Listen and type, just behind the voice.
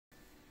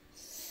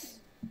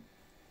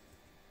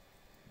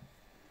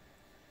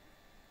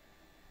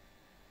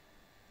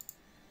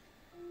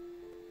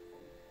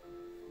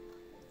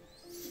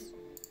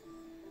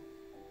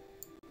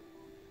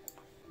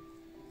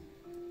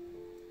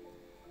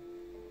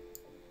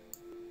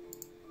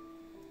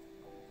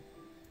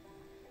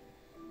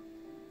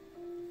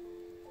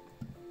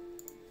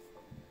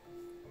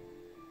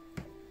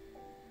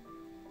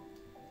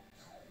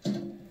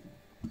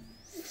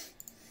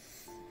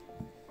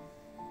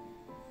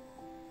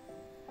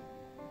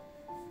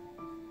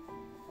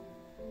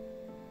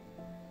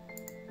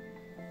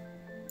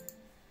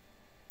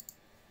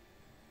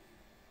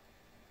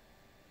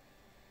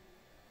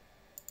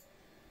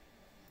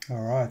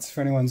All right, if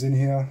anyone's in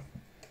here,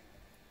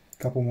 a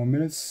couple more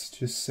minutes,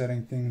 just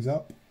setting things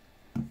up.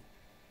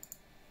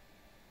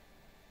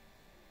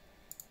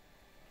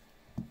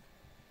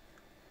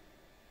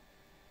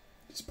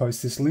 Just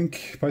post the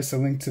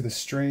link to the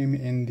stream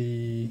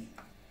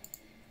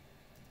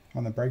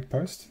on the break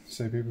post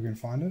so people can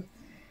find it.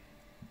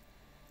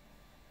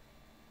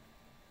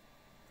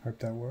 Hope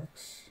that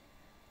works.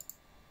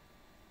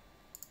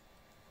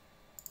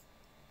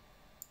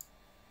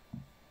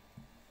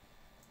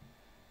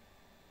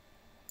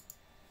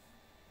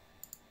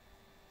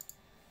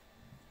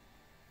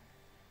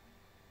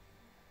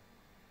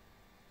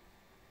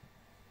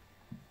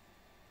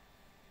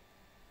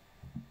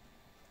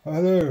 Oh,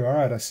 hello. All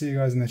right, I see you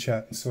guys in the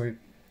chat. Sweet.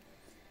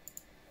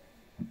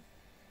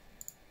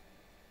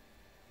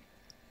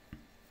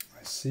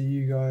 I see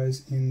you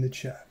guys in the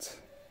chat.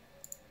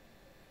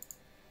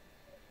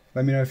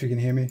 Let me know if you can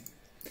hear me.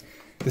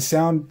 The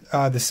sound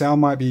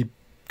might be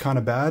kind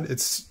of bad.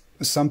 It's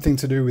something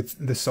to do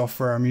with the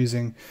software I'm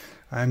using.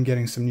 I am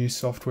getting some new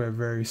software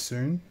very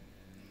soon.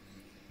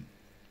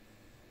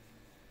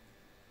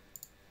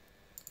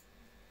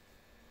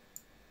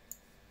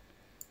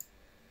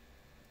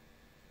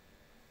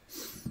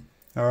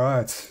 All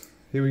right,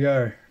 here we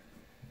go.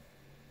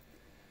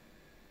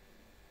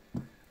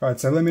 All right,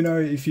 so let me know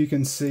if you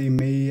can see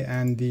me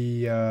and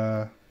the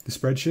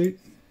spreadsheet.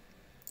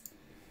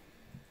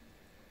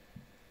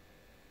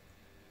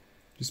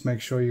 Just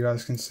make sure you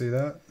guys can see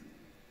that.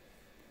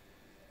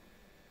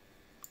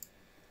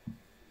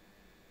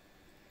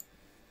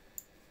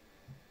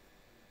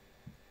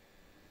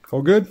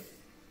 All good?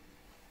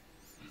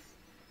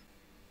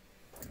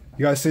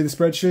 You guys see the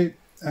spreadsheet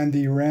and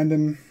the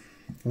random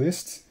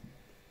list?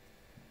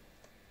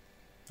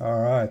 All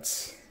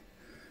right.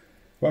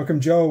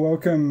 Welcome, Joel.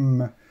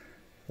 Welcome,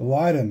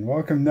 Leiden.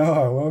 Welcome,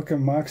 Noah.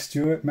 Welcome, Mark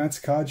Stewart. Matt's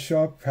Card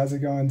Shop. How's it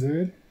going,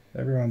 dude?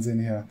 Everyone's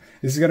in here.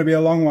 This is going to be a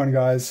long one,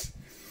 guys.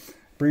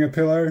 Bring a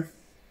pillow.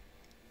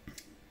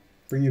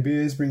 Bring your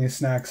beers. Bring your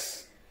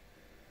snacks.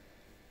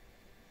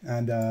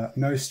 And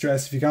no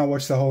stress. If you can't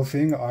watch the whole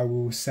thing, I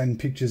will send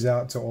pictures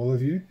out to all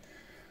of you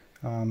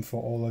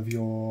for all of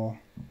your...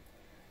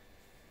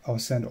 I'll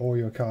send all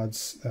your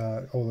cards,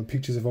 all the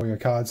pictures of all your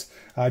cards.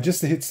 Just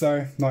the hits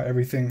though, not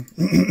everything.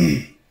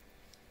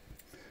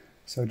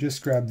 So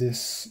just grab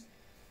this.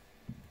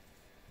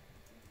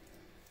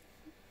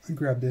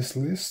 Grab this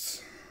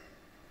list.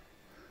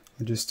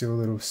 I'll just do a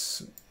little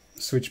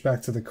switch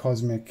back to the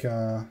cosmic.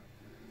 Back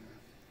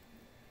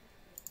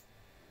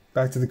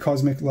to the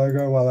cosmic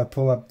logo while I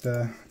pull up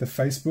the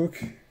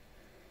Facebook.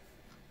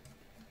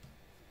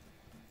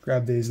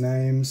 Grab these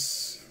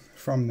names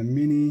from the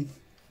mini.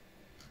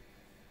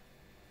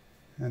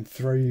 And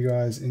throw you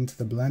guys into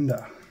the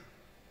blender.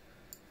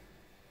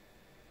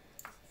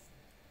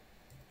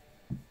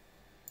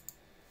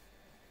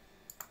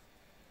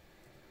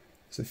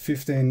 So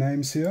 15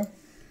 names here.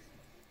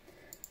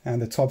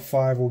 And the top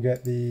 5 will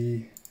get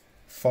the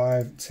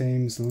 5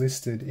 teams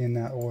listed in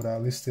that order,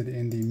 listed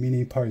in the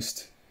mini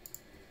post.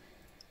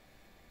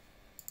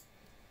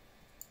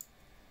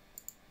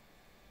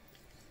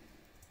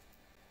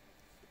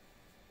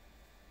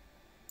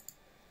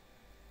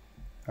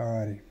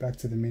 Alrighty, back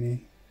to the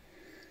mini.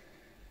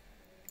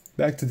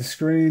 Back to the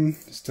screen,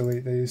 just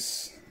delete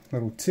these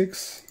little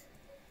ticks.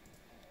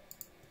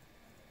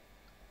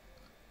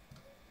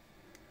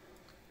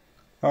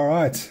 All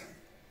right.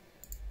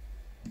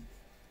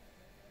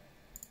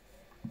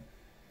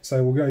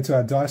 So we'll go to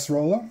our dice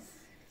roller.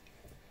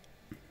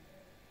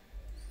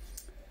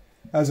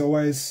 As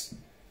always,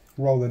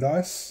 roll the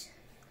dice.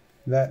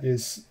 That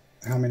is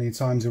how many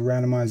times you'll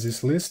randomize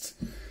this list.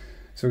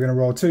 So we're going to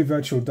roll 2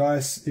 virtual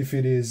dice. If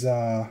it is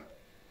 4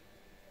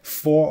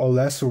 or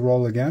less, we'll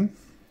roll again.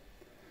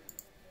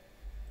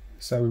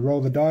 So we roll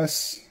the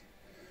dice.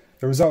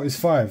 The result is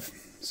 5.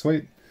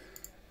 Sweet.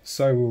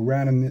 So we'll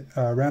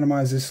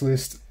randomize this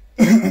list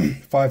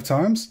 5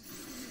 times.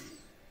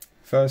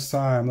 First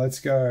time, let's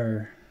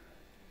go.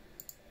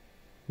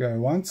 Go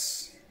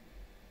once.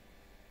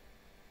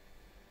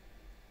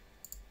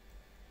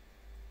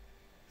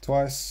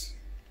 Twice.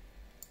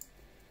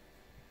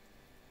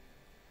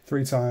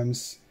 3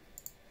 times.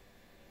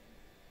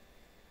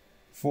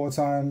 4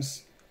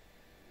 times.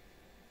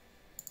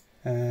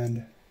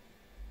 And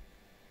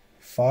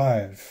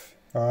 5.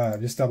 All right,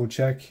 just double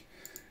check.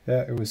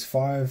 Yeah, it was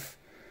 5.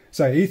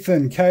 So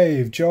Ethan,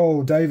 Cave,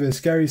 Joel, Davis,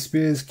 Gary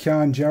Spears,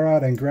 Kian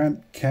Gerard, and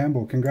Grant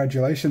Campbell.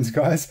 Congratulations,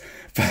 guys.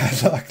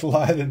 Bad luck,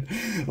 Leiden.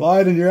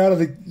 Leiden, you're out of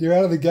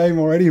the game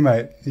already,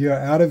 mate. You're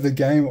out of the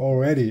game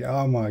already.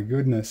 Oh my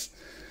goodness.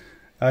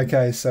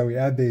 Okay, so we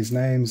add these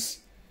names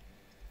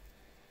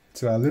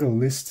to our little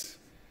list.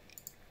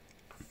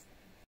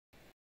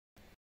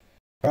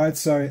 All right,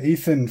 so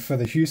Ethan for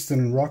the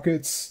Houston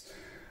Rockets.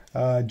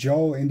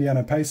 Joel,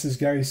 Indiana Pacers,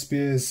 Gary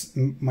Spears,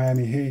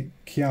 Miami Heat,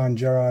 Kian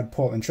Gerard,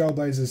 Portland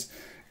Trailblazers,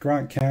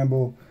 Grant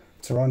Campbell,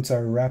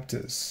 Toronto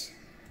Raptors.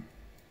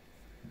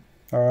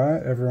 All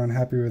right, everyone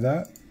happy with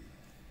that?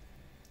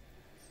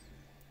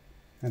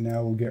 And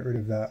now we'll get rid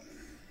of that.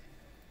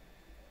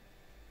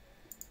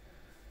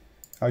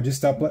 I'll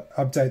just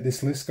update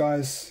this list,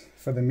 guys,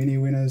 for the mini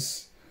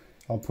winners.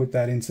 I'll put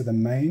that into the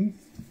main.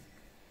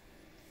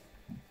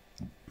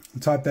 I'll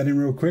type that in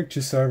real quick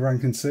just so everyone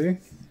can see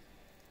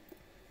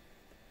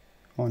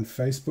on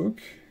Facebook.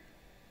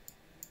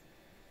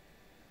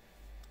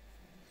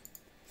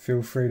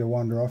 Feel free to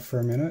wander off for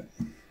a minute.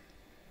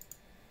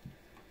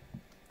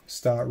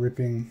 Start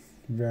ripping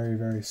very,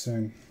 very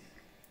soon.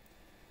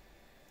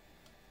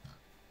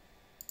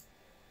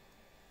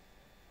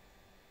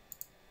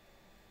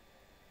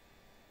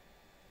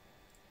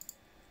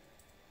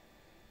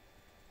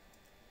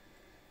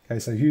 Okay,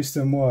 so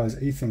Houston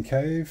was Ethan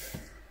Cave.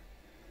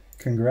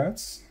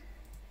 Congrats.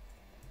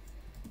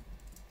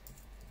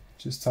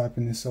 Just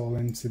typing this all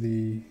into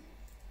the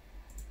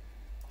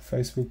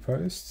Facebook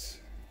posts.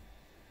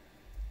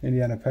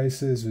 Indiana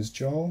Pacers was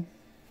Joel.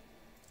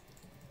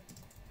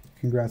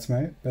 Congrats,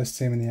 mate. Best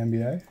team in the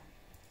NBA.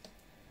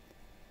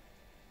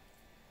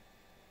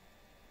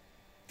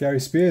 Gary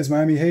Spears,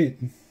 Miami Heat.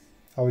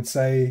 I would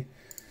say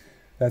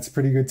that's a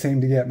pretty good team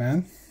to get,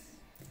 man.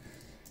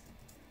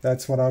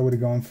 That's what I would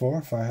have gone for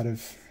if I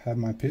had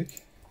my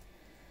pick.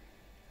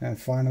 And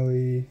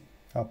finally,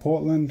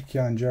 Portland,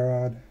 Keon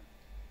Gerard.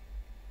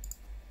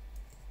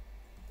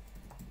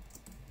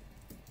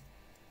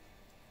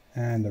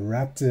 And the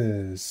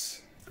Raptors,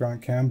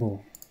 Grant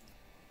Campbell.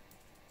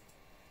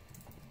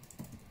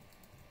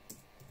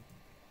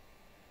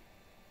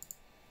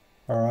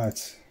 All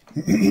right.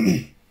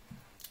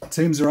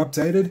 Teams are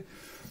updated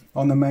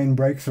on the main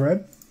break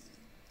thread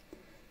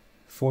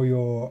for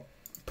your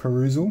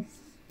perusal,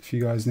 if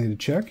you guys need to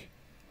check,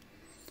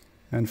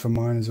 and for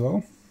mine as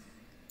well.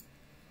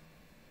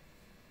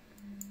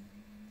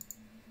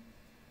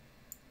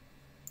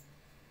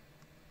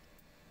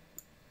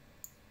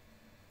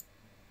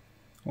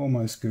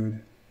 Almost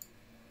good.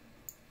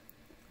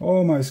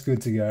 Almost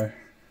good to go.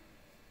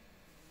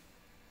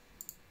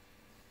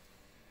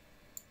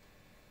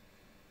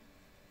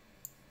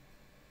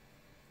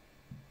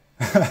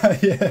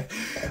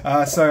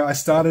 Yeah. So I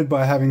started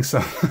by having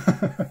some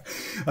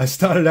I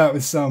started out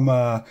with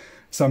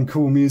some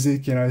cool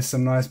music, you know,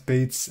 some nice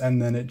beats,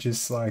 and then it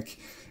just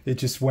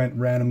went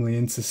randomly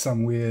into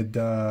some weird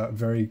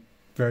very,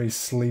 very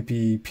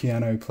sleepy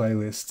piano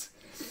playlist.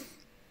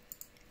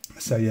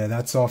 So yeah,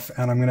 that's off,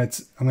 and I'm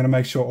gonna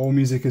make sure all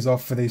music is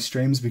off for these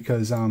streams,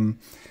 because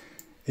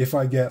if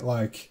I get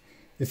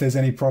if there's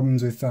any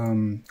problems with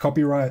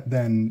copyright,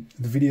 then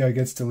the video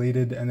gets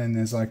deleted, and then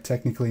there's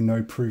technically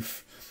no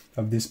proof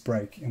of this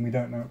break, and we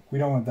don't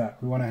want that.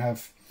 We want to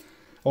have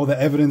all the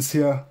evidence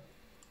here.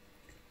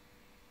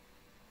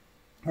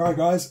 All right,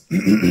 guys,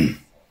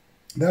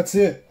 that's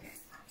it.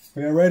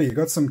 We are ready. We've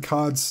got some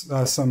cards,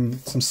 some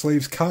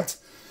sleeves cut.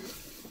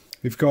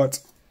 We've got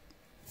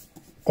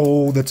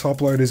all the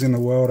top loaders in the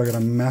world. I got a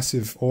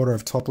massive order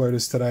of top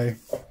loaders today,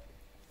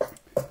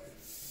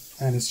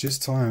 and it's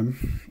just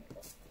time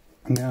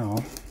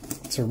now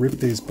to rip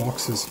these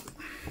boxes.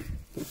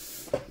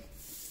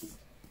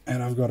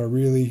 And I've got a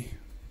really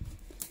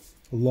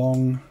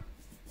long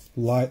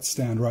light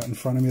stand right in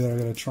front of me that I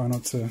got to try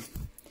not to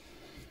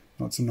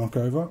knock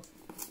over.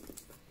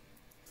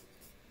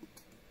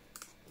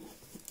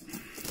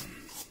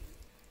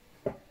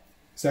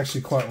 It's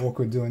actually quite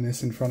awkward doing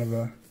this in front of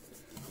a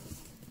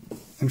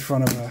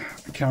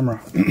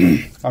camera.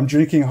 I'm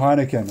drinking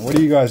Heineken. What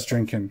are you guys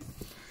drinking?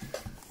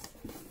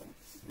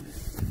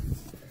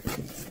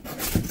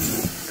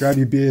 Grab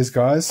your beers,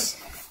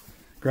 guys.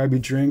 Grab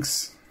your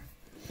drinks.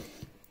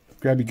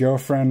 Grab your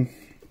girlfriend.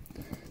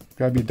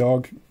 Grab your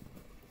dog.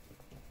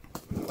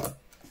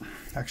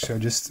 Actually,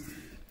 let's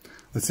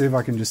see if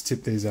I can just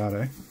tip these out,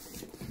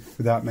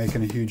 without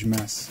making a huge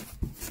mess.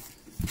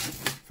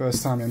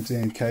 First time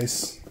emptying a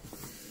case.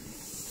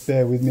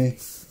 Bear with me.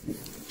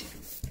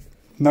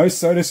 No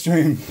soda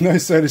stream. No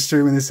soda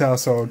stream in this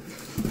household.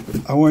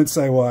 I won't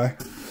say why.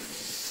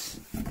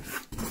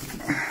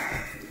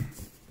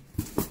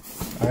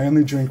 I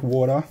only drink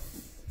water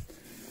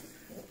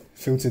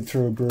filtered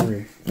through a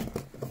brewery.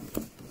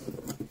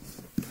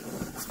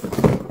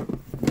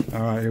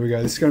 Alright, here we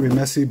go. This is going to be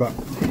messy, but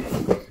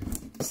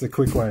it's the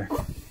quick way.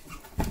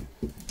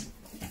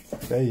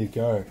 There you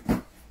go.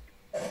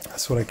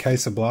 That's what a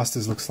case of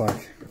blasters looks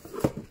like.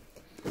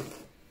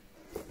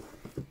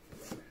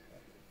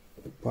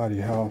 Bloody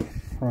hell.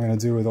 What am I going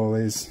to do with all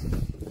these?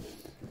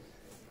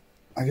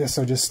 I guess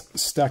I'll just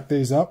stack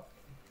these up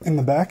in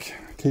the back,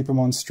 keep them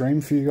on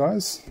stream for you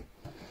guys,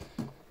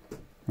 and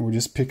we'll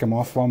just pick them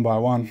off one by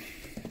one.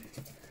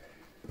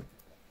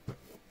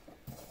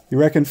 You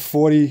reckon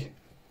 48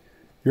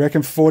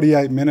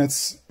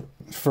 minutes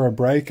for a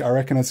break? I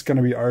reckon it's going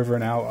to be over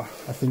an hour.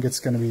 I think it's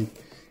going to be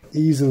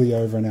easily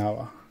over an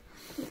hour.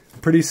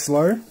 Pretty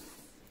slow.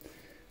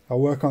 I'll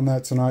work on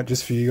that tonight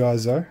just for you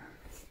guys though.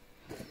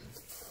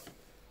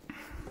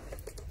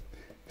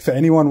 For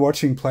anyone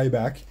watching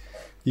playback,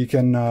 you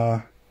can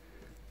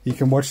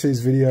watch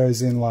these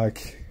videos in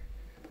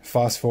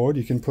fast forward.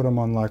 You can put them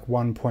on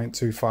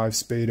 1.25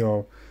 speed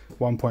or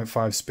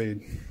 1.5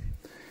 speed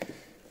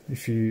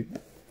if you're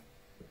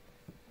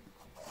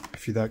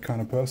that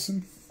kind of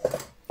person.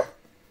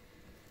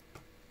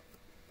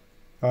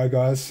 All right,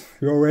 guys,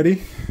 you all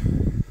ready?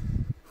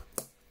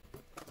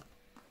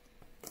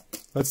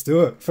 Let's do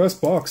it. First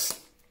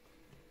box.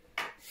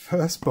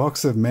 First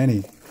box of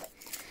many.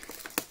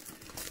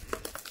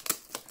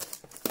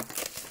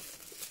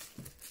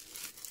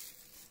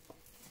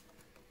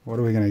 What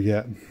are we going to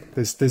get?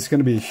 There's going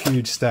to be a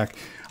huge stack.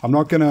 I'm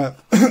not going to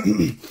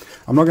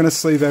I'm not going to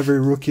sleeve every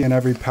rookie and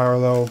every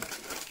parallel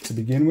to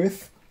begin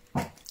with.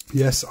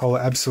 Yes, I'll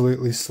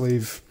absolutely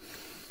sleeve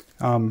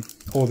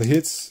all the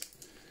hits,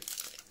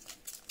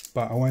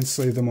 but I won't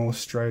sleeve them all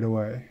straight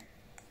away.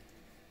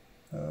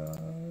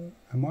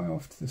 Am I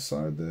off to the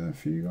side there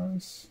for you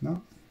guys?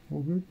 No?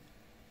 All good?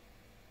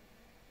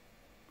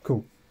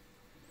 Cool.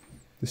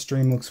 The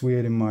stream looks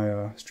weird in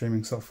my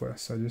streaming software,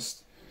 so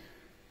just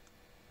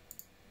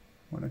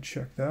want to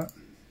check that.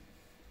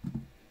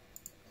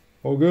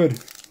 All good.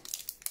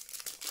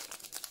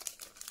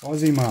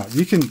 Aussie Mart,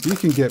 you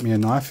can get me a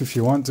knife if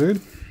you want,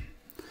 dude.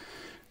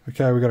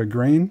 Okay, we got a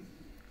green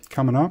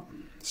coming up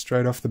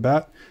straight off the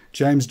bat.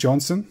 James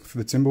Johnson for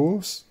the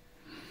Timberwolves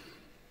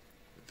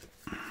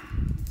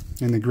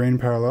in the green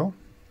parallel.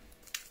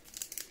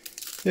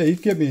 Yeah, you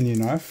can get me a new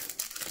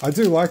knife. I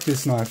do like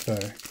this knife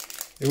though.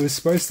 It was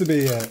supposed to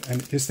be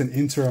just an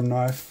interim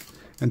knife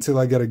until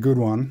I get a good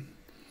one,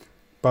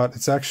 but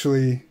it's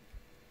actually,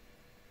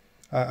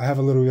 I have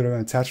a little bit of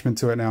an attachment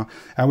to it now.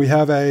 And we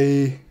have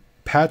a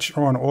patch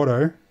on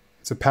auto.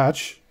 It's a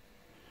patch.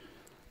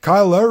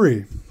 Kyle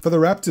Lowry for the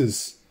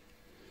Raptors.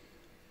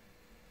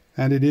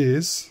 And it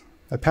is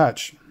a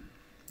patch.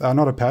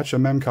 Not a patch, a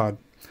mem card.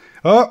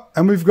 Oh,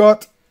 and we've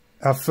got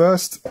our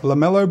first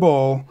LaMelo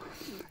Ball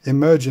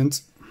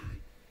Emergent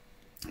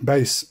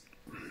base.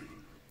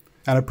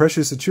 And a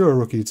Precious Achiuwa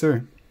rookie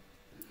too.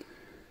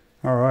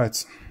 All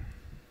right.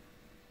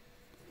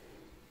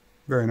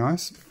 Very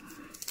nice.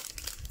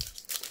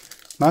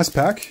 Nice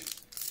pack.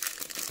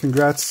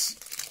 Congrats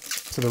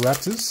to the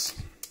Raptors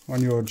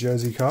on your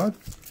jersey card.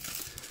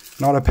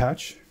 Not a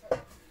patch.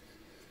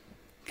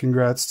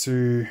 Congrats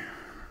to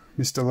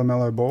Mr.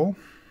 LaMelo Ball.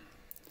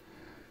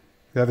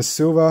 We have a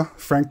silver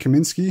Frank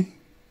Kaminsky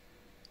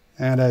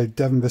and a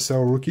Devin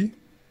Vassell rookie.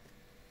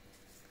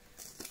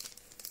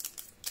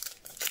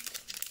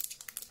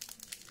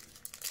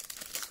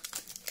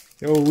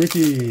 Yo,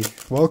 Ricky,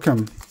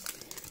 welcome.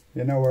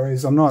 Yeah, no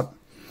worries. I'm not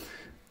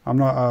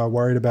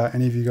worried about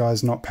any of you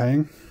guys not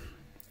paying.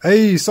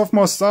 Hey,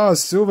 Sophomore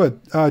Stars, silver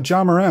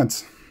Ja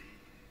Morant.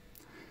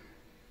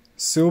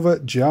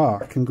 Silver Ja.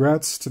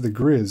 Congrats to the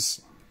Grizz.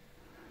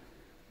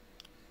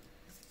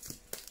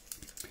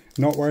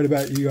 Not worried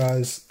about you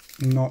guys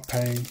not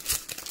paying.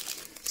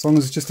 As long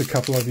as it's just a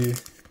couple of you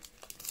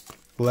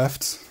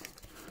left.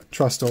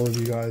 Trust all of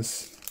you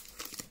guys.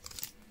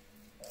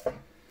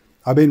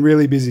 I've been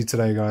really busy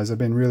today, guys. I've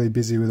been really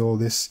busy with all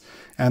this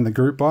and the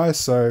group buy.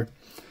 So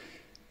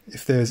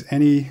if there's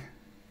any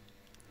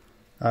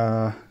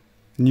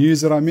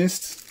news that I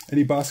missed,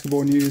 any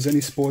basketball news,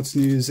 any sports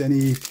news,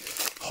 any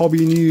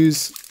hobby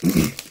news,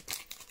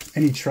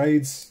 any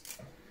trades,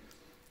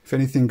 if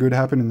anything good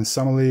happened in the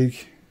Summer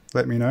League,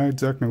 let me know.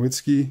 Dirk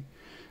Nowitzki,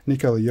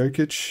 Nikola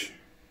Jokic.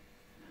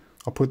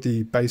 I'll put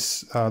the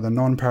base, the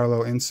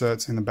non-parallel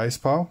inserts in the base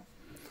pile.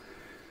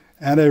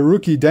 And a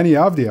rookie, Deni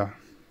Avdija.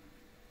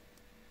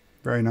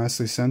 Very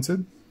nicely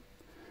scented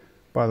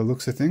by the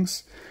looks of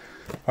things.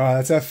 All right,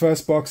 that's our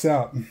first box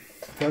out.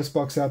 First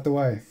box out the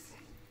way.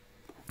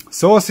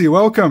 Saucy,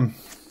 welcome.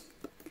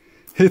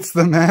 It's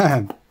the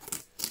man.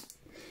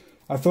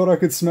 I thought I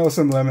could smell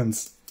some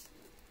lemons.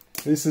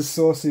 This is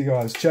Saucy,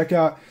 guys. Check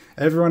out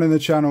everyone in the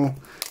channel.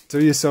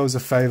 Do yourselves a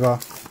favor.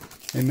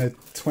 In the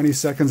 20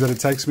 seconds that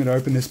it takes me to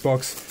open this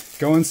box,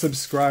 go and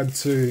subscribe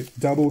to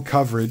Double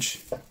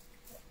Coverage.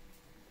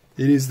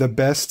 It is the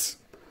best,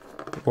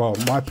 well,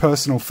 my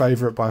personal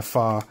favorite by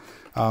far,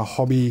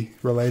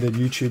 hobby-related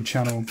YouTube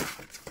channel.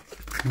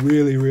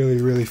 Really, really,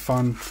 really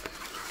fun.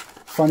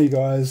 Funny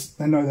guys.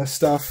 They know their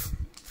stuff.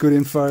 Good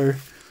info.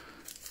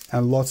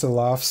 And lots of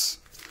laughs.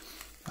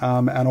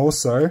 And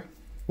also,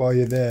 while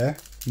you're there,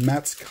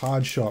 Matt's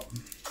Card Shop.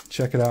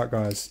 Check it out,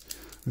 guys.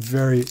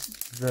 Very,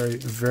 very,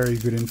 very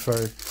good info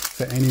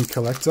for any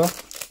collector,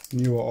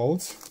 new or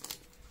old.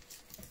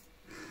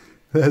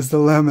 There's the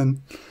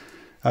lemon.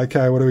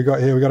 Okay, what do we got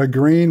here? We got a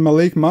green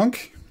Malik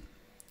Monk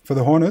for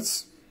the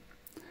Hornets.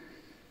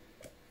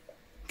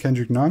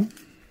 Kendrick Nunn.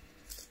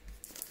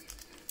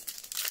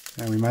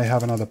 And we may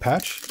have another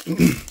patch.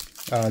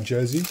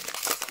 Jersey.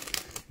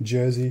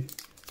 Jersey.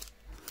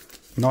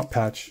 Not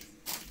patch.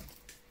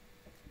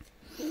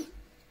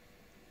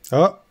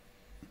 Oh.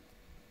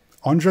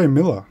 Andre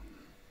Miller.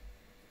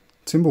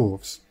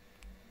 Timberwolves.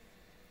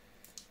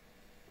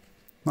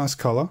 Nice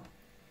color.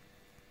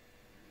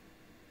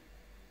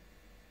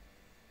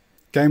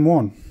 Game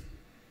 1.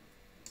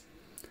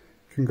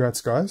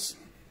 Congrats, guys.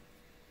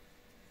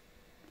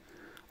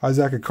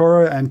 Isaac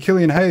Okoro and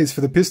Killian Hayes for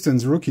the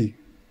Pistons, rookie.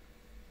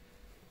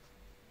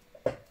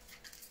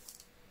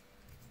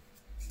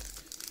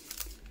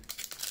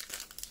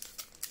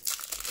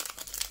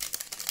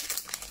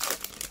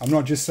 I'm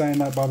not just saying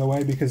that, by the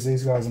way, because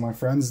these guys are my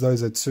friends.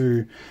 Those are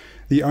two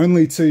the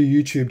only two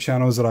YouTube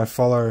channels that I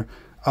follow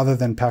other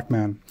than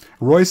Pac-Man.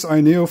 Royce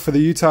O'Neal for the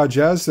Utah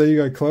Jazz. There you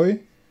go, Chloe.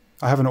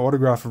 I have an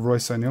autograph of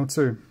Royce O'Neal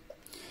too.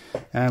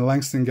 And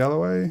Langston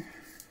Galloway.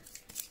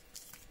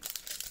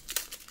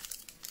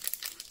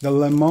 The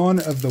Le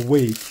Mans of the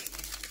Week.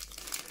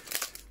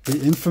 The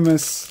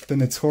infamous, the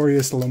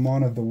notorious Le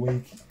Mans of the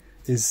Week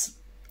is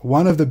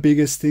one of the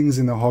biggest things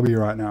in the hobby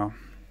right now.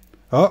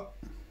 Oh,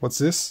 what's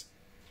this?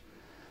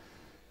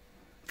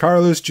 Kira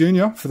Lewis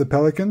Jr. for the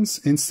Pelicans.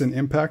 Instant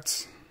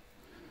Impact.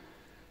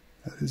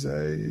 That is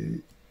a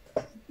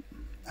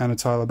Anna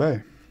Tyler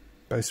Bay.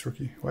 Base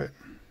rookie. Wait.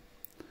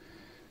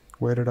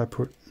 Where did I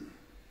put?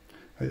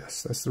 Oh,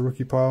 yes, that's the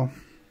rookie pile.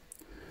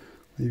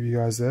 Leave you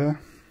guys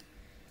there.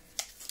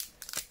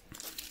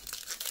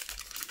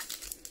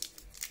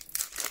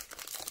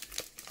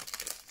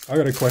 I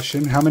got a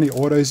question. How many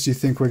autos do you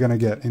think we're going to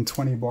get in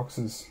 20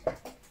 boxes?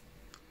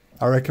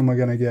 I reckon we're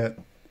going to get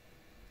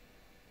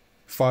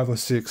 5 or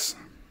 6.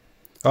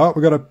 Oh,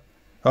 we got a...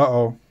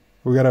 Uh-oh.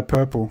 We got a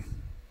purple.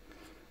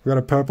 We got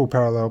a purple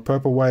parallel.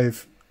 Purple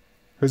wave.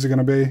 Who's it going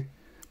to be?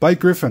 Blake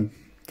Griffin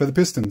for the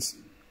Pistons.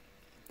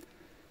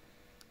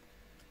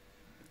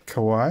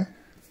 Kawhi.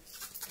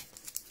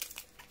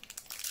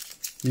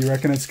 You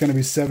reckon it's going to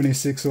be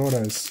 76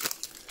 autos?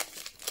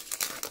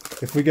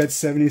 If we get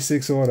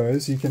 76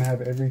 autos, you can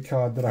have every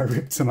card that I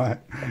rip tonight.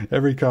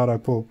 Every card I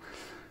pull.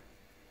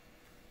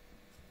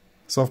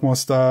 Sophomore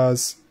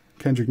stars,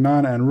 Kendrick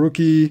Nunn, and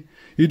rookie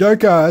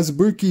Udoka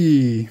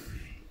Azubuike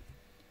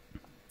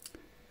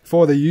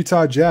for the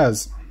Utah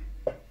Jazz.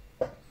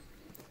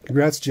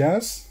 Congrats,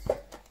 Jazz.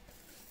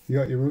 You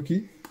got your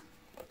rookie.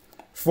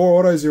 4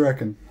 autos, you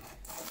reckon?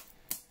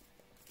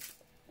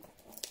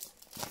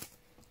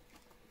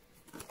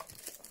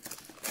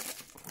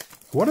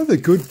 What are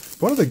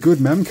the good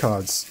mem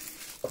cards?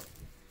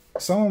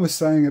 Someone was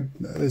saying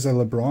there's a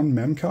LeBron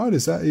mem card.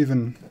 Is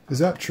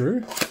that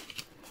true?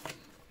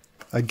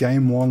 A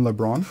game worn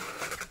LeBron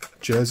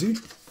jersey?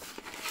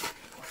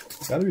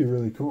 That'd be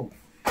really cool.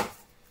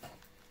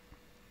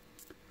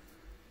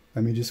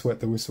 Let me just wet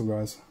the whistle,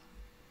 guys.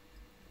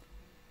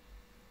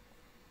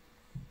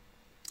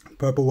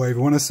 Purple wave.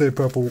 I want to see a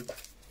purple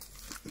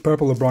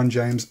LeBron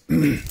James.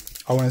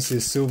 I want to see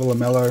a silver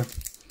LaMelo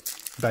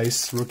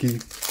base rookie.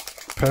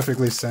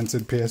 Perfectly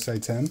scented PSA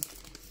 10.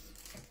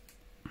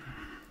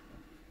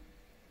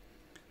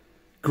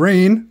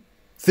 Green,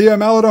 Theo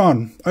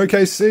Maledon,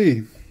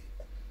 OKC.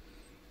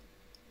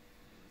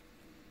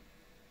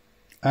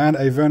 And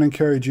a Vernon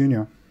Carey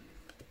Jr.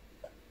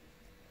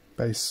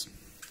 base.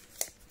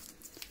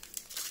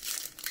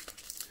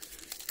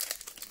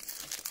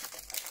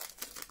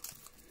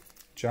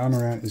 Ja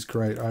Morant is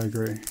great, I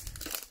agree.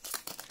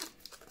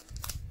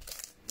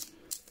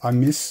 I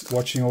miss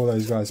watching all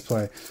those guys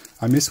play.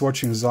 I miss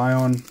watching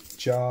Zion,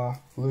 Ja,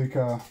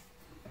 Luka,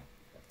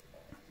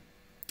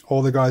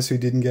 all the guys who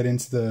didn't get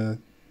into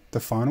the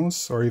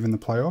finals or even the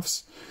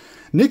playoffs.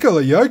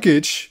 Nikola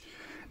Jokic,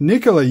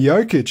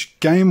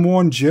 game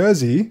worn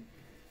jersey.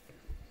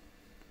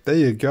 There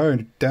you go,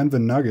 Denver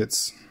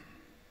Nuggets.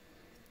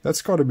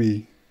 That's got to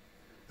be,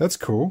 that's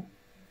cool.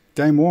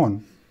 Game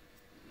worn,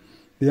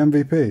 the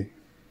MVP.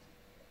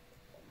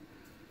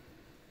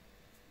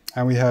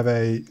 And we have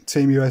a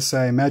Team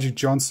USA Magic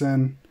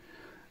Johnson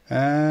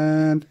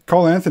and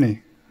Cole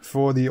Anthony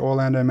for the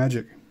Orlando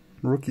Magic,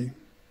 rookie.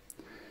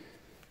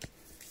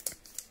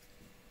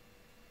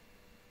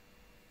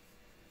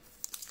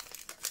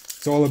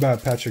 It's all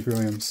about Patrick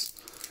Williams.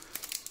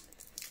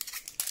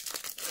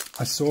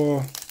 I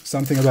saw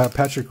something about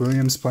Patrick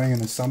Williams playing in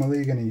the Summer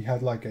League and he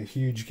had like a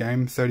huge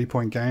game,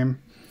 30-point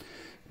game,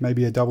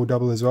 maybe a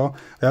double-double as well.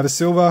 We have a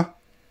silver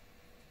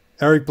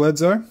Eric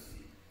Bledsoe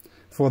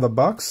for the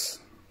Bucks.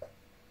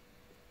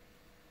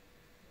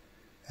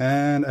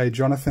 And a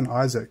Jonathan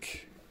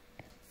Isaac.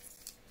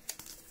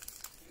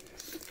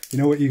 You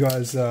know what you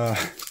guys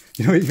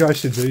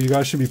should do? You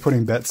guys should be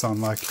putting bets on,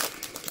 like,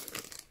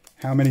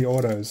 how many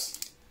autos?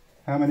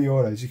 How many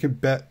autos? You could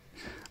bet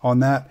on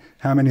that.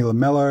 How many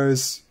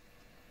LaMelos?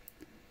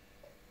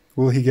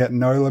 Will he get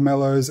no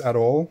LaMelos at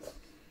all?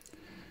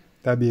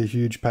 That'd be a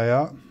huge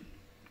payout.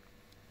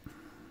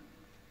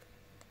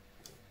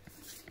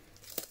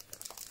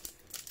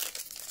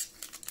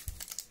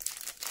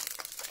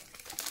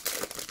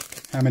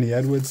 How many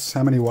Edwards?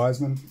 How many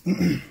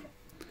Wiseman?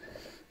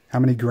 How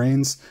many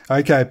greens?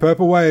 Okay,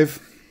 purple wave.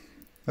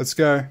 Let's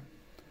go.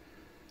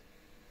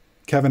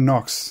 Kevin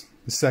Knox,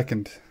 the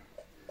second.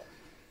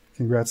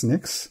 Congrats,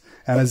 Knicks.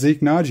 And a Zeke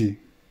Naji,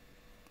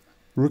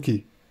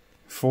 rookie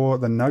for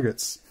the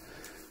Nuggets.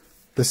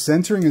 The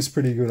centering is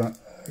pretty good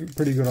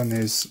on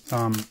these.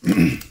 I've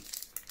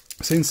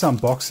seen some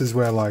boxes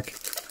where like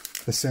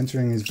the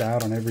centering is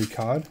bad on every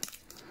card.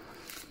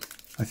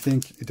 I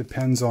think it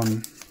depends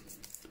on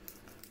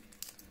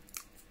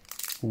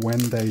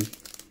when they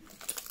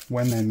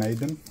made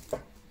them,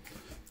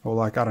 or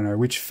like, I don't know,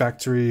 which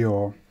factory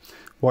or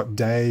what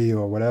day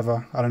or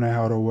whatever. I don't know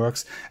how it all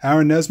works.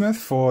 Aaron Nesmith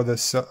for the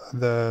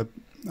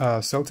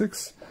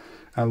Celtics,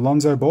 and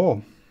Lonzo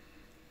Ball.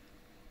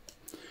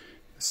 The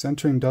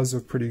centering does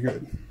look pretty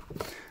good.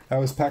 That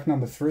was pack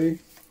number 3.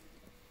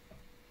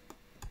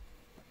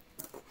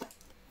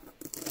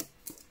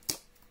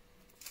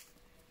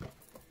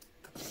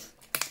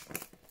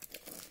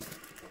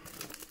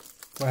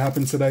 What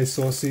happened today,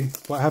 Saucy?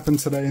 What happened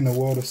today in the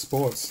world of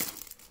sports?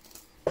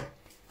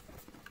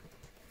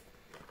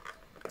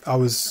 I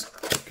was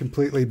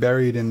completely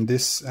buried in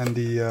this and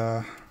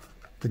the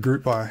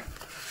group buy.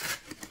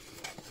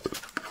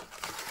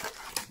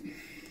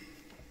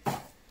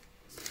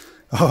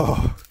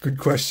 Oh, good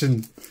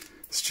question,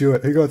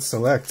 Stuart. Who got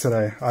select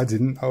today? I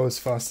didn't. I was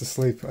fast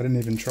asleep. I didn't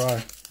even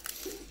try.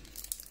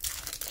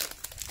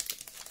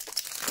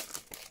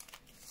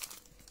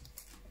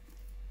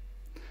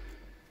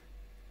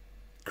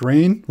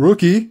 Green,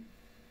 rookie,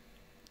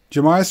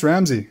 Jamias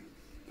Ramsey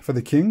for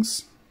the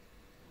Kings.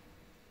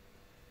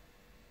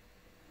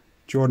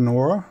 Jordan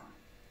Aura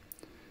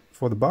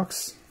for the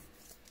Bucks.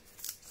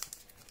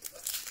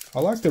 I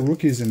like the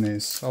rookies in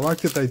these. I like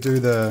that they do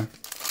the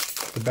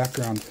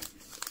background.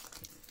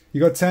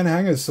 You got 10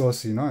 hangers,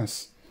 Saucy.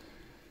 Nice.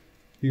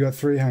 You got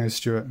 3 hangers,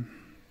 Stuart.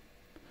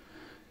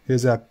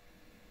 Here's our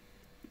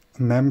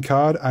mem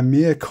card.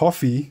 Amir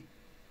Coffey.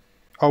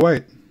 Oh,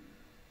 wait.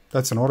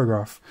 That's an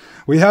autograph.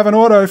 We have an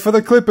auto for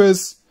the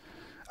Clippers.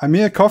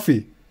 Amir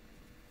Coffey.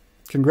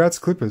 Congrats,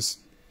 Clippers.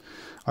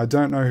 I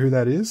don't know who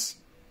that is.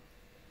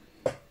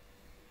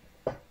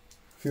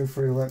 Feel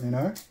free to let me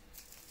know.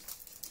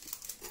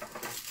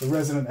 The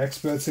resident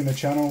experts in the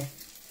channel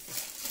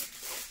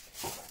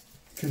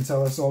can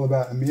tell us all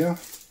about Amir.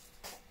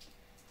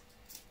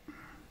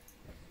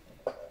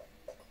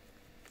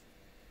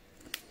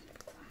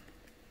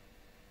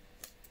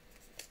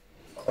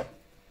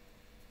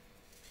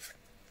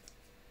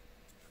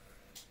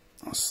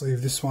 I'll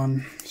sleeve this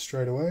one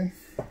straight away.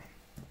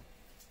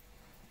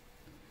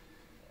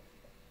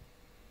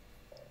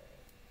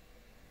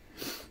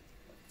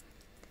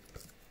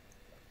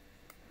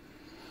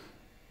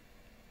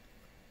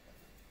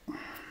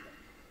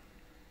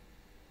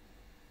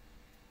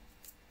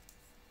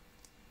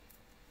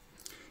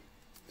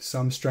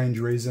 Some strange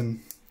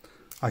reason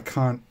I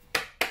can't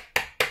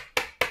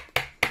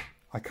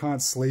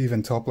sleeve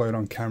and top load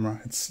on camera.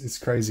 It's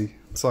crazy.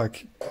 It's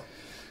like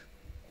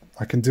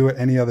I can do it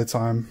any other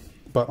time,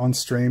 but on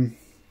stream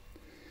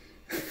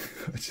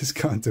I just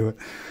can't do it.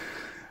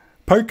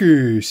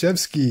 Poku,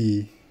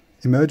 Shevsky,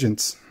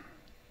 Emergence,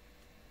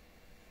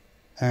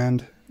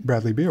 and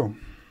Bradley Beal.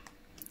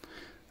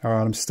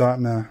 Alright, I'm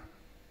starting to,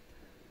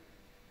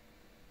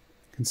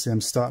 you can see I'm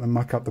starting to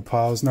muck up the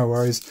piles. No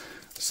worries.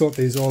 Sort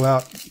these all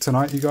out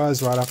tonight, you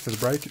guys, right after the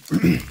break.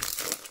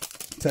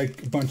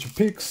 Take a bunch of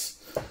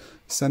pics,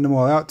 send them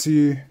all out to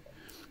you.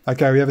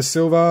 Okay, we have a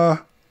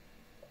silver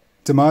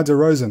DeMar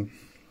DeRozan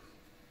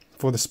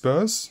for the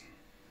Spurs.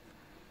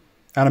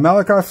 And a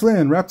Malachi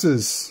Flynn,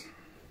 Raptors.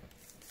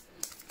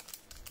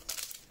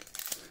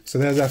 So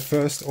there's our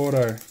first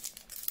auto.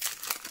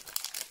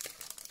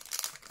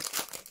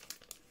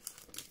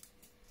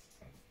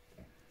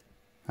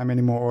 How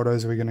many more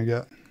autos are we going to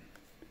get?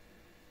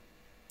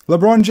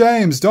 LeBron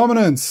James,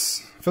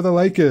 dominance for the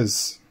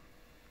Lakers.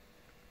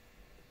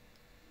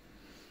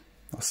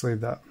 I'll sleeve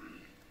that.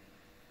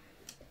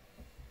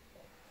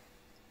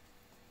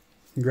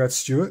 Congrats,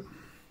 Stuart.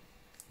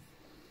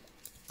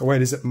 Oh,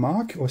 wait, is it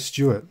Mark or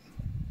Stuart?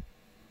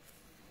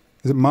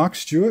 Is it Mark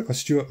Stewart or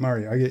Stuart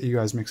Murray? I get you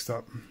guys mixed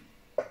up.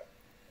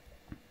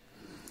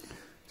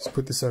 Just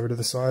put this over to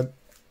the side.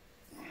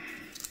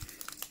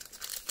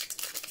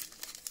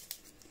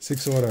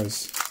 6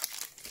 autos.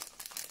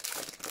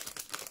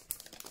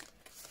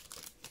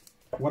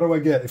 What do I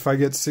get? If I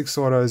get 6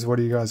 autos, what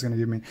are you guys going to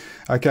give me?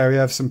 Okay, we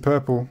have some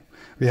purple.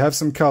 We have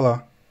some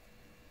color.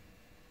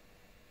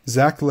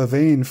 Zach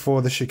LaVine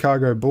for the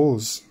Chicago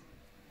Bulls.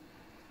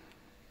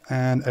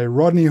 And a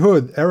Rodney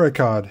Hood error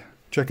card.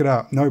 Check it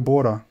out. No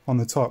border on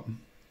the top.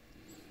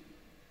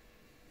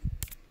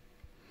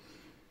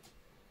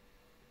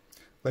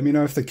 Let me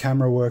know if the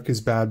camera work is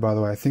bad, by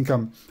the way. I think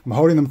I'm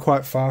holding them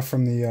quite far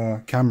from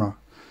the camera.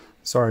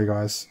 Sorry,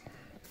 guys.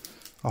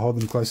 I'll hold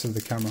them closer to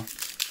the camera.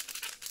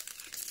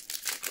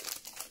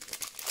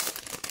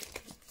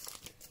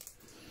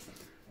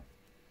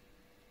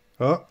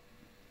 Oh,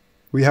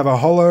 we have a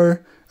holo.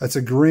 It's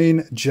a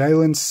green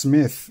Jalen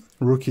Smith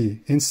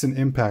rookie. Instant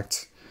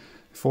impact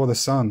for the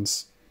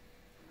Suns.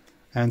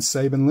 And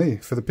Saben Lee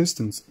for the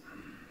Pistons.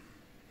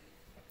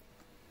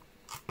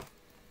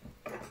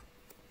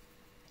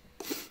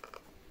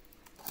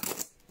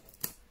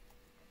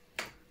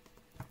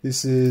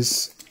 This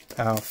is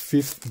our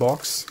 5th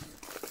box.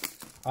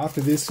 After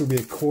this, we'll be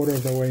a quarter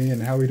of the way in.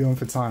 How are we doing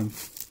for time?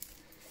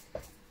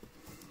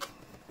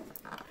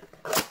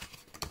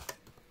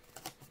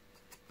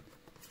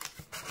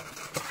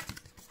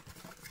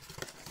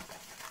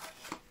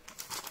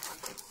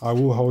 I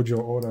will hold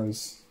your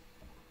autos.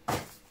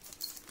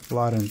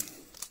 Leiden.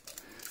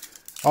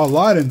 Oh,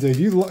 Leiden, dude,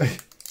 you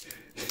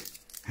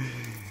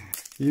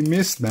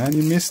missed, man.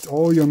 You missed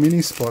all your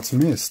mini spots.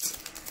 Missed.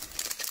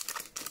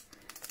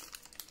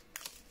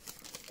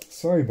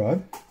 Sorry,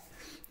 bud.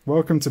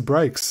 Welcome to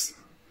breaks.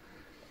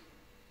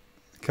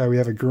 Okay, we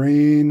have a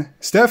green.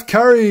 Steph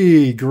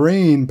Curry,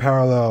 green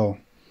parallel.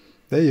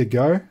 There you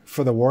go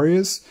for the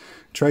Warriors.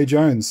 Trey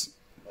Jones.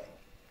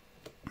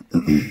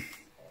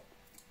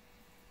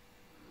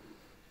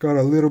 Got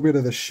a little bit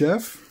of the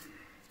chef.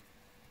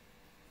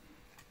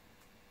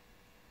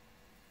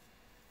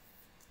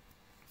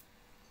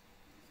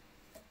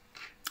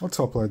 I'll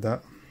top load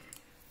that.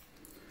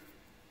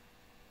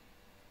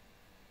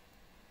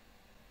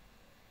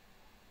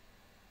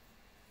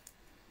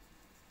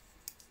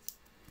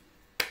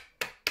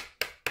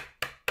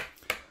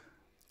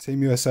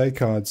 Team USA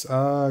cards.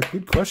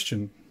 Good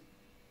question.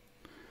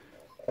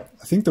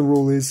 I think the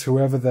rule is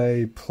whoever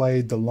they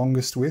played the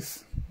longest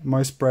with.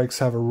 Most breaks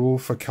have a rule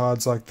for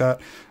cards like that.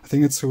 I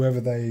think it's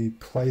whoever they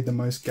played the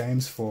most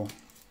games for.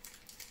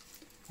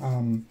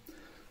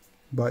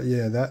 But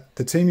yeah,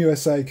 the Team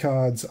USA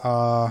cards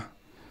are,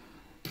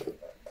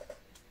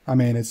 I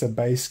mean, it's a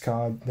base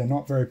card. They're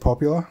not very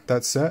popular,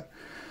 that set.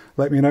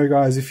 Let me know,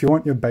 guys, if you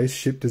want your base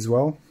shipped as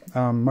well.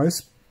 I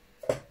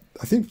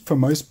think for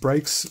most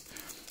breaks,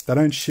 they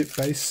don't ship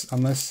base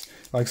unless,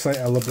 like, say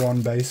a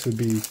LeBron base would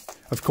be,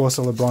 of course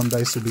a LeBron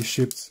base would be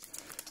shipped.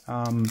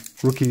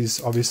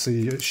 Rookies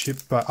obviously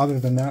shipped, but other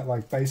than that,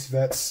 like base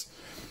vets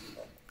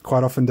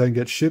quite often don't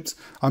get shipped.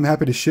 I'm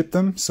happy to ship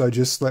them, so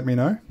just let me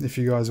know if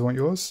you guys want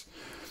yours.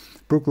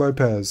 Brook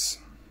Lopez,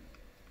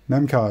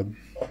 mem card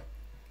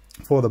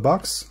for the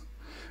Bucks.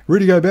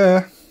 Rudy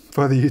Gobert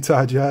for the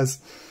Utah Jazz.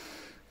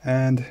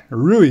 And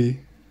Rui,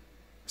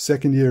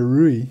 second year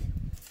Rui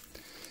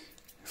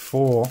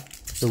for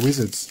the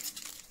Wizards.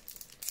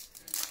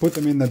 Put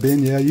them in the bin,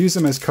 yeah. Use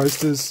them as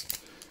coasters.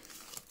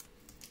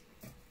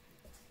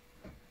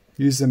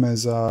 Use them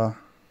as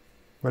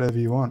whatever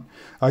you want.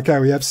 Okay,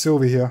 we have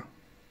silver here.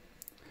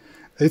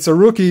 It's a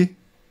rookie.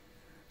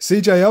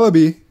 CJ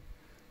Ellaby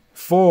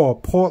for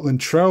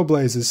Portland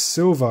Trailblazers,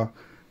 silver.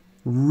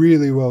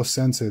 Really well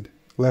centered.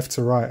 Left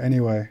to right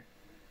anyway.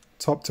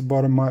 Top to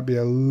bottom might be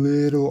a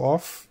little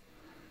off.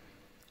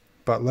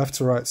 But left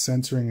to right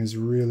centering is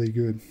really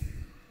good.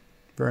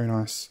 Very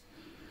nice.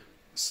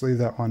 Let's leave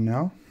that one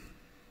now.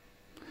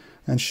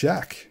 And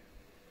Shaq.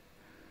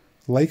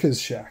 Lakers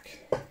Shaq.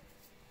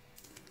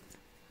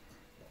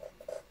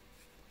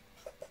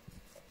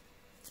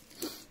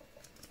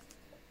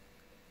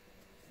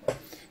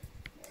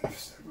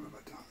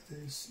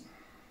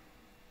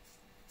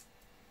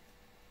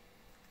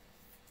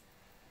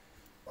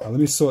 Let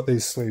me sort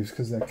these sleeves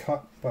because they're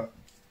cut, but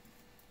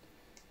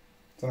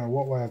don't know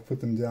what way I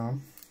put them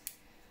down.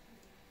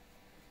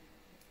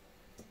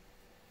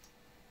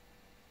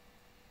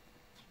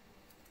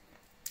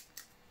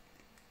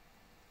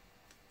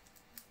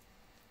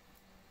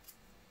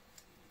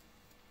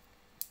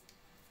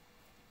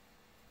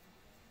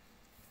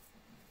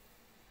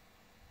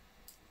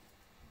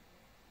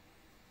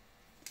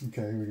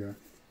 Okay, here we go.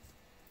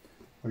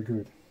 We're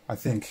good, I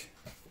think.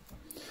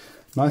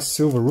 Nice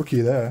silver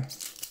rookie there.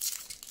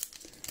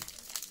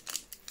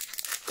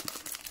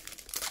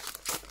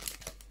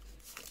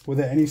 Were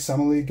there any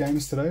Summer League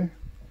games today?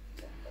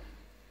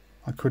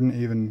 I didn't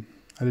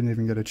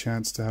even get a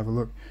chance to have a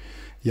look.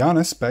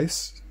 Giannis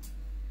base.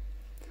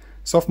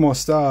 Sophomore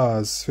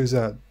stars. Who's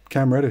that?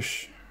 Cam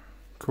Reddish.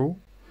 Cool.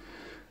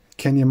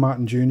 Kenyon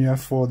Martin Jr.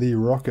 for the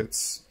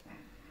Rockets.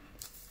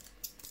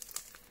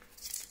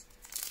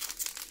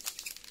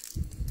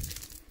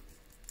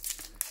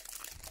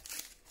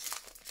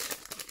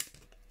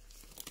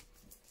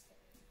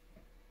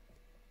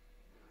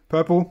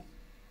 Purple.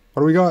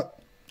 What do we got?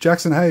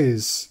 Jackson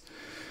Hayes.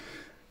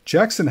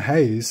 Jackson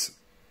Hayes.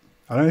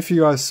 I don't know if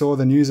you guys saw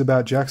the news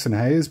about Jackson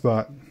Hayes,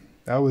 but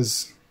that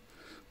was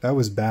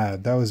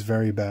bad. That was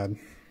very bad.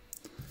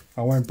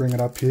 I won't bring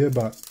it up here,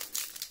 but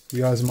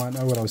you guys might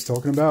know what I was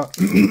talking about.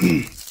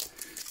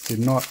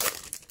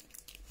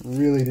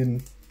 Really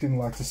didn't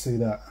like to see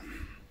that.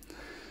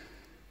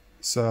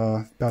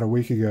 So about a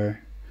week ago,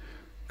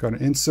 got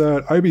an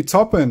insert. Obi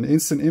Toppin,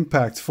 instant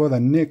impact for the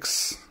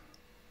Knicks.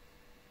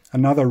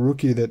 Another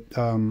rookie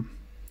that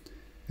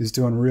is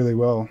doing really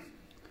well.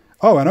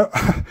 Oh,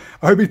 and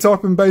Obi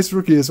Toppin base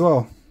rookie as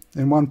well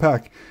in one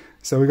pack.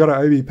 So we got an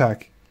Obi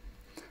pack.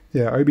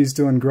 Yeah, Obi's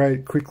doing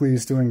great.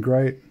 Quickly's doing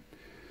great.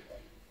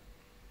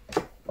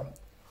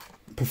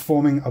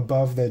 Performing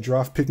above their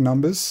draft pick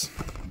numbers.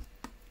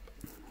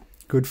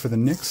 Good for the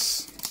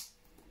Knicks.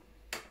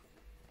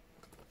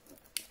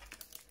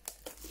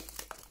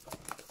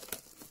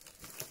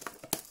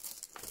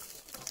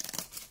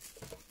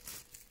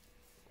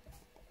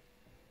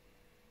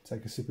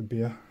 Take a sip of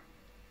beer.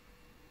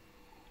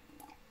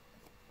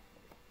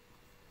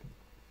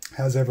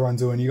 How's everyone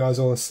doing? You guys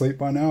all asleep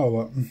by now or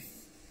what?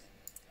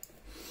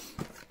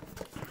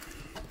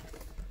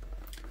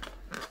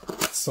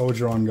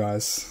 Soldier on,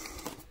 guys.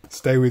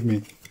 Stay with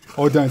me.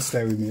 Or don't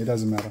stay with me. It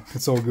doesn't matter.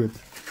 It's all good.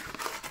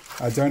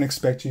 I don't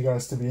expect you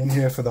guys to be in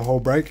here for the whole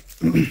break.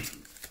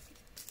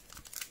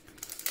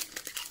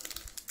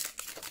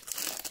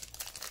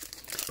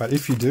 But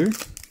if you do,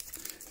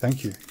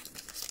 thank you.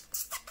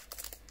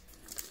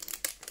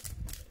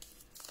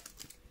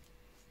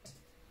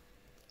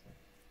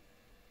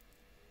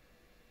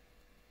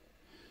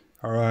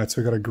 All right, so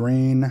we got a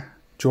green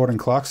Jordan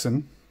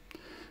Clarkson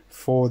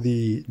for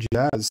the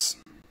Jazz.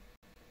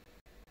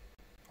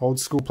 Old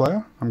school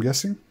player, I'm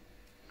guessing,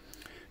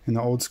 in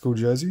the old school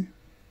jersey.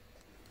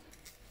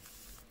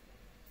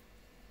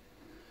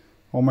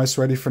 Almost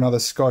ready for another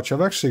scotch.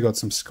 I've actually got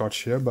some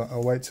scotch here, but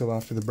I'll wait till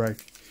after the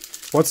break.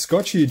 What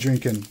scotch are you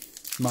drinking,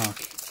 Mark?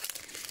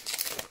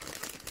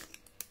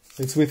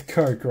 It's with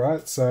Coke,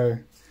 right? So,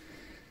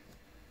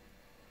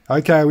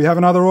 okay, we have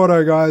another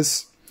auto,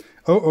 guys.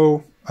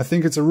 Uh-oh, I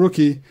think it's a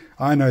rookie.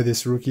 I know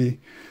this rookie.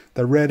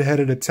 The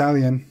red-headed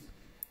Italian.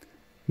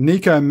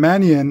 Nico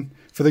Mannion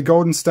for the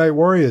Golden State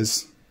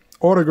Warriors.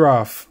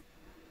 Autograph.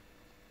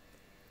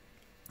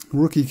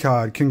 Rookie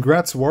card.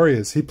 Congrats,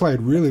 Warriors. He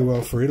played really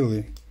well for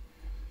Italy.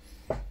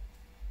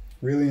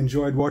 Really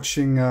enjoyed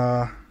watching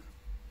the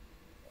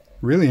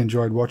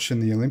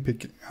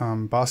Olympic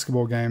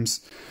basketball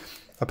games.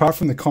 Apart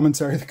from the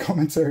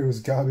commentary was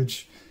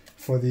garbage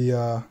for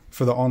the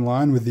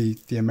online with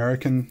the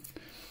American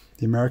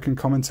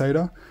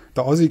commentator.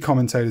 The Aussie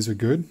commentators were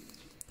good.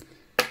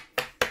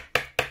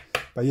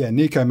 But yeah,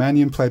 Nico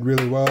Mannion played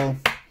really well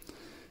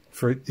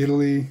for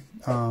Italy.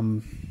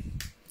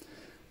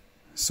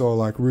 Saw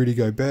like Rudy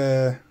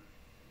Gobert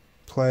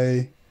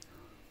play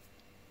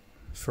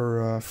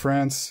for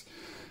France.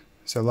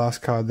 So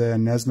last card there,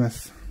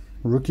 Nesmith,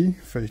 rookie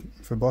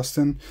for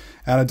Boston.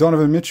 And a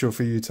Donovan Mitchell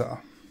for Utah,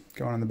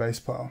 going in the base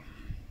pile.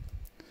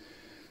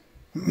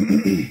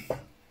 It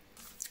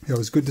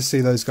was good to see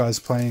those guys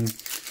playing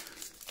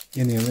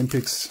in the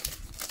Olympics,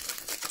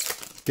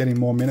 getting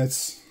more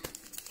minutes,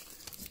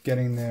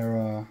 getting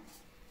their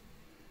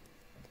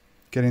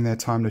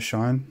time to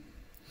shine.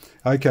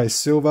 Okay,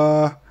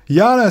 Silver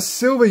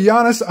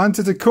Giannis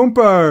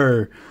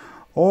Antetokounmpo.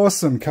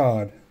 Awesome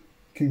card.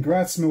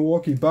 Congrats,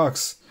 Milwaukee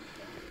Bucks.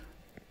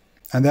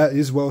 And that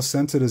is well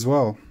centered as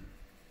well.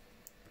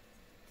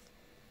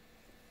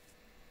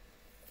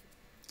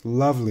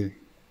 Lovely.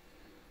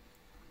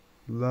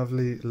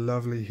 Lovely,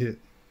 lovely hit.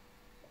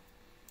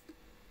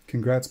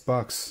 Congrats,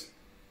 Bucks.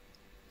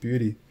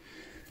 Beauty.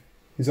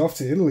 He's off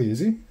to Italy, is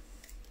he?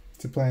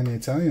 To play in the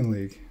Italian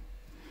league.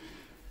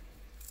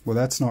 Well,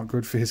 that's not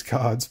good for his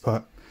cards,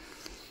 but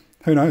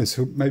who knows?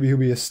 Maybe he'll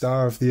be a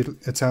star of the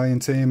Italian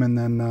team and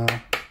then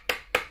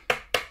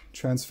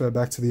transfer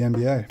back to the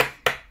NBA.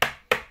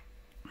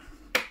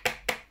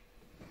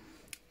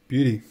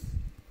 Beauty.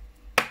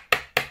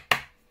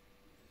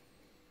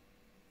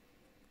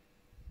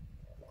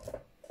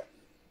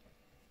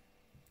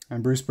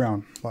 And Bruce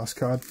Brown, last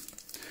card.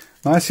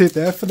 Nice hit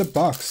there for the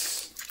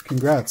Bucks.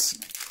 Congrats.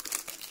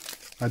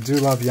 I do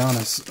love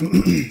Giannis.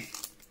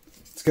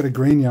 Let's get a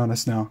green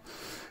Giannis now.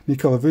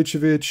 Nikola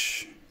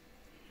Vucevic,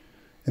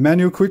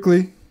 Emmanuel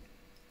Quickley,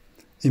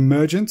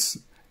 Emergence,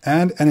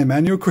 and an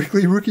Emmanuel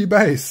Quickley rookie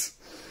base.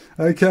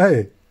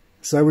 Okay,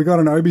 so we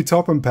got an Obi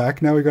Toppin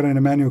pack. Now we got an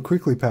Emmanuel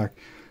Quickley pack.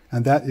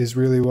 And that is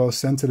really well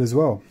centered as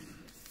well.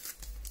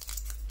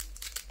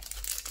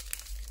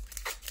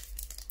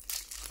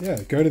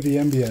 Yeah, go to the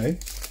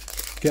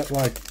NBA. Get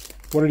like,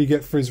 what did he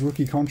get for his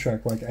rookie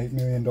contract? Like $8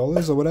 million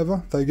or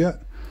whatever they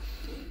get.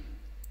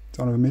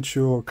 Donovan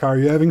Mitchell,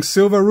 Kyrie Irving,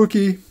 silver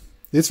rookie.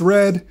 It's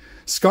red.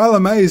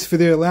 Skylar Mays for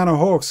the Atlanta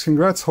Hawks.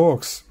 Congrats,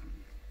 Hawks.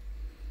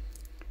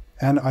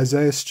 And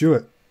Isaiah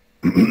Stewart.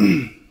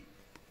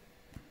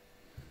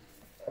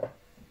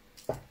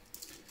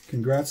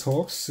 Congrats,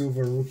 Hawks.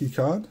 Silver rookie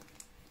card.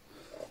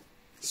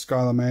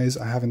 Skylar Mays,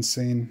 I haven't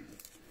seen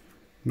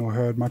nor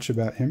heard much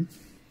about him.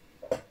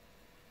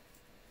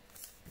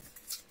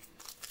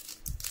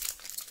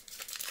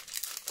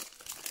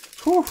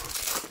 Whew.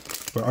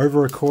 We're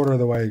over a quarter of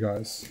the way,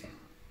 guys.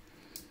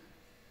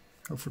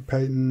 Alfred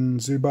Payton,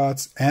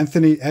 Zubats,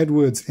 Anthony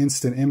Edwards,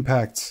 instant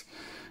impact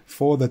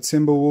for the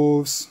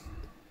Timberwolves.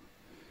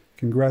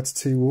 Congrats,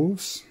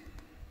 T-Wolves.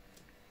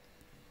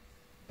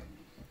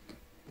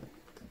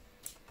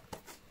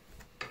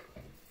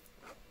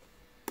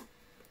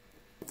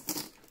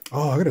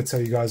 Oh, I got to tell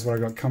you guys what I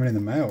got coming in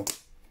the mail.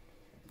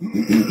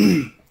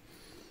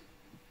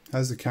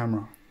 How's the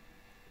camera?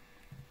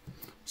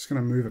 Just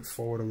going to move it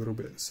forward a little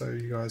bit so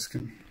you guys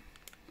can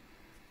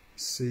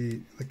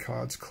see the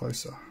cards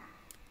closer.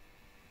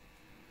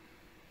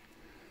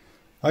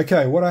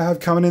 Okay, what I have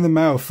coming in the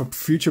mail for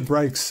future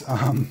breaks.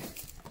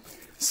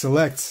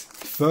 Select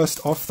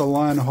first off the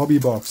line hobby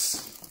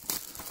box.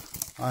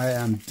 I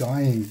am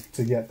dying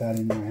to get that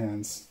in my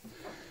hands.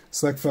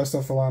 Select first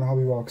off the line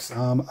hobby box.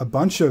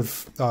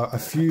 A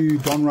few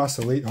Donruss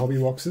Elite hobby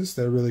boxes.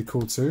 They're really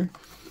cool too.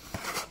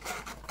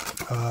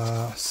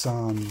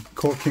 Some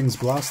Court Kings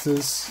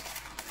Blasters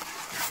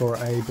for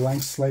a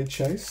blank slate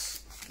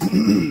chase.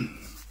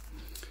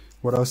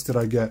 What else did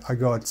I get? I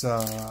got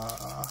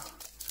a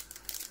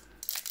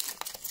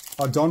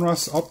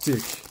Donruss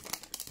Optic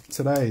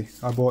today.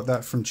 I bought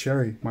that from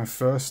Cherry. I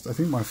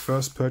think my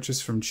first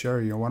purchase from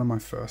Cherry, or one of my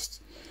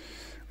first.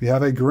 We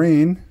have a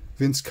green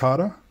Vince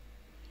Carter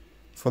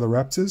for the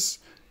Raptors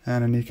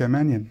and a Nico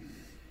Mannion.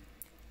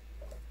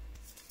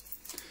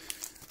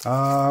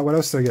 What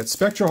else did I get?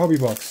 Spectra Hobby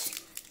Box.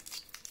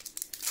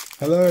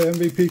 Hello,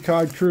 MVP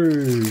Card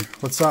Crew.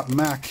 What's up,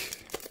 Mac?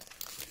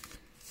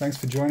 Thanks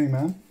for joining,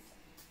 man.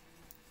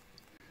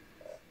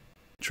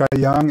 Trae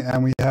Young,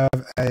 and we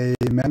have a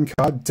mem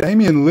card.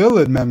 Damian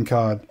Lillard mem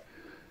card.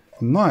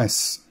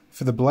 Nice.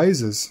 For the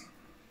Blazers.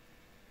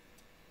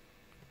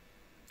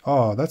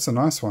 Oh, that's a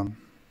nice one.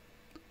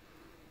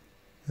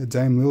 The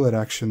Dame Lillard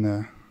action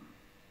there.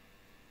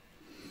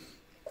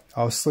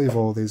 I'll sleeve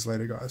all these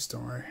later, guys.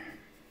 Don't worry.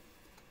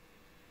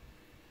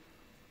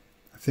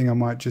 I think I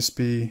might just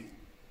be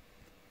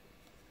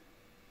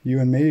you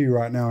and me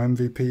right now,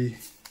 MVP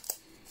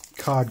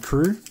card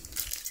crew.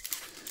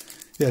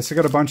 Yeah, so I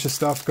got a bunch of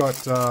stuff. Got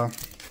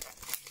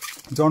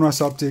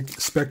Donruss Optic,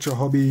 Spectra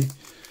Hobby,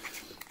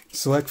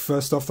 Select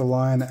First Off the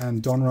Line,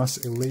 and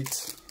Donruss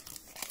Elite,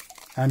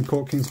 and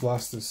Court Kings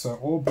Blasters. So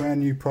all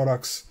brand new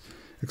products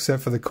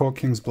except for the Court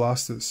Kings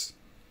Blasters.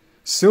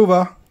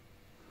 Silver,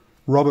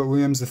 Robert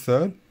Williams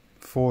III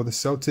for the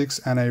Celtics,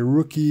 and a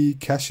rookie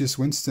Cassius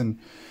Winston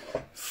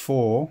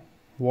for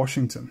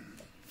Washington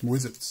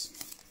Wizards.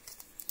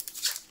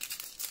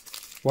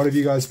 What have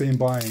you guys been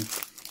buying?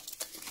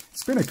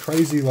 It's been a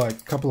crazy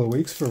couple of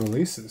weeks for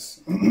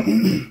releases.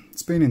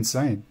 It's been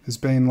insane. There's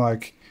been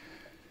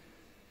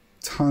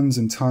tons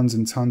and tons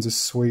and tons of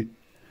sweet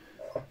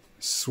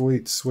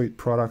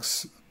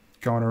products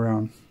going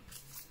around.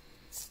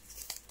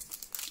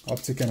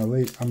 Optic and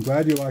Elite. I'm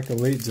glad you like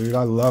Elite, dude.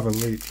 I love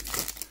Elite.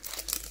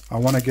 I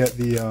want to get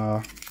the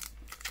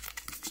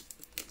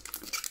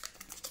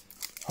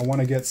I want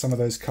to get some of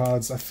those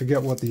cards. I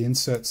forget what the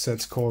insert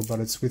set's called,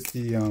 but it's with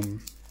the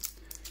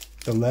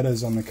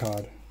letters on the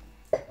card.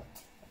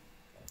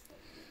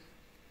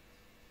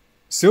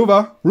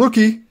 Silver,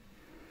 rookie.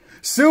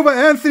 Silver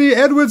Anthony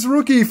Edwards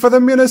rookie for the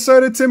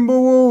Minnesota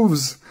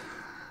Timberwolves.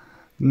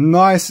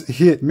 Nice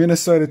hit,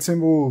 Minnesota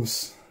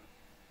Timberwolves.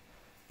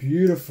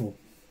 Beautiful.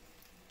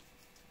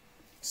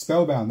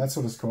 Spellbound, that's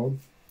what it's called.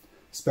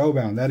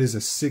 Spellbound, that is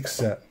a sick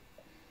set.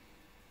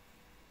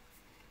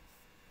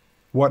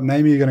 What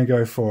name are you going to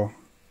go for?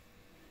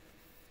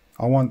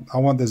 I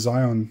want the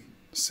Zion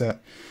set.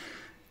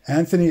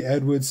 Anthony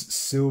Edwards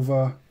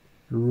silver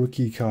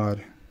rookie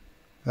card.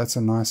 That's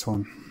a nice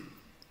one.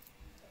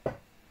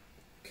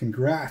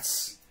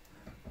 Congrats,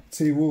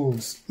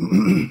 T-Wolves.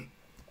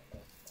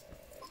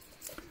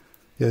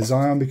 Yeah,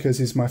 Zion because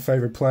he's my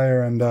favorite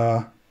player and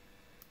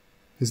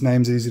his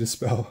name's easy to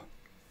spell.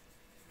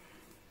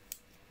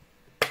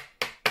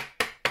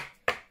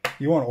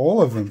 You want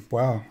all of them?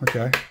 Wow,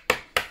 okay.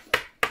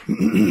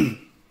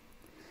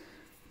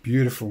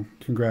 Beautiful,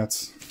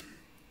 congrats.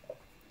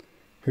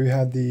 Who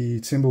had the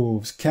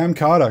Timberwolves? Cam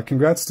Carter,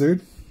 congrats,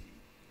 dude.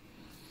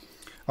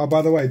 Oh,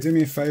 by the way, do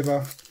me a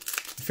favor.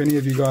 If any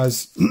of you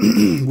guys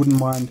wouldn't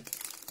mind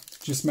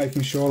just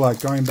making sure,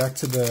 going back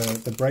to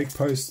the break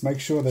post,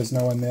 make sure there's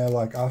no one there,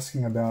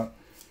 asking about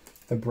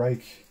the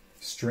break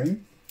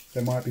stream.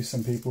 There might be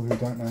some people who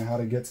don't know how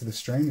to get to the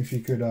stream. If you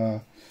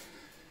could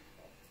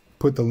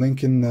put the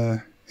link in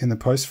the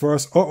post for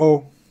us.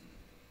 Uh-oh.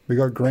 We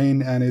got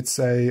green, and it's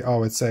a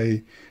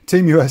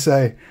Team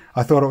USA.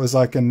 I thought it was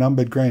a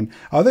numbered green.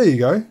 Oh, there you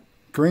go.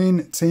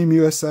 Green Team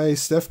USA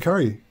Steph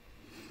Curry.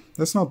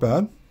 That's not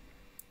bad.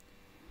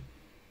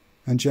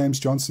 And James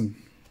Johnson.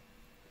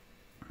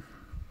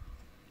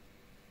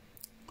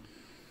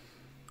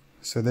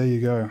 So there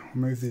you go. I'll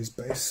move these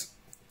base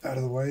out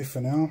of the way for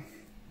now.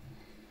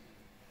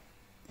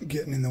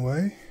 Getting in the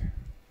way.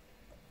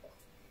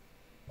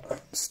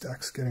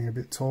 Stack's getting a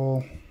bit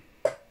tall.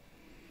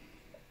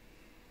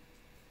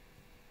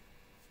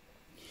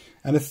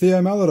 And a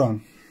Theo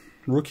Maledon,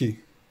 rookie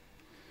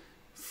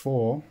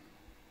for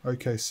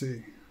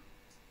OKC.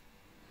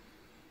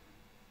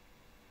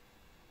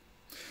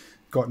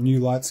 Got new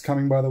lights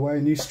coming, by the way.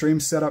 New stream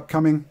setup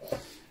coming.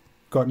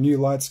 Got new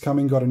lights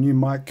coming. Got a new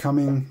mic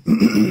coming.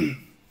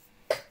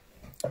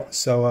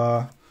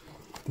 So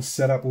the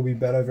setup will be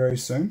better very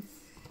soon.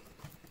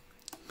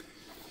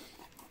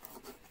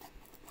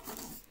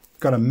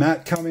 Got a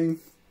mat coming.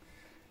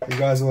 You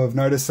guys will have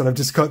noticed that I've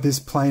just got this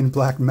plain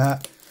black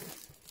mat.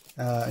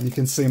 And you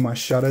can see my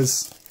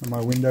shutters and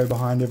my window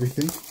behind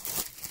everything.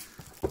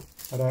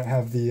 I don't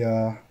have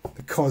the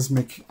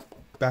cosmic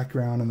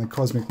background and the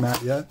cosmic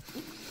mat yet.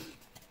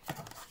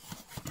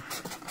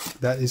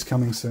 That is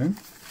coming soon.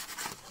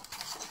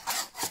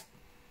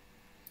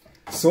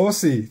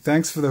 Saucy,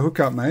 thanks for the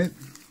hookup, mate.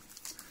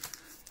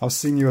 I'll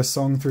sing you a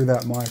song through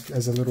that mic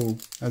as a little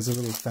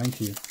thank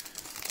you.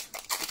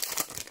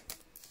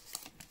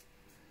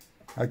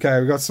 Okay,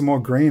 we got some more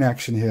green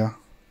action here.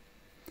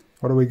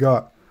 What do we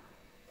got?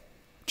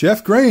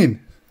 Jeff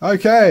Green.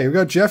 Okay, we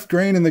got Jeff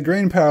Green in the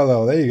green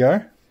parallel. There you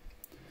go.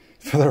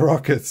 For the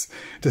Rockets.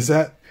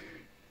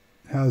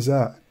 How's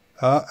that?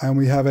 And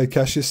we have a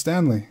Cassius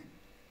Stanley.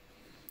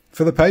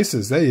 For the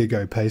Pacers. There you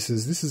go,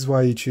 Pacers. This is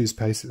why you choose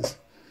Pacers.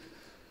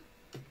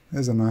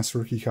 There's a nice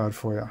rookie card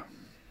for you.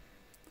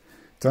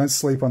 Don't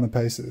sleep on the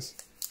Pacers.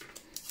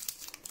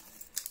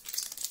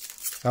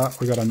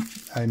 We got a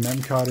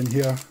mem card in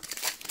here.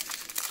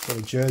 Got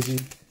a jersey.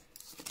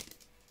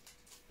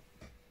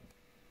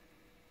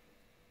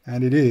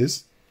 And it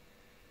is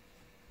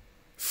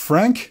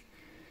Frank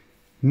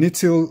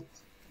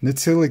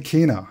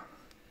Ntilikina.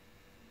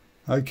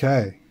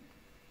 Okay.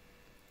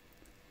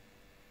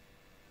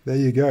 There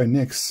you go,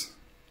 Knicks.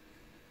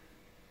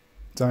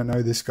 Don't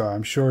know this guy.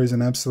 I'm sure he's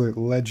an absolute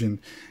legend.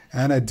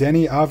 And a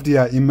Deni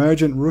Avdija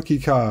emergent rookie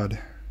card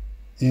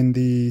in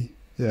the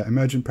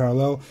emergent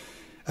parallel.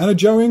 And a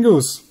Joe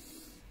Ingles.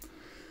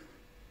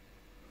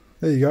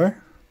 There you go.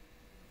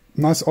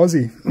 Nice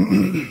Aussie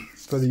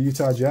for the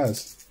Utah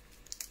Jazz.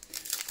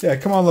 Yeah,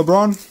 come on,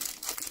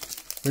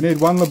 LeBron. We need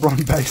one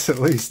LeBron base at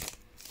least.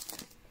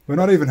 We're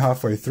not even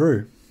halfway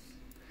through.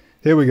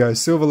 Here we go.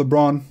 Silver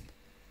LeBron.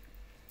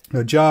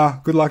 No, Ja.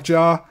 Good luck,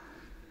 Ja.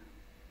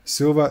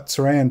 Silver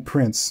Taurean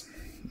Prince.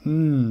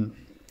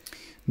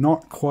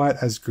 Not quite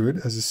as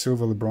good as a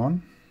silver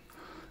LeBron.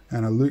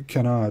 And a Luke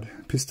Kennard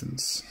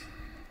Pistons.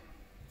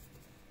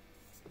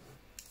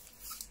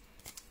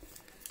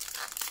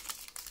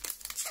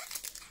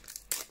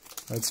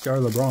 Let's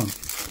go, LeBron.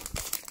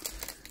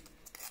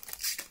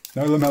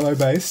 No LaMelo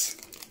base.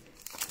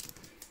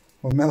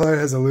 Well, Melo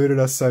has eluded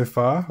us so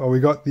far. Well, we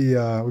got the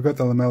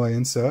LaMelo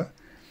insert.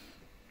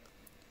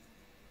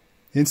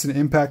 Instant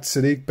Impact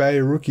Sadiq Bey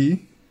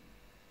rookie.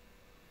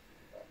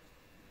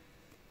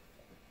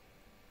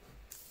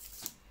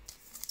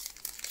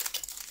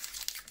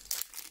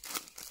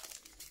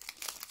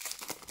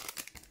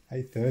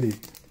 $8.30.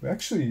 We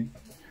actually,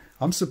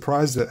 I'm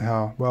surprised at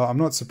how, well, I'm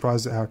not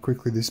surprised at how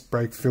quickly this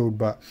break filled,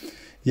 but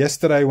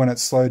yesterday when it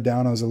slowed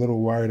down, I was a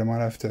little worried. I might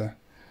have to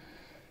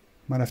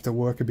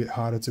work a bit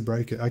harder to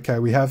break it. Okay,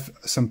 we have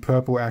some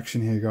purple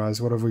action here,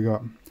 guys. What have we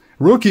got?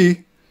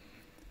 Rookie!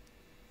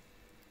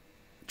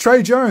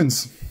 Trey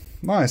Jones.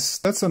 Nice.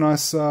 That's a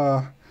nice,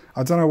 I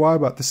don't know why,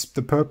 but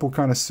the purple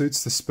kind of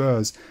suits the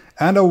Spurs.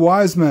 And a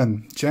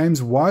Wiseman.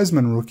 James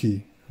Wiseman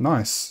rookie.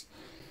 Nice.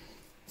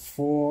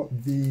 For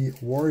the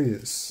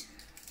Warriors.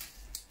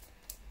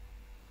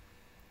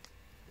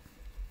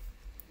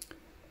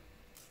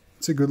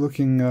 It's a good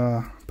looking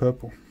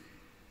purple.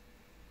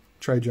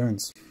 Trey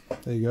Jones.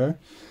 There you go.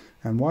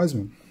 And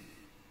Wiseman.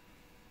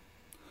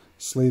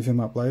 Sleeve him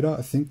up later.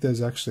 I think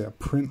there's actually a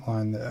print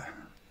line there.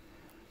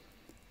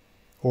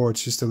 Or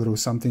it's just a little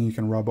something you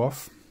can rub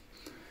off.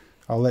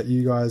 I'll let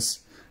you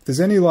guys... If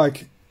there's any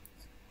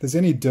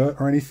dirt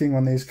or anything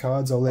on these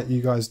cards, I'll let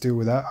you guys deal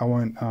with that. I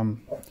won't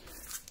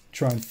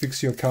try and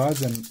fix your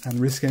cards and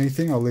risk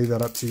anything. I'll leave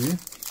that up to you.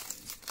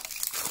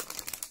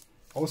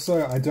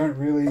 Also, I don't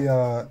really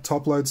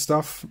top load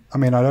stuff. I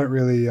mean, I don't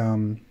really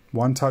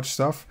one-touch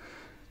stuff.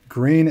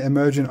 Green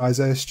Emergent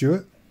Isaiah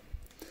Stewart.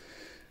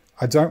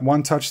 I don't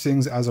one-touch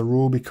things as a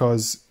rule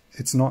because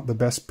it's not the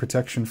best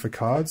protection for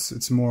cards.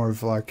 It's more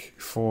of like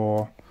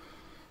for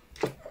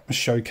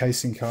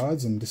showcasing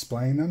cards and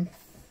displaying them.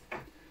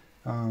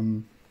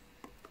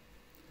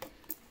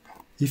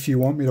 If you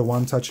want me to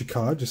one-touch a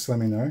card, just let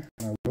me know,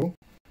 and I will.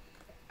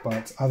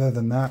 But other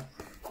than that,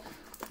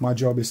 my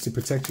job is to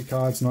protect your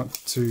cards, not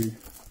to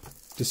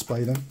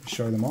display them,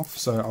 show them off.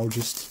 So I'll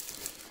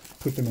just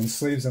put them in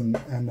sleeves and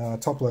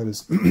top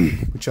loaders,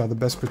 which are the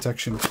best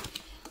protection.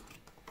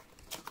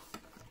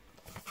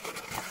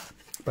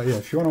 But yeah,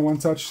 if you want a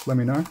one-touch, let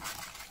me know.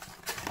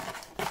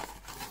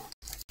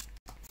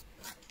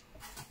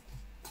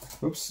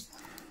 Oops.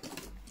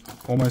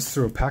 Almost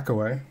threw a pack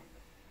away.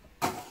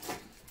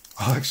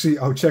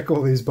 I'll check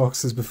all these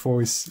boxes before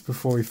we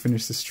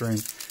finish the stream.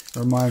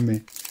 Remind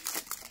me.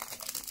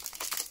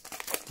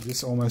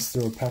 Just almost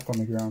threw a pack on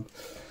the ground.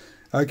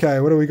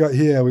 Okay, what do we got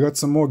here? We got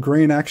some more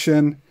green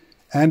action.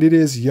 And it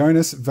is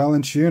Jonas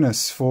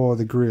Valanciunas for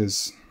the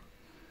Grizz. I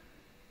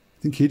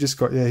think he just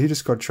got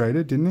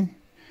traded, didn't he?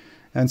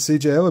 And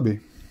CJ Ellaby,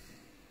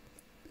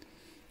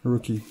 a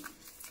rookie.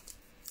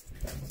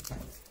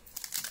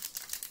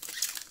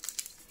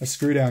 A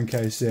screw down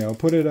case, yeah. I'll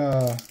put it in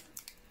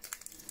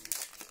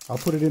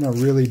a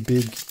really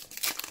big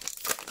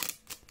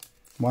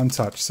one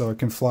touch so it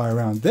can fly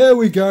around. There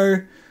we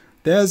go.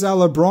 There's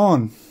our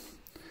LeBron.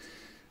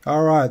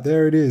 All right,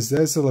 there it is.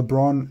 There's the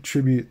LeBron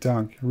tribute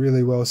dunk.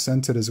 Really well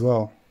centered as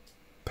well.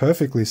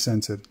 Perfectly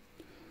centered.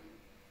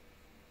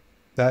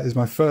 That is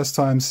my first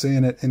time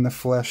seeing it in the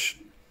flesh.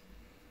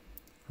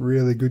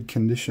 Really good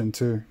condition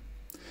too.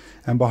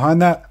 And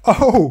behind that,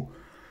 oh,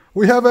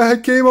 we have a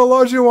Hakeem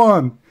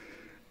Olajuwon.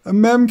 A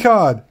mem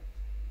card.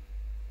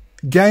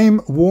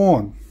 Game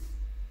worn.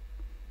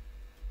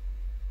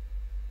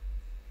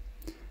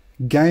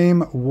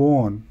 Game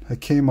worn.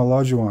 Hakeem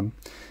Olajuwon.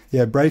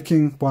 Yeah,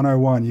 breaking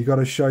 101. You got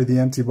to show the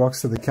empty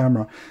box to the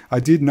camera. I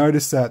did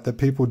notice that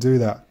people do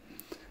that.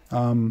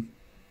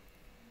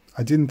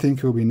 I didn't think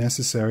it would be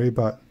necessary,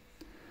 but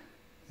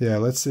yeah,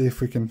 let's see if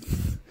we can.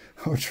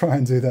 I'll try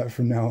and do that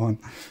from now on.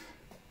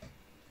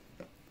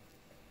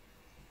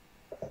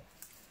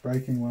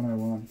 Breaking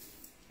 101.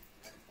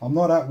 I'm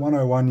not at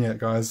 101 yet,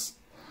 guys.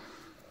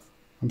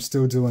 I'm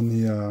still doing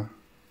the...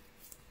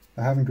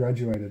 I haven't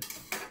graduated.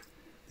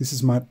 This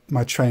is my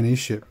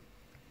traineeship.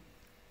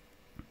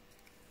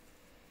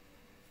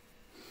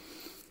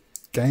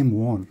 Game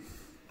worn.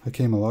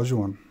 Hakeem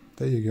Olajuwon.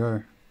 There you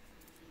go.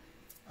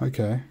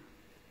 Okay.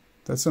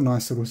 That's a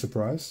nice little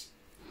surprise.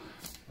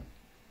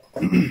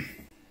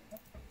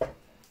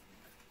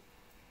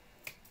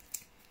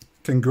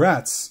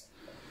 Congrats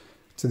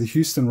to the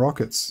Houston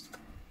Rockets.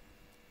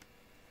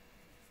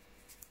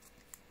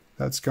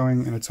 That's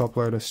going in a top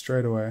loader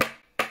straight away.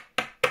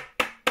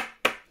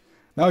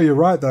 No, you're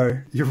right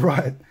though. You're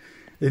right.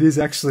 It is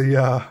actually,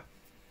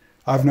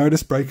 I've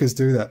noticed breakers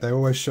do that. They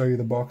always show you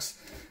the box.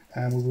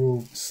 And we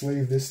will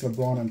sleeve this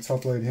LeBron and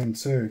top load him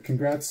too.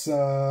 Congrats,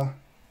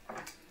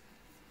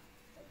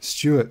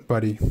 Stuart,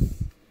 buddy.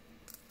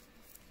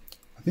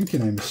 I think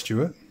your name is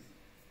Stuart.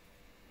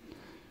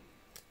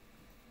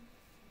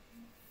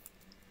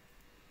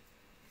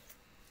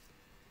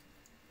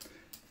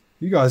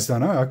 You guys don't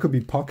know. I could be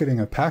pocketing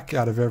a pack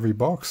out of every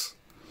box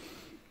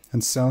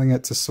and selling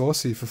it to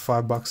Saucy for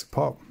 $5 a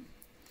pop.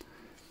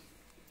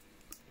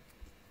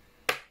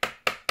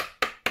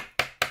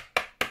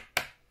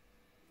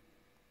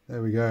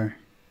 There we go.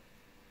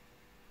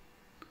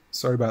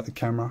 Sorry about the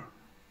camera.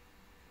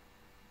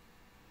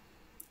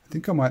 I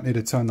think I might need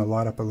to turn the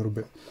light up a little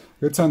bit. I'm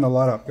gonna turn the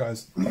light up,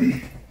 guys.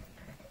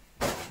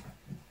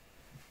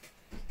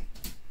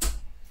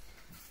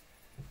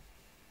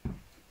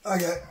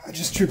 Okay, I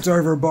just tripped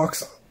over a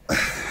box.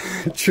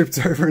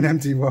 Tripped over an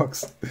empty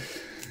box.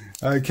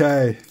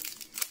 Okay.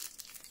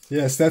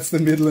 Yes, that's the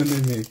Midland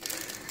in me.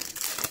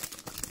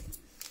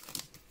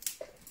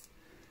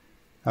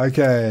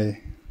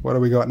 Okay. What do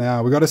we got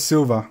now? We got a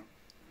silver.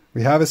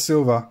 We have a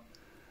silver.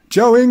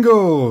 Joe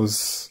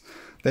Ingles!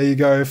 There you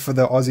go for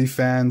the Aussie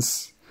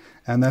fans.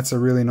 And that's a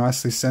really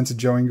nicely scented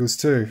Joe Ingles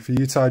too for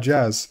Utah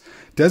Jazz.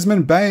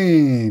 Desmond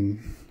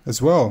Bain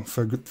as well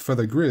for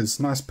the Grizz.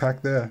 Nice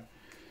pack there.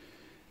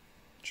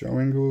 Joe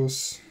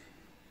Ingles.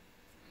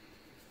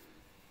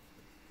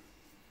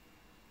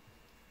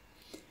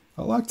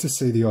 I like to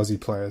see the Aussie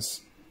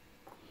players.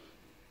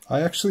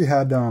 I actually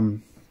had,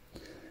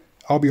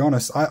 I'll be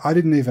honest, I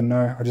didn't even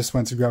know. I just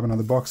went to grab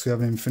another box. We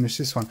haven't even finished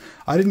this one.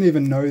 I didn't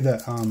even know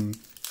that,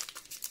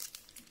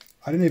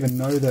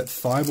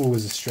 Thibault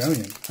was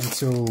Australian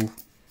until,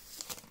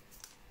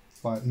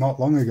 like, not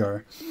long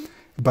ago.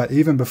 But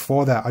even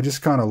before that, I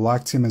just kind of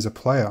liked him as a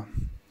player.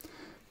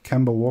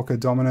 Kemba Walker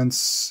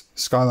dominance,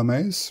 Skylar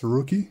Mays,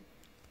 rookie.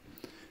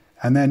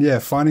 And then, yeah,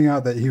 finding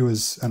out that he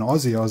was an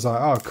Aussie, I was like,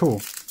 oh,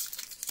 cool.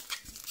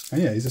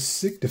 And yeah, he's a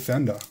sick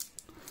defender.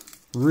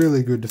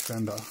 Really good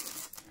defender.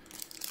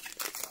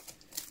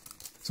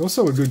 He's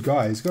also a good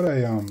guy. He's got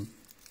a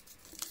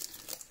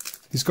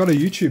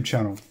YouTube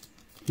channel.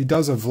 He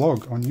does a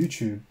vlog on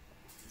YouTube.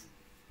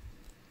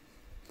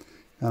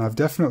 And I've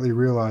definitely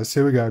realized,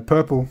 here we go,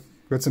 purple.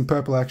 Got some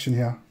purple action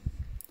here.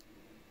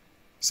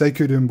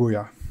 Sekou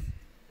Doumbouya.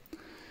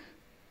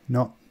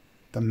 Not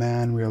the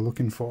man we are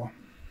looking for.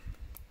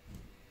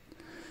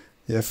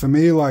 Yeah, for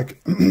me,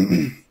 like,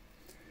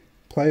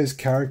 players'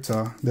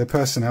 character, their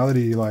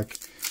personality, like,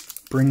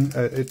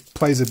 it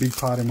plays a big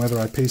part in whether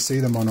I PC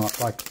them or not.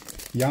 Like,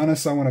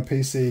 Giannis, I want to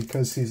PC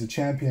because he's a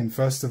champion,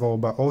 first of all,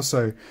 but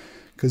also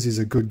because he's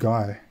a good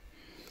guy.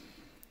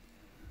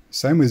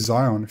 Same with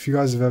Zion. If you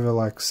guys have ever,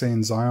 like,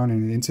 seen Zion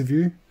in an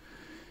interview,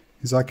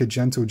 he's like a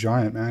gentle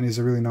giant, man. He's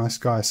a really nice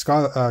guy.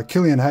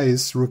 Killian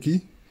Hayes,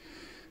 rookie.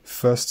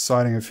 First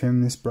sighting of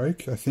him this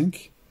break, I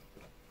think.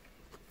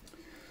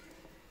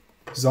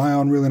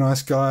 Zion, really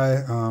nice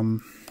guy.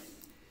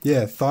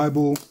 Yeah,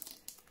 Thibault,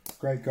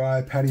 great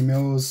guy. Patty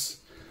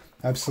Mills,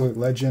 absolute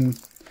legend.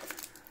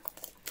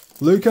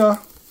 Luka,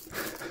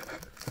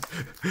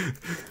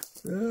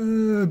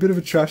 a bit of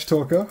a trash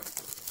talker.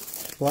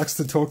 Likes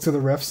to talk to the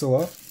refs a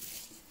lot.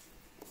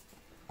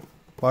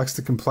 Likes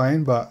to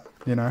complain, but,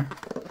 you know,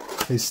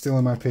 he's still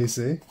in my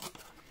PC.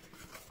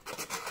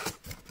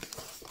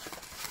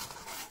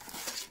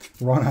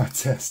 Ron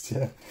Artest,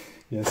 yeah.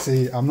 Yeah,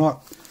 see, I'm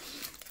not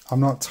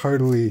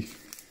totally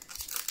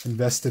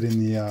invested in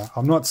the,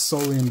 I'm not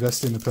solely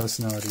invested in the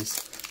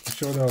personalities. I'm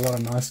sure there are a lot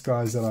of nice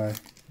guys that I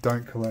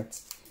don't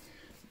collect.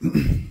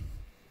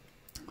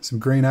 Some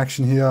green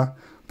action here.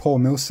 Paul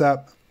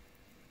Millsap.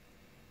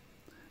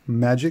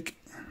 Magic.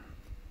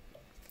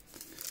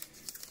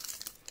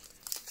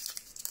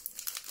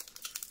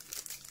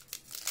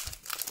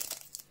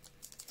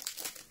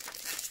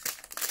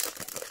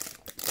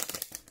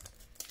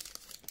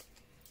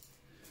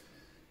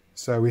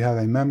 So we have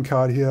a mem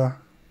card here.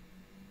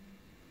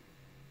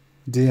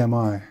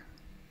 DMI.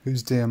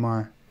 Who's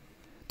DMI?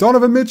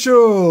 Donovan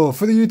Mitchell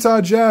for the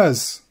Utah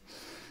Jazz.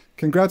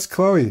 Congrats,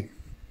 Chloe.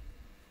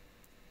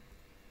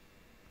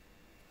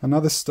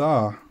 Another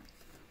star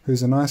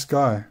who's a nice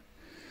guy.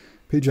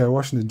 PJ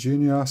Washington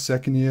Jr.,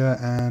 second year,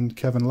 and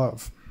Kevin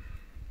Love.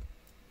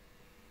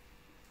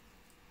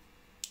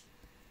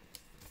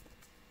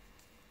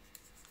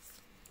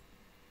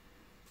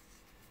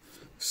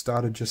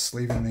 Started just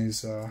sleeving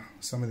these,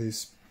 some of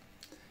these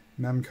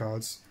mem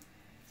cards.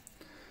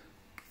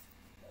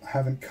 I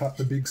haven't cut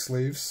the big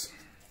sleeves.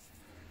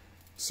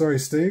 Sorry,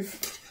 Steve.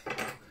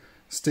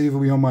 Steve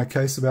will be on my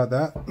case about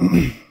that.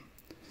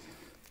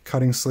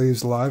 Cutting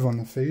sleeves live on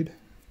the feed.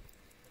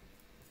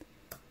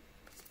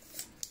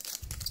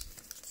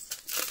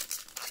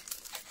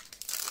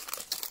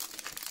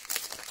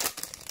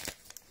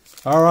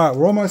 Alright,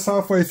 we're almost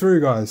halfway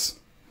through, guys.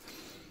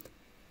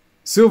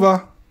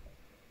 Silver.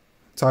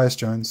 Tyus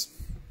Jones.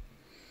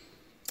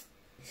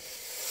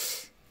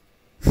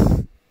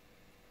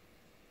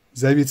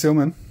 Xavier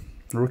Tillman,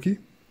 rookie.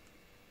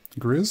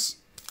 Grizz.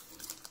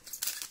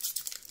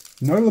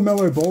 No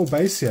LaMelo Ball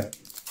base yet.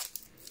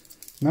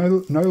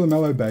 No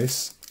LaMelo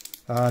base.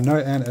 No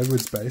Ant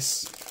Edwards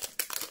base.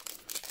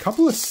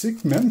 Couple of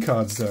sick mem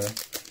cards though.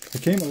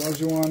 Hakeem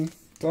Olajuwon,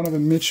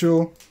 Donovan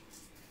Mitchell.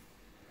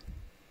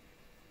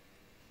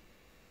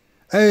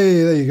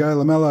 Hey, there you go,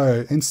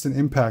 LaMelo, instant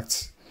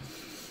impact.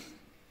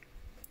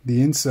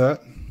 The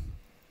insert.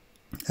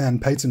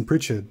 And Peyton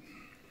Pritchard.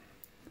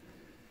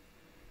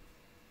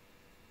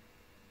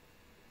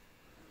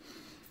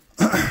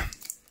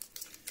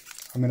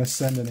 I'm going to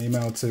send an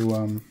email to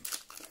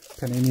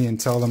Panini and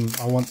tell them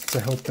I want to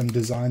help them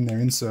design their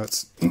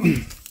inserts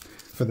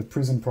for the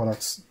Prism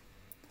products.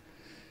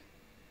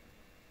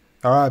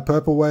 Alright,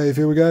 Purple Wave,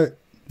 here we go.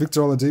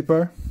 Victor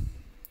Oladipo.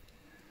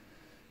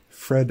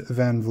 Fred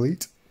Van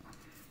Vliet.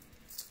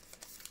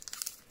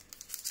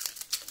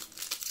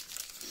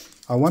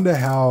 I wonder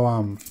how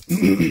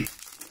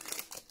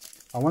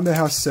I wonder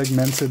how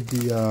segmented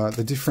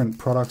the different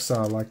products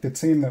are. Like the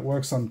team that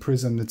works on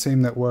Prism, the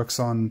team that works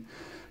on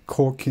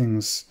Court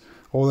Kings,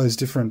 all those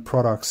different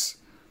products.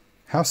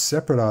 How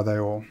separate are they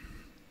all?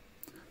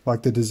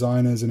 Like the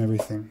designers and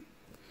everything.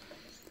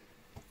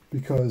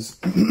 Because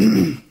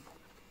the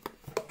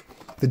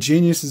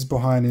geniuses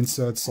behind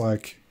inserts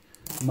like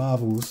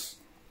Marvels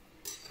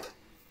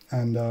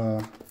and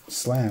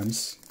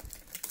Slams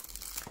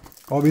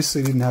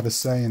obviously didn't have a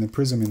say in the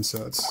Prism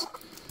inserts.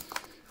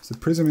 So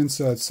Prism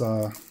inserts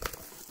are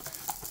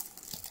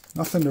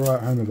nothing to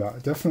write home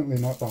about. Definitely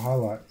not the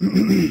highlight.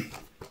 I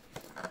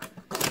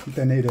think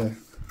they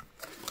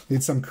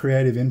need some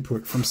creative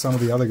input from some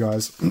of the other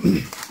guys.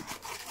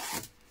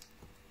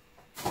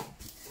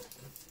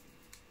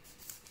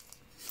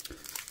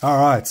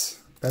 Alright,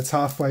 that's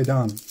halfway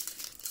done.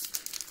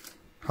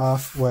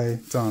 Halfway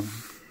done.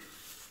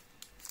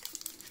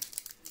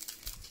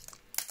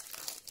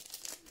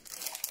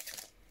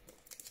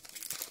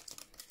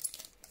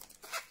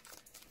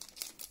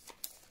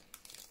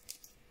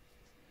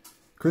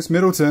 Chris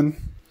Middleton,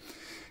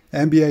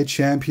 NBA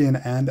champion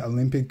and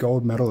Olympic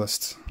gold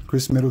medalist.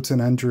 Chris Middleton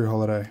and Drew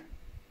Holiday.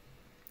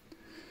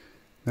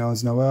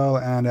 Nerlens Noel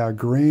and our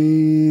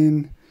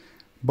green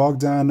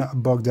Bogdan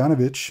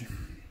Bogdanovic.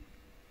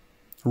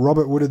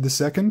 Robert Woodard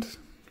II,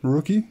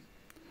 rookie.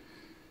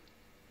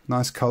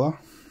 Nice color.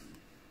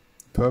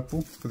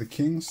 Purple for the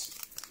Kings.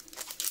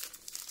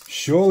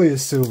 Surely a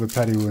silver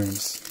Patty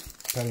Williams.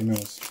 Patty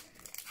Mills.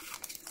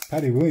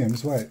 Patty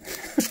Williams, wait.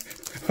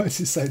 Why did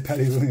you say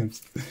Patty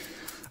Williams?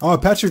 Oh,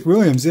 Patrick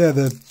Williams, yeah,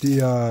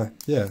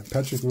 yeah,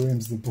 Patrick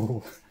Williams, the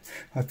Bull.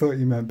 I thought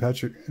you meant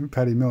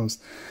Patty Mills.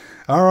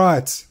 All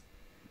right,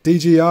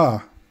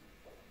 DGR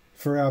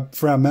for our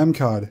mem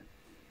card.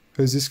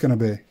 Who's this going to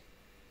be?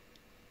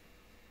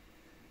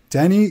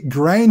 Danny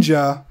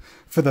Granger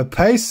for the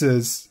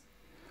Pacers.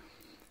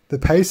 The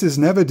Pacers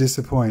never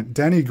disappoint.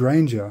 Danny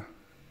Granger.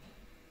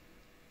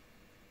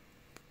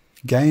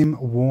 Game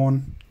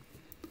worn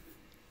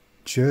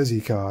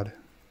jersey card.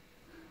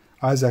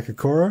 Isaac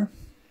Okoro.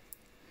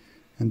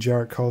 And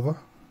Jarrett Culver.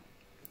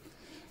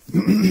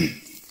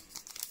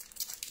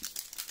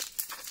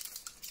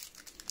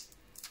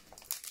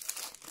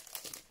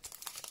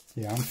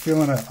 Yeah, I'm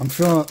feeling a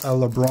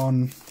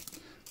LeBron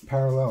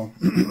parallel.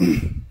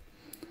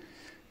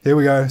 Here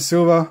we go.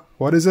 Silver.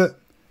 What is it?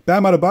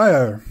 Bam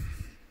Adebayo.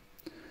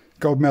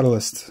 Gold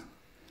medalist.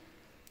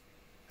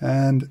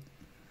 And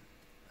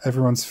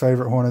everyone's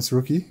favorite Hornets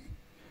rookie,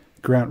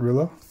 Grant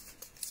Riller.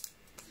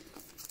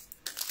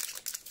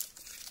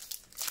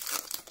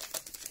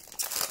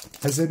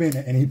 Has there been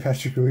any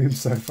Patrick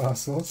Williams so far,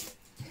 Sauce?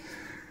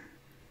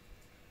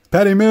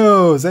 Patty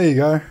Mills, there you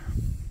go.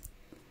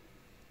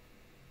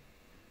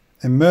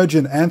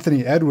 Emergent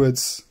Anthony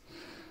Edwards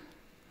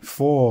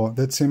for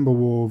the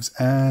Timberwolves.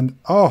 And,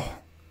 oh,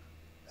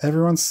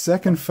 everyone's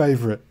second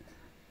favorite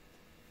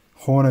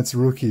Hornets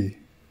rookie,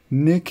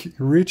 Nick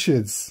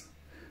Richards,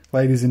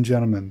 ladies and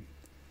gentlemen.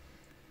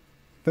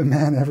 The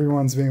man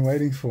everyone's been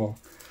waiting for.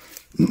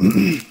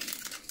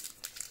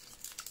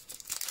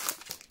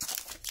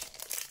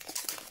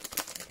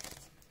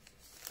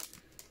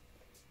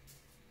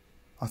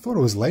 I thought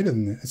it was later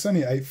than this. It's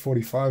only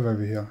 8:45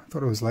 over here. I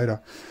thought it was later.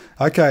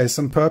 Okay,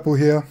 some purple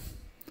here.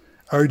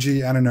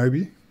 OG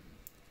Anunoby.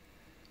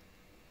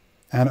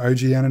 And OG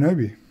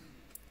Anunoby.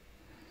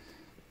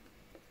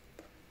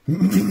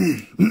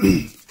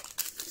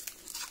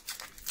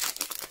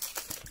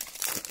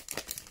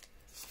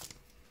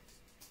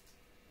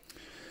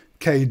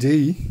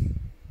 KD.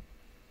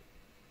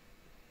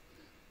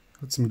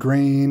 Got some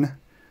green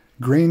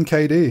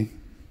KD.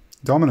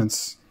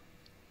 Dominance.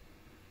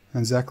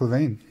 And Zach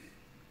LaVine.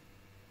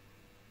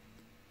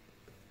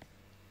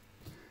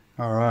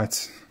 All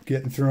right,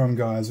 getting through them,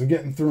 guys. We're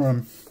getting through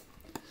them.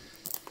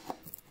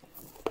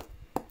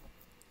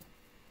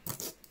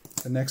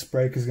 The next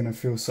break is going to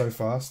feel so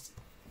fast.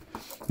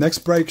 Next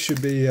break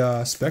should be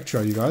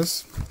Spectra, you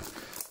guys.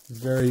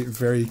 Very,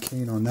 very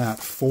keen on that.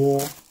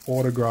 4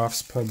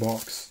 autographs per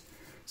box.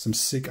 Some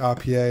sick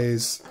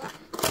RPAs.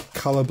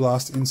 Color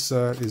Blast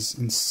insert is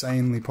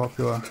insanely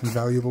popular and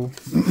valuable.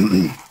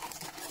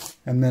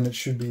 And then it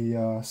should be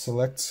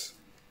select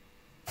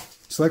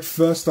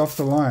first off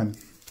the line.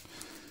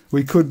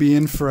 We could be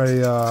in for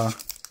a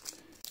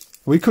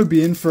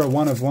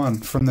one of one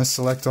from the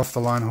select off the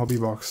line hobby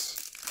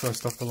box.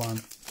 First off the line.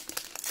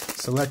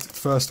 Select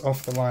first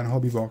off the line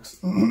hobby box.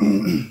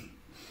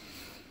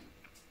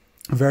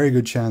 Very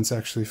good chance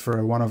actually for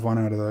a one of one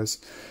out of those.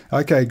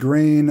 Okay,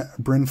 green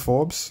Bryn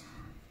Forbes.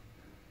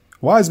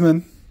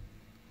 Wiseman.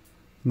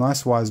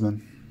 Nice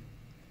Wiseman.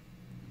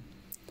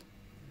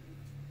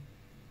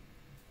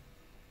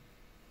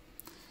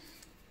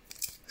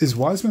 Is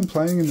Wiseman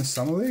playing in the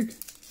Summer League?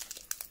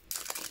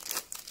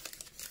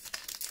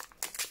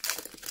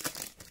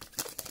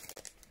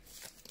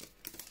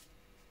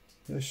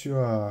 Yes, you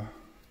are.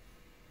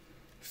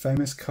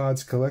 Famous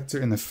cards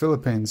collector in the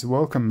Philippines.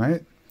 Welcome,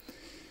 mate.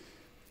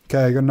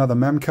 Okay, I got another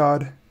mem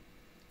card.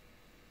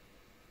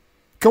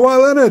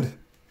 Kawhi Leonard!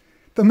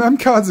 The mem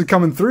cards are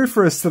coming through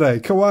for us today.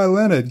 Kawhi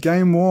Leonard,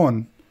 game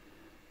worn.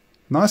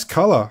 Nice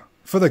color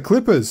for the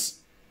Clippers.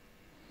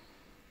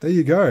 There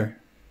you go.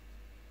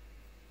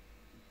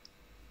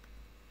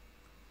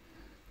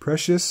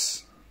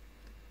 Precious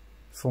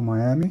for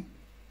Miami.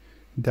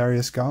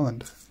 Darius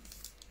Garland.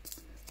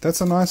 That's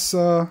a nice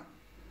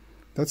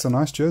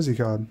jersey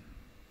card.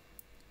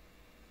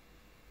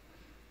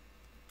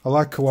 I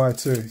like Kawhi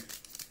too.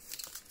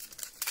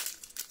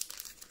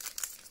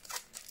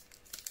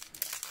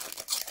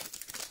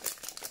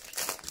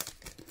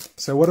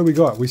 So what do we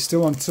got? We're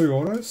still on 2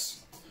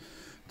 autos.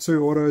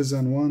 2 autos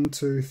and 1,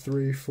 2,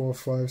 3, 4,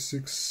 5,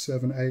 6,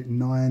 7, 8,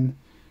 9,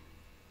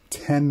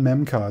 10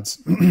 mem cards.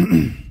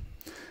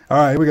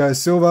 Alright, here we go.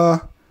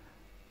 Silver.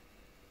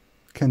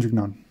 Kendrick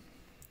Nunn.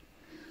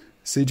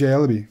 CJ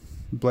Ellaby.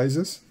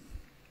 Blazers.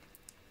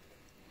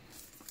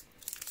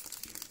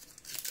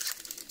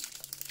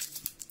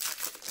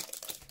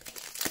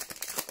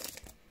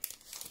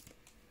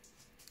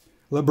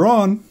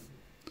 LeBron.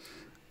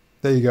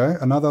 There you go.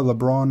 Another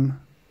LeBron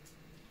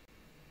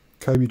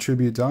Kobe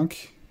tribute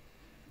dunk.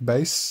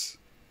 Base.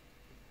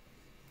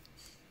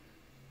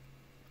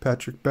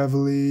 Patrick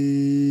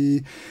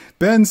Beverly.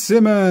 Ben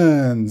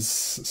Simmons.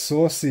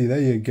 Saucy.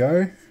 There you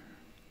go.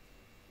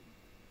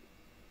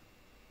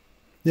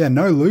 Yeah,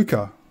 no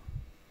Luka.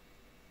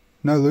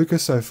 No Luka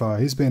so far.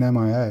 He's been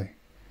MIA.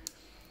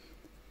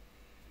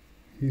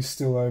 He's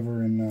still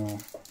over in...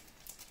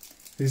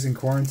 he's in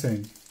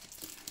quarantine.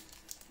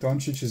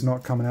 Doncic is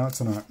not coming out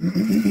tonight.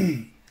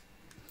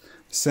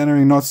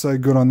 Centering not so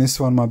good on this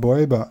one, my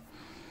boy, but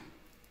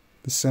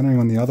the centering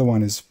on the other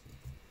one is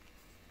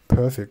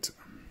perfect.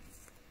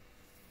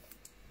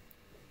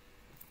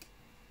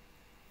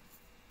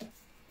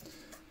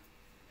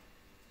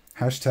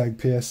 Hashtag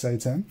PSA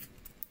 10.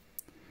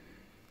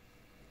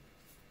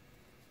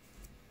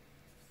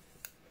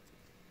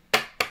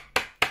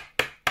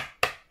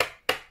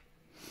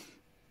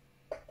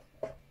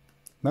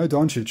 No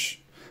Doncic.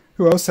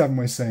 Who else haven't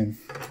we seen?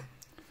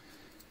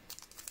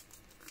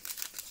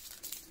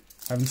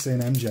 Haven't seen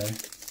MJ.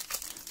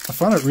 I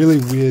find it really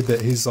weird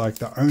that he's like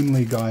the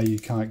only guy you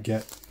can't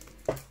get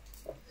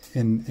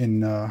in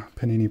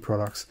Panini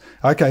products.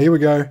 Okay, here we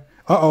go.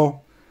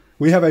 Uh-oh.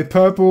 We have a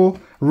purple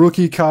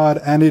rookie card,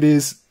 and it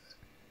is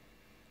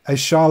a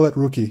Charlotte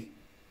rookie.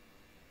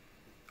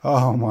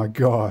 Oh my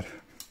god.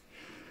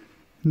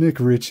 Nick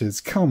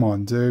Richards. Come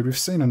on, dude. We've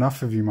seen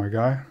enough of you, my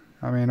guy.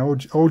 I mean,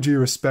 all due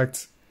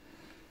respect.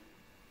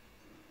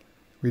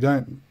 We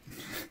don't...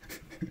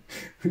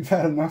 We've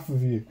had enough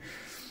of you.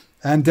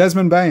 And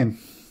Desmond Bain.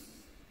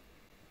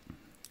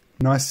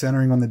 Nice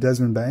centering on the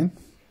Desmond Bain.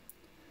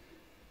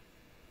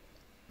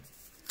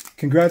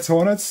 Congrats,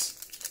 Hornets.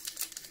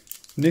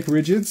 Nick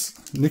Richards.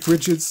 Nick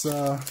Richards,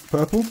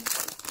 purple.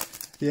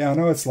 Yeah, I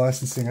know it's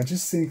licensing. I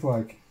just think,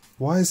 like,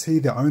 why is he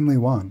the only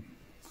one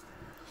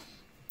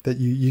that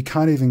you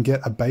can't even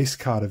get a base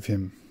card of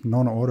him?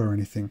 Non-auto or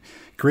anything.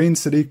 Green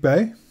Sadiq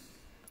Bey.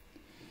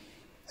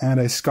 And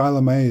a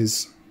Skylar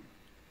Mays.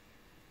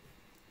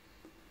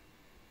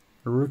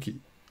 A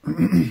rookie.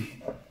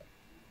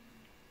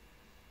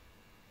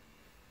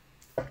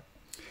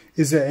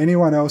 Is there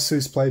anyone else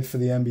who's played for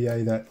the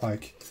NBA that,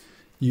 like,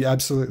 you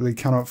absolutely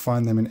cannot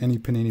find them in any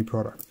Panini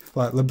product?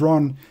 Like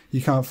LeBron,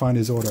 you can't find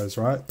his autos,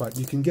 right? But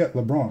you can get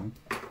LeBron.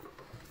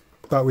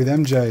 But with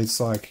MJ, it's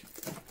like,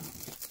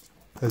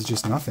 there's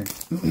just nothing.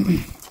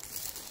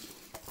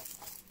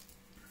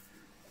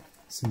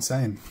 It's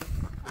insane.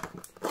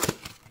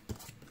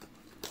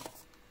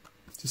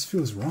 Just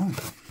feels wrong.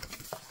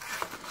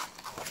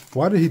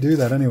 Why did he do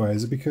that anyway?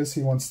 Is it because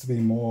he wants to be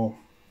more,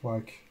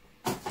 like,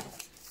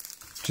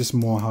 just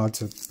more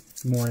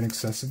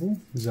inaccessible?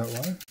 Is that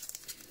why?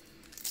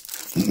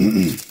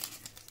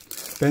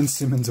 Ben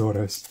Simmons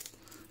autos.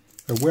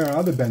 Where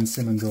are the Ben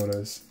Simmons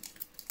autos?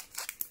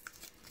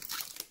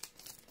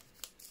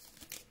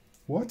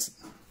 What?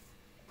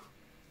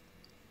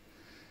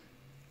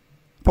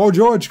 Paul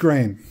George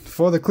green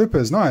for the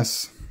Clippers.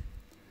 Nice.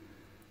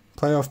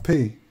 Playoff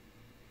P.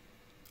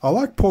 I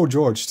like Paul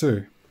George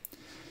too.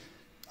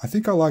 I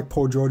think I like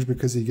Paul George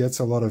because he gets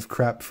a lot of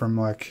crap from,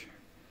 like,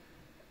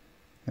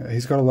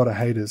 he's got a lot of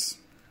haters,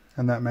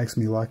 and that makes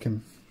me like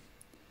him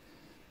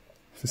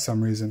for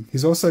some reason.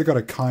 He's also got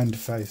a kind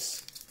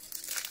face.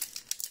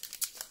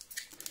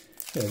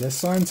 Yeah, they're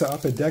signed to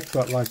Upper Deck,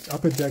 but like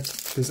Upper Deck,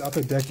 does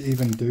Upper Deck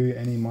even do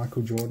any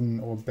Michael Jordan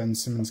or Ben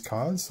Simmons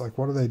cards? Like,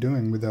 what are they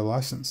doing with their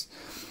license?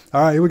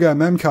 All right, here we go.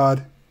 Mem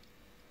card.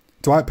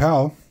 Dwight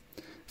Powell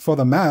for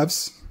the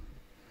Mavs.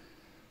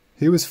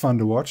 He was fun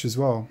to watch as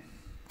well.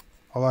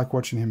 I like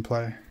watching him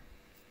play.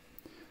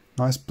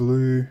 Nice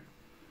blue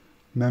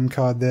mem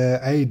card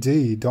there.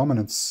 AD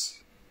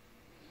dominance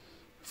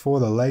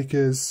for the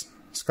Lakers.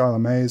 Skylar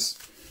Mays.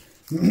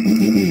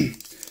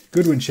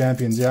 Goodwin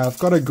Champions. Yeah, I've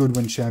got a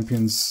Goodwin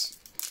Champions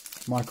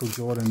Michael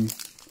Jordan.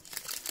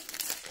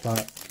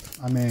 But,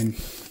 I mean,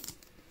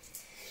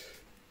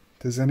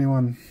 does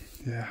anyone...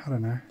 Yeah, I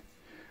don't know.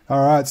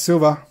 All right,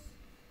 silver.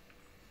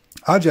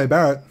 RJ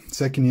Barrett,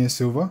 second year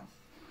silver.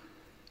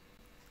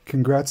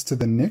 Congrats to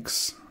the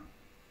Knicks.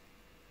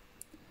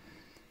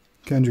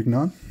 Kendrick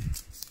Nunn.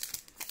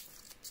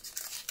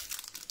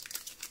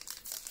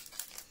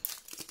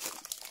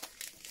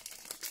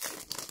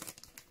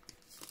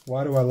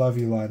 Why do I love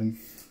you, Leiden?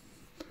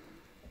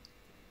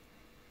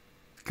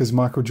 Because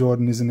Michael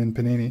Jordan isn't in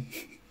Panini.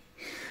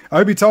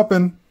 Obi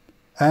Toppin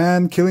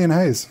and Killian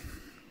Hayes.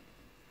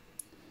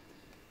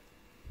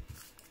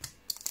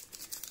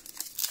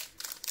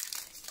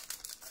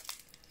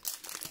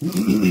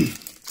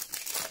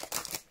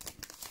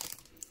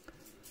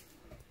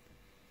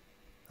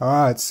 All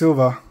right,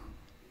 silver.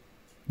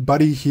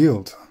 Buddy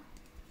Hield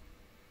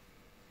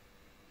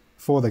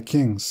for the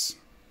Kings.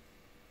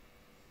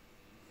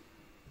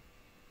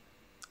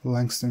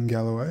 Langston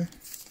Galloway.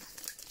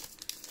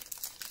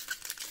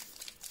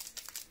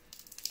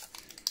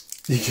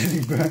 You're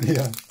getting burnt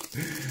here.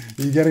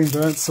 You're getting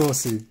burnt,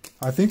 Saucy.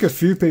 I think a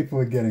few people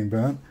are getting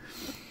burnt.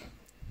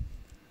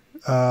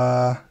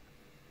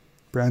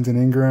 Brandon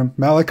Ingram.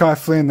 Malachi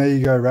Flynn, there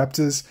you go,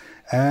 Raptors.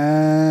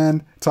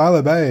 And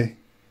Tyler Bay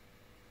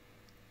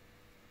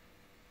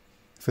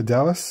for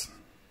Dallas.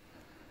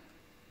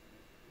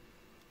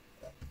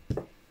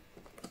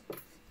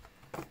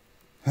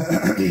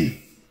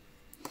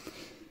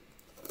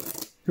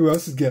 Who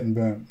else is getting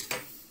burnt?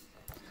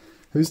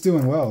 Who's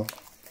doing well?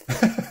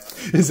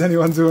 Is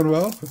anyone doing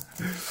well?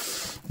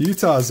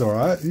 Utah's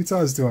alright.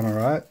 Utah's doing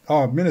alright.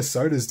 Oh,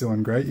 Minnesota's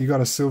doing great. You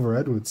got a Silver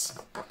Edwards.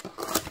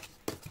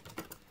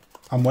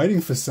 I'm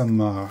waiting for some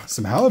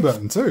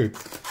Halliburton too.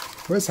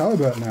 Where's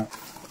Halliburton at?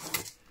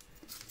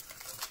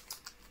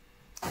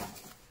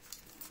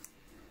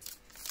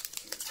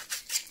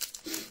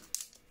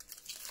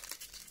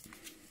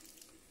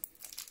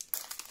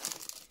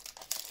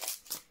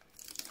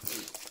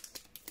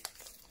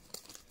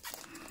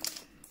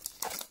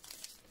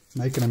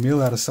 Making a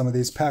meal out of some of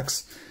these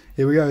packs.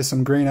 Here we go,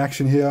 some green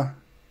action here.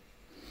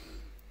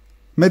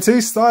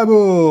 Matisse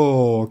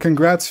Thybulle!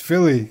 Congrats,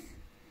 Philly.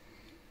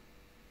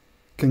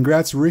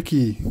 Congrats,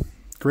 Ricky.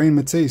 Green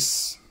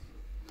Matisse.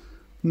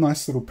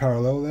 Nice little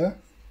parallel there.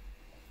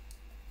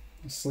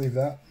 Let's leave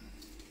that.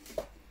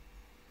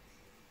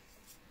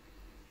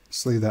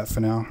 Just leave that for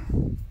now.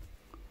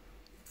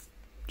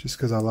 Just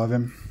because I love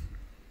him.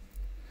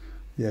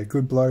 Yeah,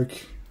 good bloke,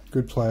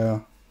 good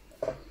player.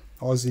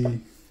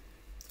 Aussie.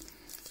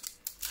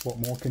 What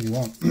more can you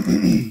want?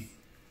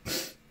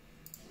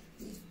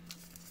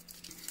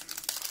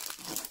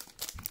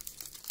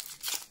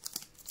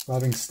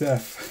 Loving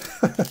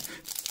Steph.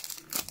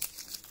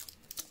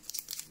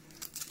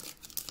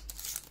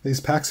 These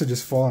packs are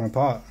just falling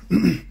apart.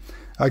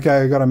 Okay,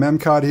 I got a mem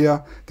card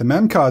here. The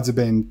mem cards have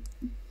been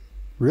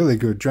really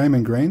good.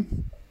 Draymond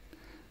Green.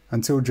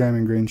 Until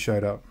Draymond Green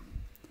showed up.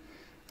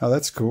 Oh,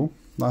 that's cool.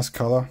 Nice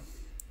color.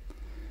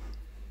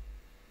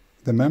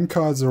 The mem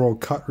cards are all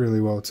cut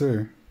really well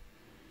too.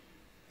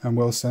 And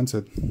well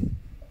centered,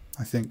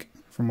 I think,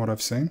 from what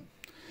I've seen.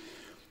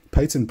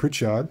 Peyton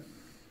Pritchard.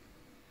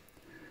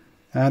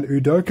 And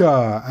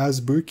Udoka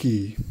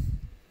Azubuike.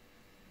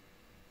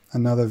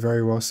 Another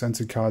very well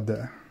centered card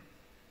there.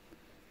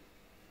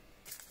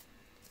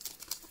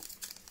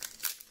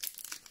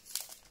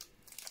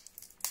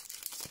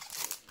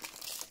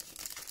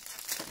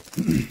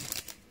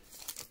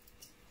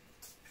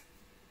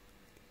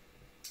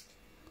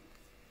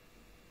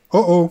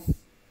 Uh-oh.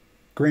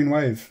 Green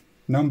Wave.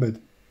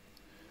 Numbered.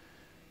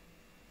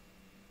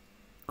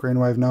 Green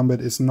Wave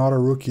numbered. It's not a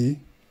rookie.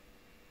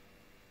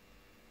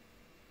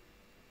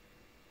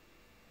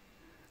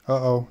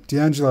 Uh-oh.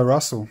 D'Angelo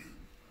Russell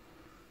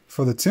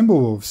for the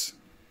Timberwolves.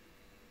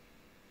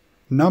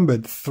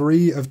 Numbered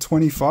 3 of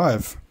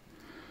 25.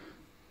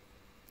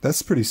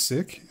 That's pretty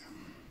sick.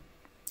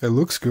 It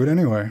looks good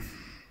anyway.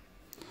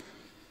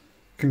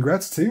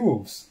 Congrats,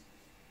 T-Wolves.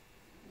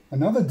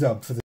 Another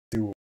dub for the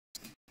T-Wolves.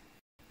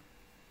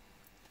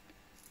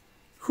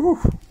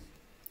 Whew.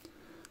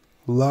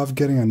 Love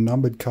getting a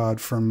numbered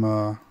card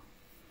from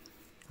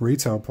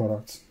retail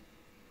products.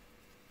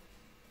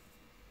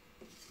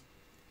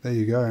 There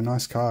you go,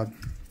 nice card.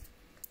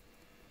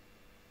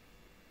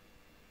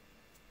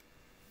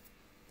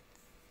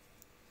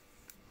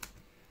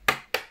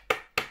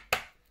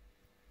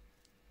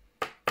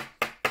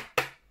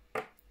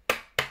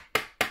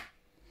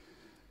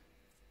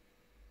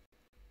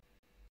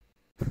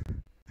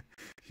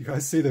 You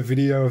guys see the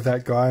video of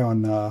that guy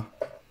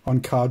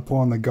on Card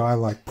Porn? The guy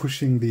like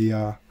pushing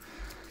the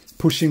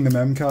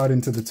mem card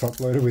into the top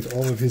loader with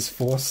all of his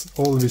force,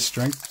 all of his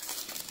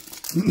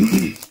strength.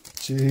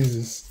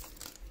 Jesus.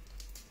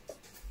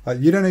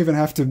 You don't even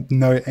have to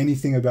know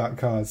anything about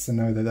cards to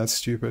know that that's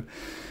stupid.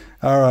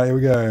 All right, here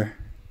we go.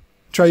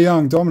 Trae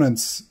Young,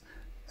 dominance,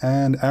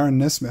 and Aaron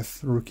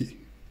Nesmith, rookie.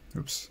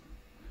 Oops.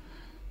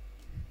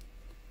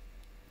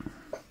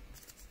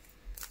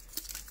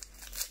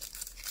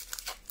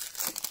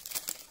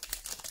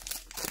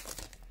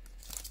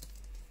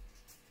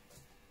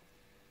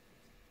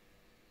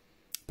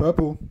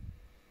 Purple.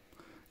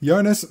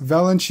 Jonas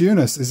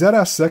Valanciunas. Is that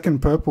our second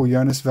purple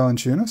Jonas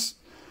Valanciunas?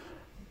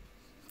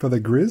 For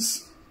the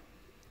Grizz?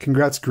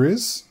 Congrats,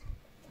 Grizz.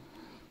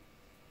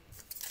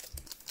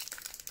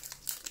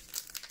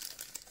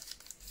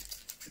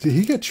 Did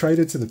he get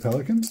traded to the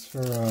Pelicans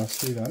for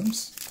Steve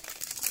Adams?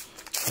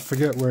 I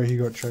forget where he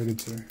got traded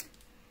to.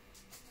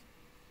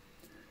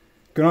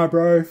 Good night,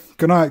 bro.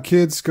 Good night,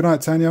 kids. Good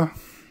night, Tanya.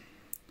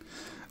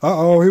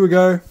 Uh-oh, here we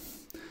go.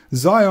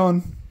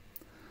 Zion.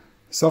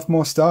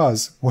 Sophomore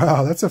stars.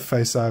 Wow, that's a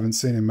face I haven't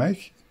seen him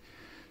make.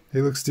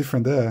 He looks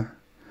different there.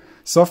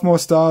 Sophomore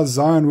stars,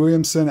 Zion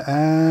Williamson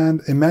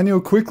and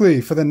Emmanuel Quickley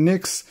for the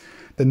Knicks.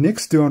 The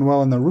Knicks doing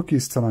well in the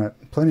rookies tonight.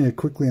 Plenty of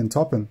Quickley and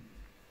Toppin.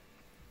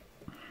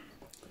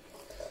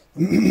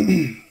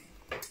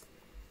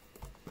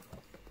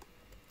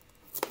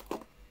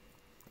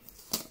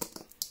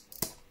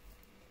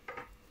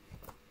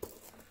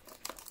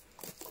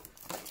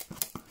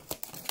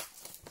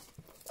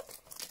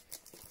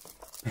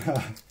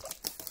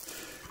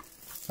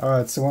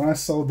 Alright, so when I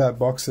sold that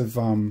box of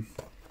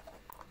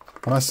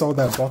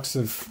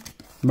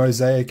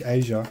Mosaic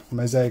Asia,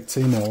 Mosaic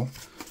Timor,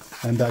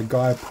 and that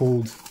guy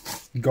pulled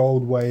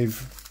Gold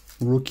Wave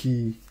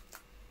rookie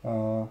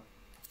Zion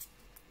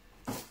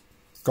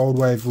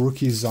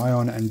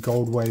and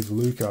Gold Wave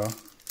Luka,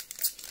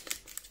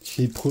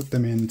 he put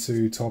them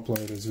into top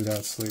loaders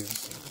without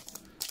sleeves.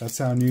 That's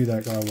how new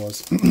that guy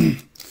was.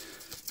 And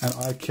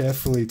I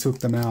carefully took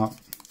them out,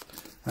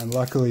 and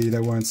luckily they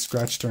weren't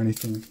scratched or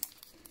anything.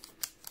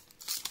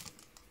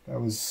 That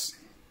was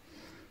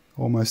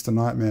almost a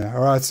nightmare.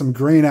 All right, some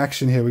green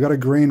action here. We got a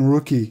green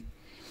rookie.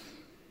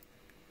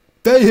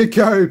 There you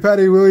go,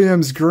 Patty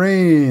Williams,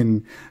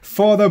 green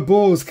for the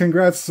Bulls.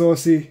 Congrats,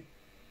 Saucy.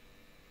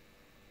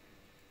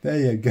 There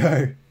you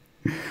go.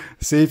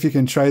 See if you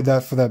can trade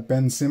that for that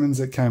Ben Simmons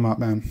that came up,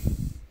 man.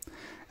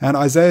 And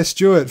Isaiah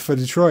Stewart for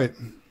Detroit.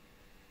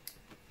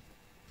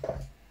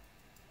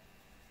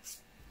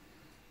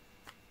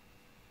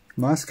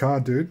 Nice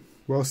card, dude.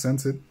 Well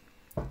centered.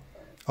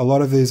 A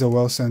lot of these are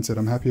well centered.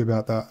 I'm happy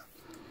about that,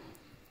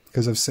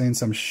 because I've seen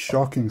some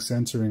shocking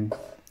centering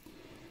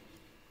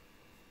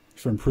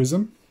from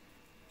Prism.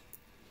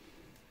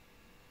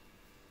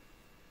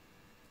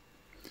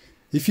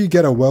 If you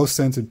get a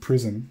well-centered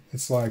Prism,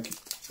 it's like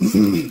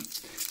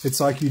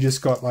it's like you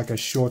just got like a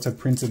shorter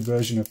printed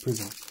version of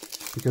Prism,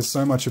 because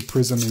so much of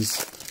Prism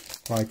is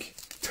like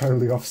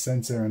totally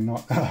off-center and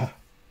not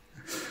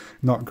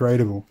not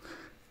gradable.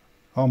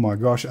 Oh my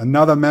gosh,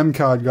 another mem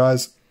card,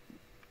 guys.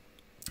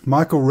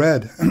 Michael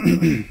Red.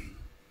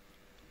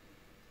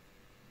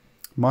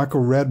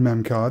 Michael Red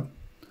mem card.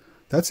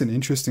 That's an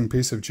interesting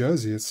piece of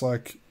jersey. It's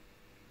like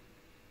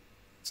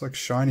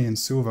shiny and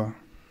silver.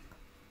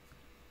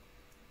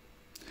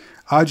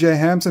 RJ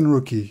Hampton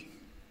rookie.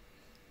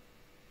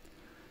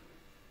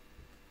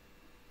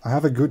 I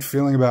have a good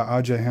feeling about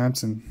RJ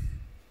Hampton.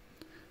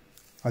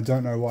 I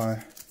don't know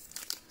why.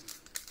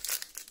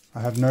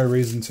 I have no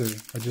reason to.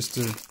 I just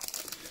do.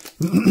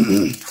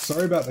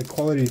 Sorry about the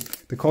quality.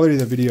 The quality of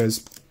the video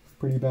is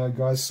pretty bad,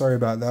 guys. Sorry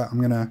about that.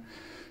 I'm gonna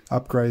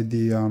upgrade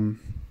the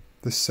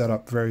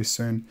setup very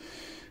soon.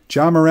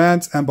 Ja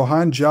Morant, and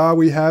behind Ja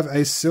we have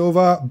a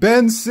silver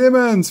Ben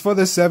Simmons for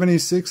the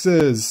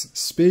 76ers.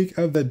 Speak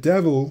of the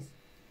devil.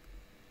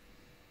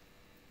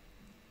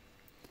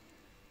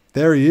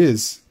 There he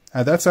is.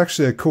 That's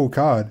actually a cool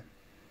card.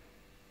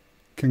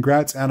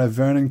 Congrats, Anna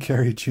Vernon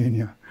Carey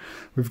Jr.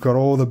 We've got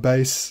all the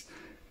base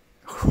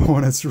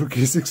Hornets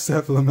rookies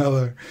except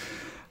LaMelo.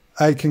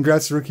 Hey,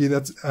 congrats, Ricky.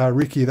 That's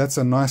Ricky. That's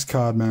a nice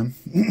card, man.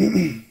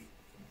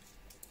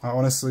 I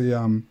honestly,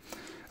 I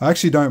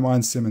actually don't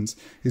mind Simmons.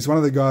 He's one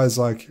of the guys,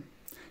 like,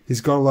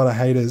 he's got a lot of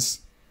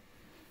haters,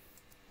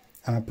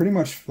 and I pretty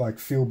much like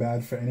feel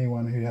bad for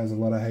anyone who has a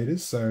lot of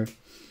haters. So,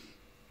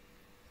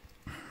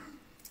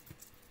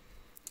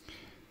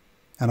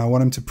 and I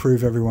want him to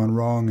prove everyone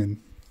wrong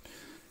and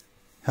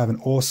have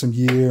an awesome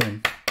year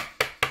and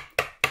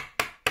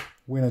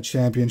win a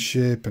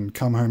championship and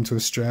come home to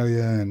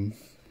Australia, and,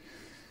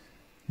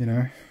 you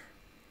know,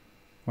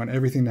 want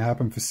everything to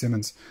happen for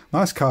Simmons.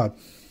 Nice card.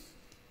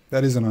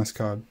 That is a nice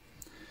card.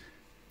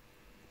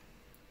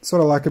 That's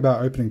what I like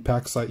about opening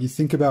packs. Like, you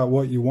think about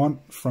what you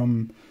want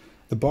from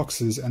the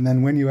boxes, and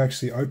then when you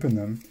actually open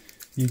them,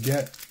 you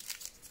get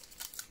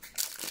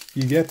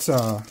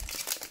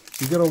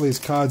all these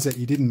cards that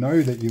you didn't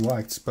know that you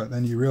liked, but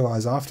then you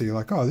realize after, you're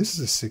like, oh, this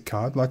is a sick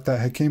card, like that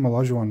Hakeem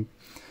Olajuwon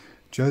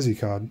jersey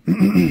card.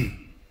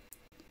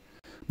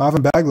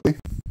 Marvin Bagley.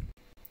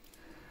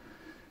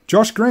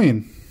 Josh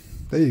Green.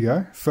 There you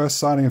go. First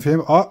sighting of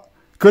him. Oh,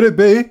 could it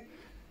be?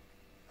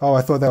 Oh,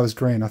 I thought that was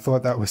Green. I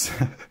thought that was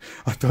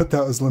I thought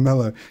that was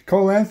LaMelo.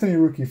 Cole Anthony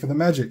rookie for the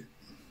Magic.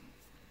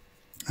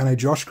 And a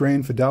Josh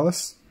Green for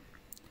Dallas.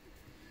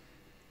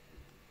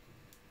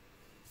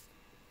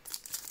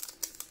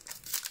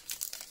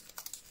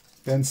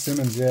 Ben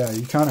Simmons, yeah.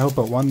 You can't help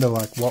but wonder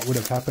like what would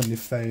have happened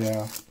if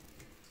they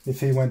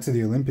if he went to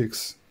the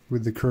Olympics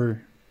with the crew.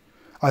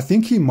 I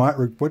think he might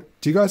what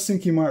do you guys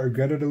think he might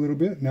regret it a little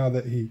bit now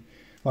that he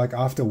like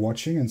after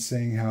watching and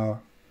seeing how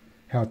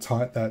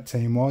tight that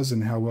team was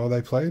and how well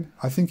they played?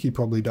 I think he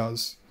probably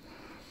does.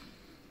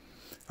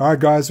 All right,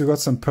 guys, we've got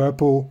some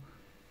purple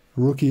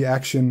rookie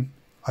action.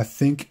 I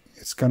think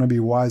it's going to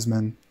be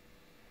Wiseman.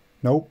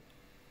 Nope.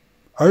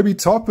 Obi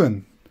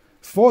Toppin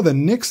for the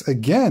Knicks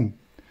again.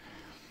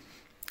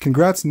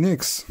 Congrats,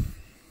 Knicks.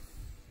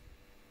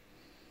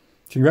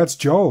 Congrats,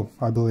 Joel,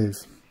 I believe.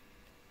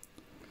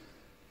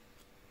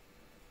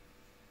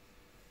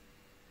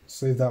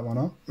 Let's leave that one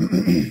up.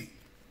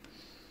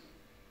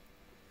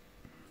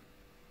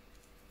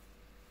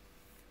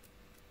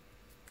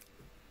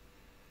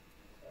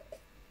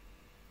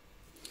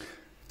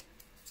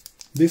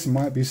 This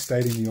might be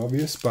stating the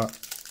obvious, but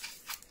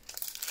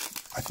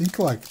I think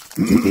like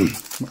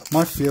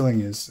my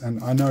feeling is,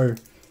 and I know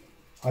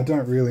I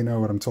don't really know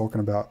what I'm talking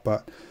about,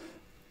 but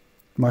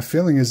my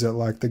feeling is that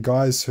like the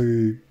guys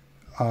who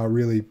are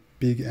really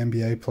big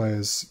NBA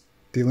players,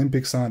 the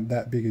Olympics aren't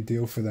that big a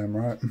deal for them,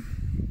 right?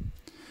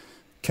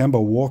 Kemba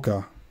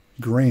Walker,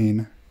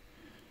 green,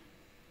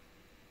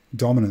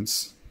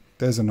 dominance.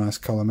 There's a nice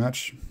color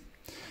match.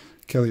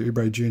 Kelly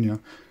Oubre Jr.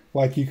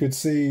 Like you could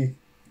see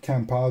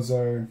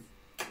Campazzo.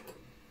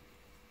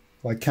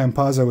 Like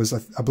Campazzo was,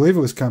 I believe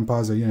it was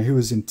Campazzo, you know, he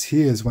was in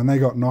tears when they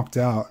got knocked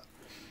out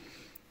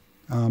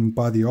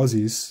by the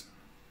Aussies,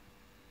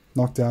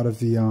 knocked out of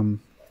the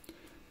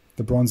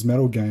bronze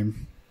medal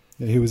game.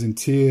 Yeah, he was in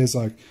tears,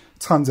 like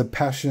tons of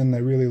passion.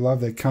 They really love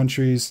their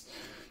countries.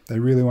 They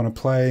really want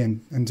to play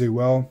and do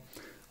well.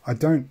 I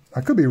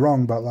could be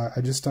wrong, but like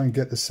I just don't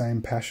get the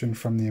same passion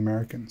from the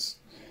Americans.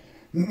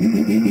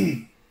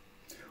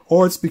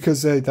 Or it's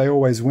because they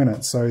always win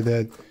it, so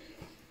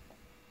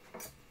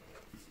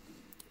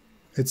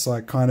it's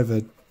like kind of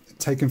a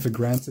taken for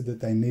granted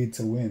that they need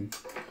to win.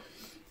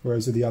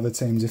 Whereas with the other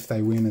teams, if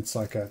they win, it's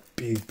like a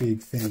big, big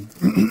thing.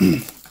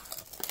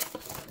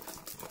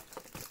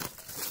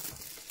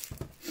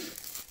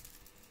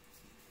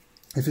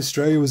 If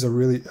Australia was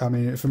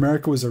if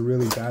America was a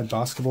really bad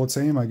basketball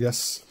team, I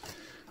guess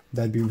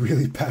they'd be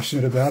really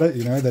passionate about it.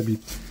 You know,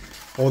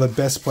 all the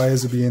best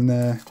players would be in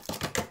there.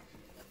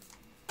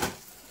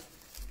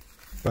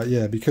 But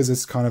yeah, because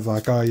it's kind of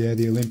like, oh yeah,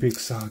 the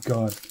Olympics, oh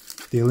God.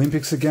 The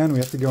Olympics again, we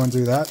have to go and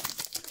do that.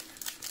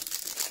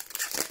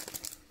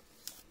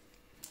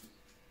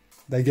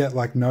 They get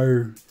like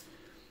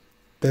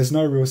there's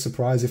no real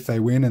surprise if they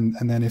win,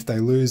 and then if they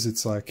lose,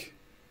 it's like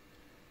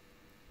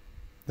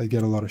they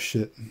get a lot of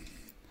shit.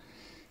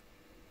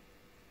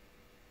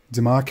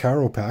 DeMar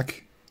Carroll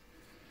pack.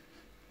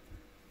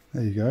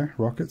 There you go,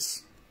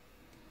 Rockets.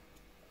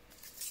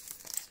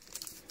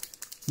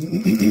 I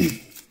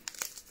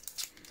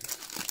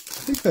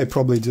think they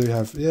probably do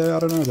have, yeah, I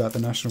don't know about the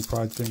national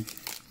pride thing.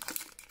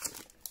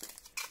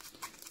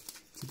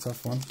 It's a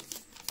tough one.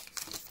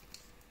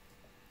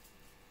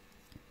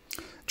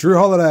 Drew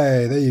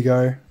Holiday, there you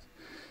go.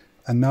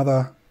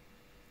 Another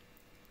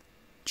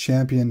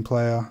champion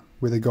player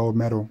with a gold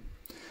medal.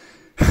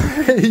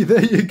 Hey,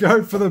 there you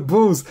go for the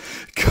Bulls.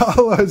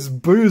 Carlos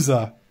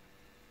Boozer.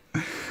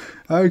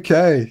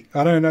 Okay,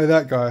 I don't know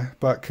that guy,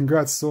 but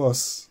congrats,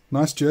 Sauce.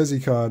 Nice jersey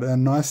card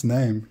and nice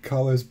name,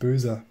 Carlos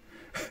Boozer.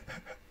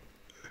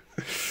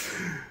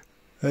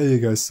 There you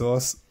go,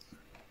 Sauce.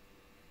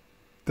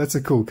 That's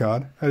a cool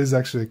card. That is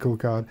actually a cool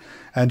card.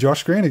 And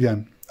Josh Green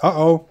again.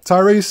 Uh-oh.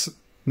 Tyrese.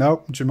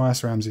 Nope.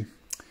 Jamias Ramsey.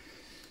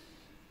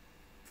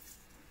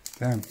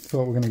 Damn.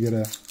 Thought we were going to get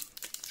a...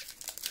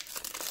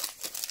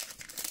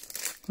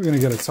 We're going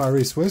to get a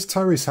Tyrese. Where's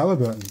Tyrese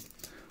Halliburton?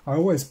 I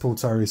always pull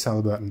Tyrese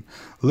Halliburton.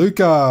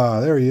 Luka.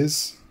 There he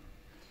is.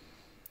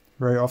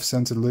 Very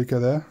off-centered Luka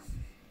there.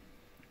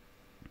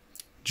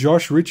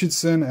 Josh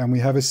Richardson. And we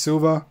have a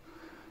silver.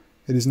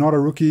 It is not a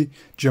rookie.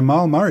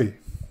 Jamal Murray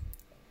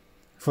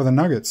for the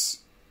Nuggets.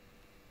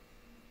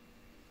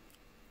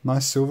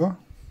 Nice silver.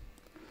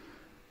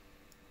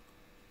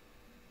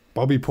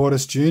 Bobby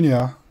Portis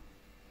Jr.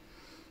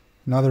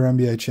 Another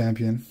NBA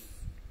champion.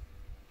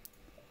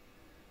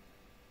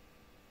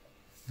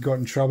 Got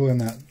in trouble in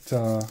that.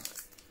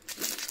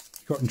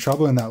 Got in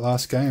trouble in that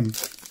last game.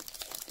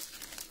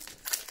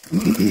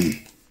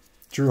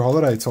 Drew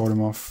Holiday told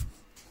him off.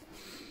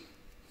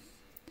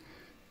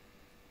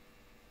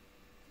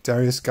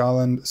 Darius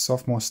Garland,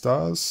 sophomore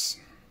stars.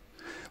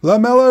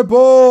 LaMelo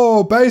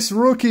Ball, base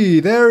rookie.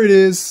 There it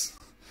is.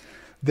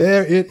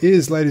 There it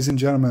is, ladies and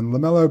gentlemen.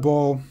 LaMelo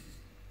Ball.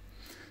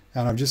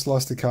 And I've just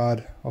lost a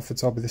card off the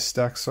top of this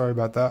stack. Sorry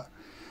about that.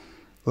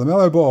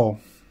 LaMelo Ball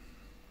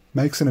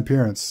makes an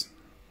appearance.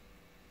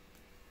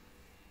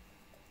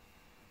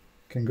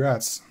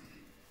 Congrats.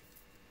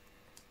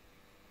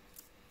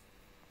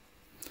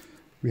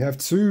 We have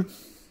 2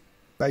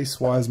 base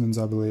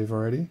Wisemans, I believe,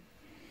 already.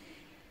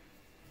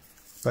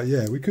 But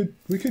yeah, we could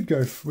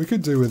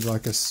do with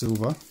like a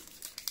silver.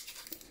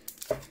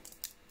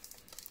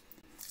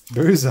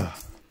 Boozer.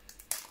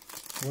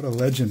 What a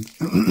legend.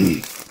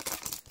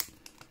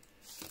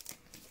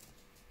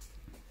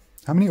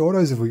 How many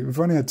autos have we? We've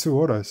only had 2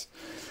 autos.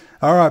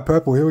 All right,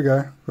 purple. Here we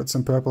go. Got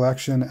some purple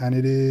action, and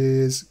it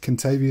is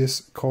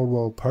Kentavious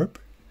Caldwell-Pope,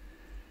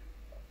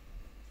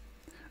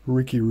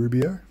 Ricky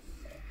Rubio,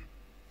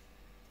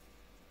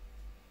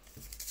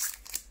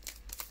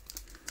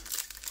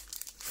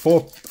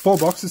 four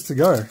boxes to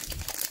go.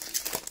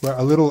 We're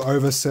a little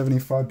over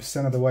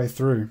 75% of the way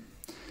through.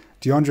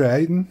 DeAndre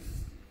Ayton,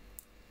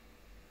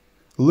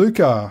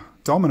 Luka,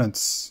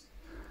 Dominance,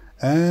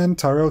 and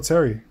Tyrell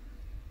Terry,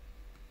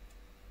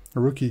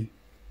 a rookie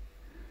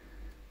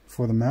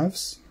for the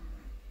Mavs.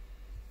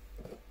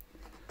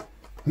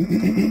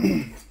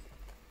 You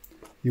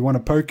want a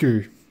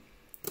Poku?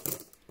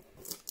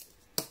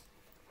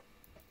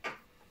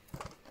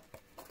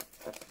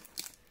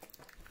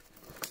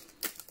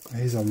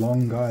 He's a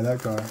long guy,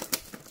 that guy.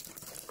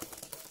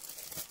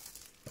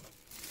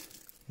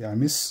 Yeah, I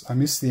miss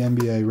the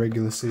NBA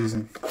regular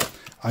season.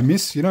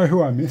 You know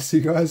who I miss,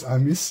 you guys? I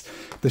miss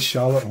the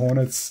Charlotte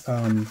Hornets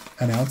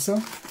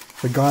announcer.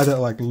 The guy that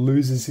like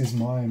loses his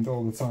mind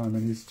all the time,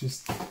 and he's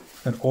just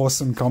an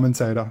awesome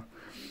commentator.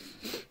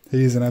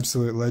 He is an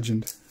absolute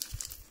legend.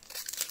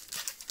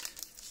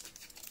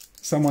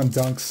 Someone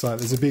dunks, like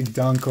there's a big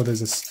dunk or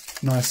there's a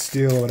nice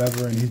steal or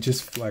whatever, and he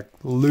just like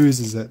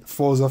loses it,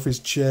 falls off his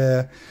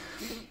chair.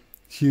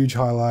 Huge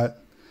highlight.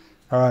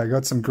 All right,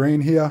 got some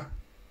green here.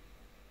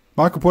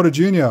 Michael Porter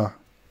Jr.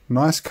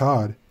 Nice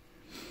card.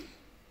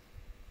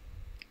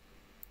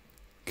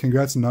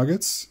 Congrats,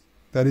 Nuggets.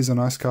 That is a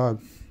nice card.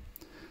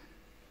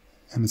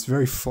 And it's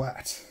very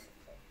flat.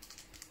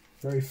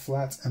 Very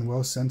flat and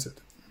well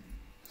centered.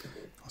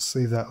 I'll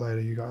see that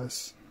later, you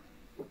guys.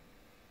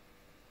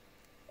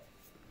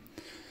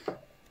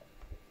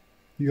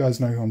 You guys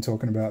know who I'm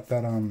talking about.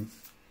 That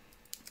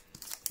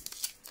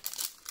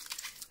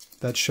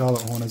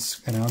Charlotte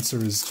Hornets announcer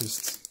is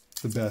just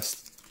the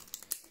best.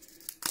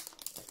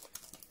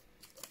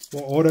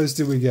 What autos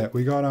did we get?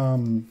 We got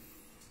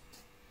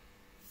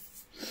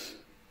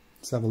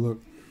let's have a look.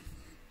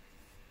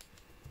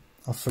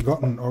 I've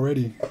forgotten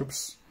already.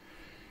 Oops.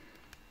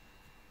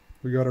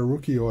 We got a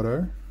rookie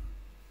auto.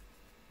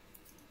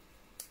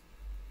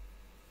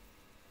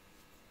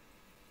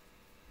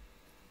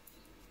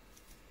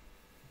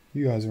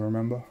 You guys will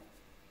remember.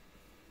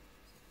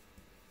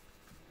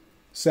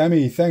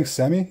 Sammy, thanks,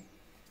 Sammy.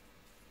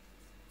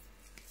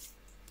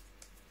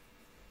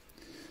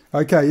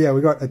 Okay, yeah,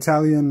 we got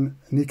Italian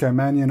Nico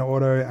Mannion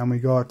auto, and we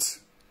got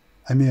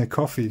Amir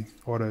Coffey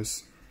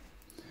autos.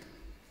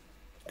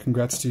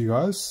 Congrats to you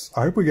guys.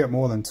 I hope we get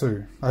more than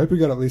 2. I hope we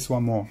get at least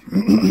 1 more.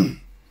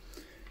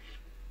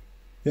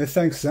 Yeah,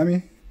 thanks,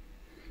 Sammy.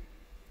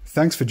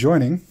 Thanks for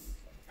joining.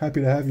 Happy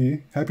to have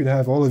you. Happy to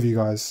have all of you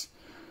guys.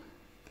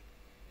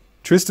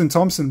 Tristan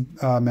Thompson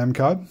mem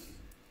card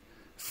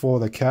for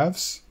the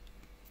Cavs.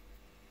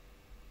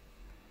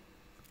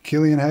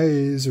 Killian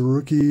Hayes, a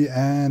rookie,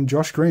 and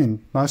Josh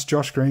Green. Nice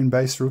Josh Green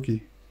base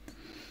rookie.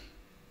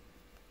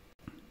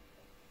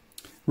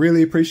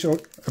 Really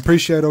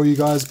appreciate all you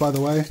guys, by the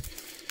way.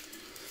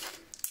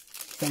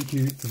 Thank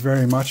you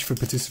very much for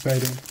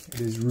participating.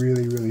 It is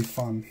really, really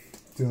fun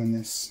doing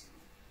this.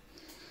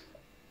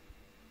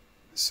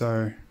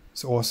 So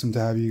it's awesome to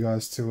have you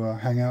guys to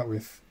hang out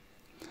with.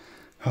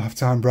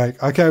 Halftime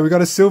break. Okay, we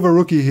got a silver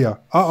rookie here.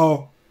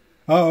 Uh-oh.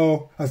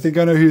 Uh-oh. I think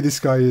I know who this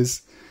guy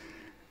is.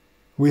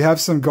 We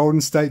have some Golden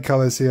State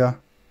colors here.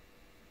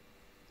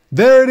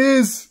 There it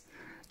is!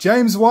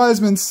 James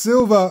Wiseman,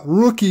 silver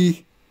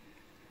rookie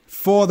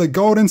for the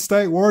Golden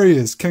State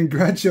Warriors.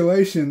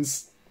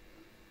 Congratulations,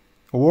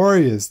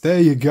 Warriors. There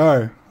you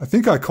go. I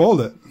think I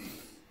called it.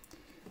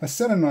 I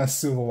said a nice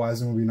silver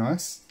Wiseman would be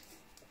nice.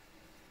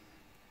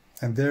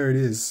 And there it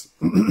is.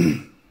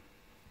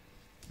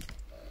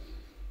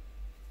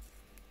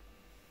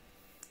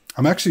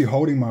 I'm actually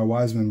holding my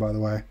Wiseman, by the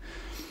way.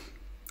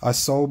 I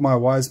sold my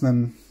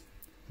Wiseman.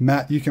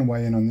 Matt, you can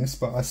weigh in on this,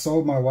 but I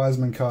sold my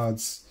Wiseman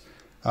cards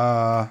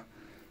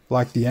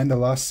like the end of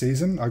last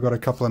season. I got a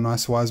couple of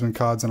nice Wiseman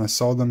cards and I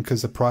sold them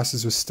because the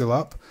prices were still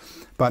up.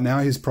 But now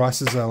his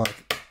prices are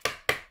like...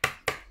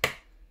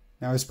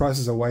 Now his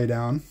prices are way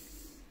down.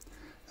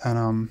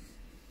 And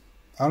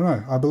I don't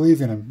know. I believe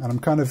in him. And I'm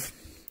kind of...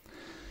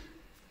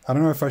 I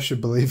don't know if I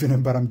should believe in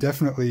him, but I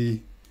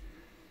definitely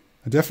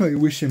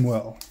wish him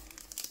well.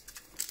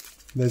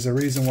 There's a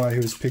reason why he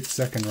was picked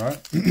second, right?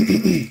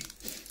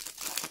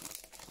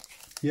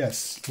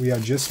 Yes, we are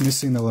just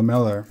missing the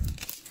LaMelo.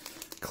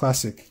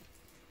 Classic.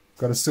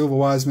 Got a silver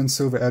Wiseman,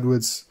 silver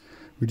Edwards.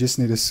 We just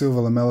need a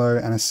silver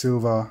LaMelo and a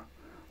silver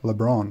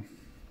LeBron.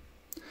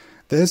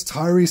 There's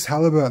Tyrese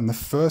Halliburton, the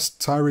first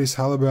Tyrese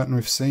Halliburton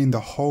we've seen the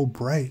whole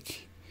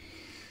break.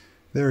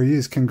 There he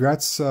is.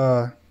 Congrats,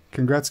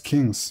 congrats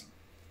Kings.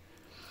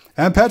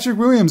 And Patrick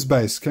Williams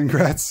base.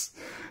 Congrats.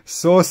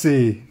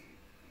 Saucy.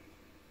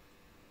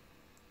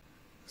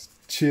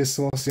 Cheers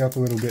Saucy up a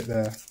little bit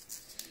there.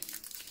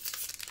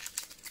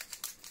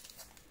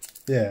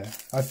 Yeah,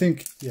 I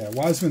think, yeah,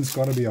 Wiseman's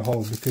got to be a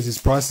hold because his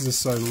prices are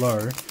so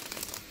low.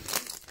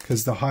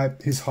 Because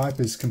his hype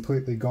is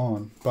completely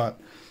gone. But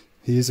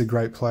he is a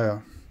great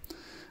player.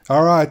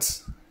 All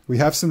right, we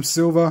have some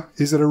silver.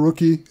 Is it a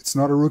rookie? It's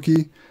not a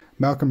rookie.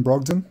 Malcolm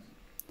Brogdon.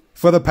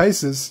 For the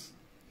Pacers.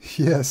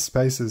 Yes,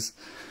 Pacers.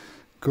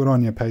 Good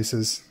on you,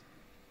 Pacers.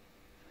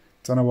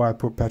 Don't know why I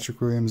put Patrick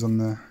Williams on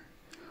the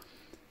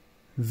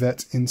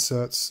vet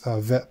inserts,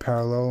 vet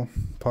parallel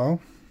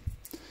pile.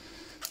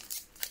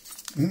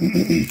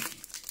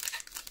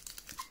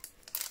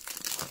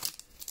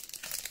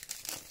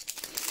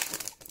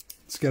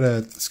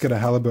 Let's get a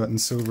Halliburton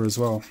silver as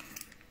well.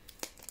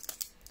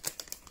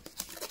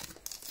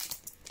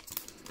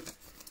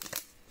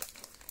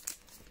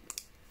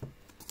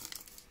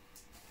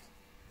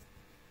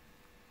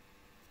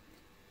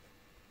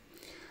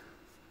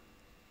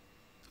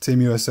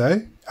 Team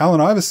USA,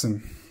 Allen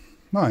Iverson,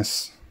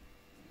 nice.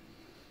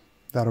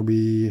 That'll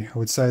be, I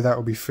would say that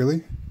will be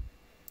Philly.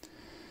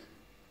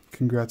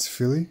 Congrats,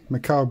 Philly.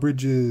 Mikal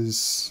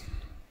Bridges.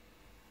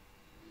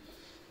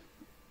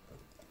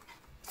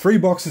 3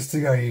 boxes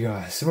to go, you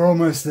guys. We're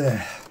almost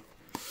there.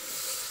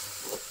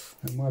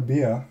 And my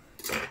beer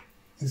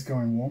is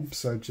going warm,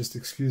 so just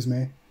excuse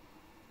me.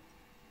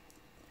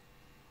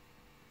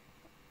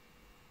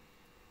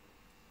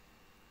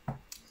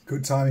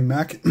 Good timing,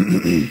 Mac.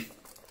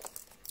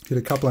 Get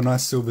a couple of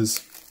nice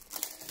silvers.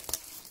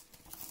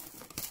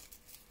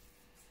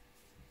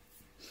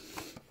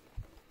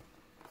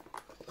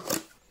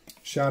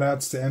 Shout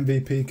outs to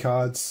MVP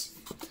cards.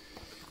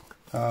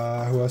 Who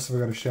else have I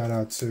got a shout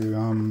out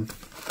to?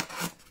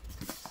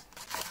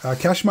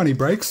 Cash Money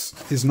Breaks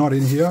is not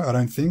in here, I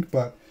don't think,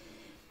 but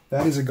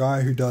that is a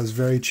guy who does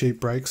very cheap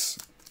breaks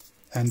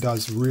and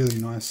does really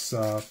nice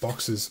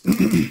boxes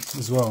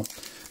as well.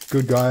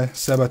 Good guy,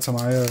 Seba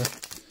Tamayo.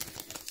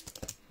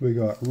 We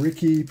got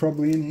Ricky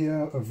probably in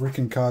here of Rick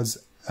and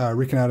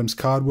Adams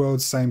Card World.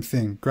 Same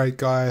thing. Great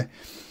guy.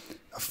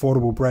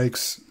 Affordable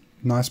breaks.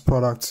 Nice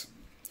product.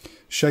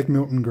 Shake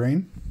Milton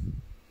Green.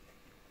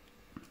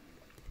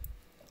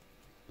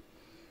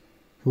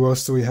 Who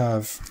else do we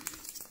have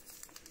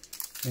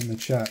in the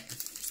chat?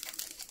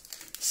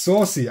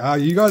 Saucy.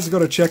 You guys have got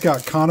to check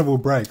out Carnival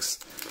Breaks.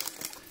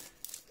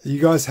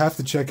 You guys have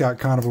to check out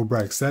Carnival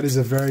Breaks. That is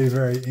a very,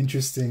 very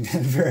interesting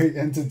and very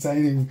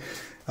entertaining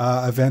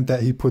event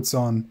that he puts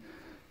on.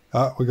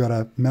 We got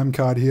a mem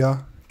card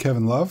here,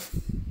 Kevin Love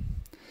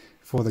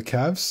for the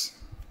Cavs.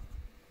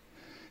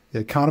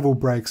 Yeah, Carnival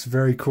Breaks,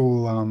 very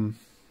cool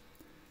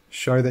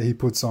show that he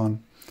puts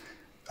on.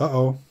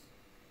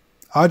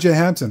 RJ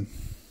Hampton.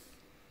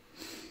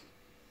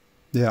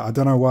 Yeah, I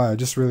don't know why. I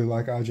just really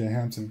like RJ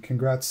Hampton.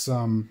 Congrats,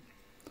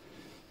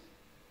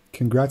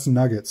 congrats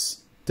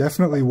Nuggets.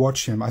 Definitely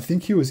watch him. I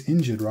think he was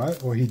injured,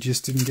 right? Or he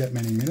just didn't get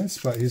many minutes,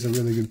 but he's a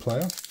really good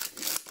player.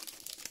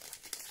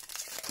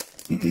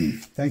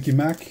 Thank you,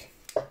 Mac.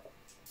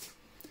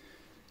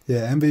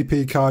 Yeah,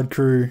 MVP Card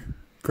Crew.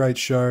 Great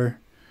show.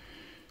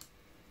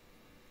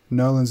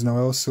 Nolan's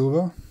Noel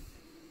Silver.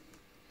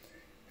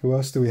 Who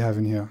else do we have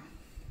in here?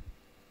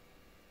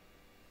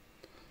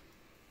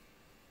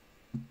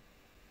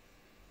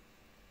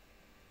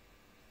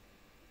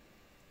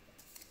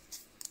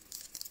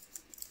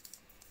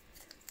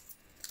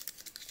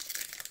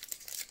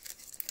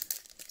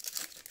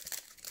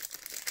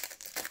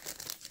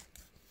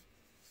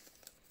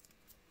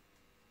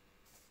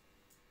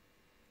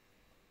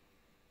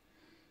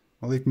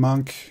 Malik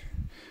Monk.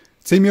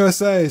 Team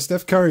USA,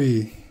 Steph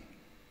Curry.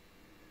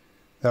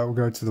 That will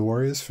go to the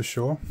Warriors for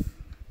sure.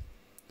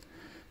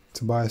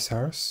 Tobias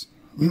Harris.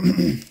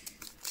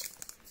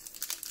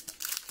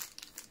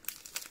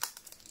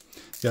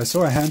 Yeah, I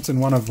saw a Hampton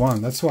 1 of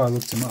 1. That's why I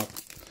looked him up.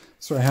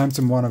 Saw a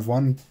Hampton 1 of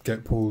 1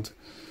 get pulled.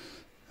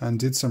 And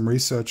did some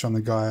research on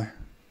the guy.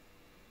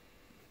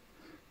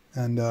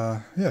 And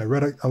yeah,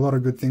 read a lot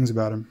of good things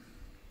about him.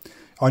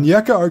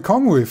 Onyeka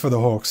Okongwu for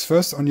the Hawks.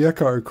 First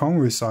Onyeka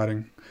Okongwu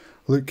sighting.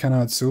 Luke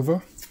Kennard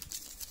Silver.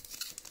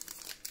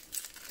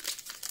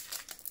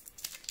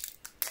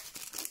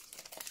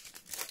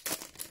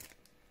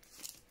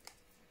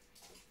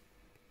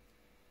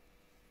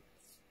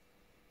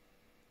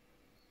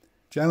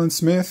 Jalen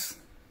Smith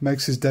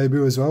makes his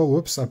debut as well.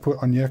 Whoops, I put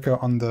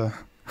Onyeka on the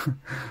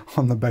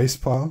on the base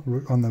pile,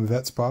 on the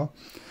vets pile.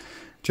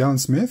 Jalen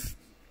Smith,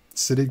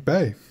 Saddiq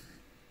Bey.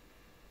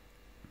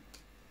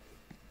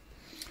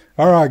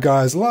 All right,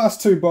 guys,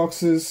 last 2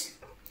 boxes.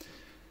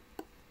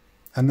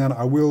 And then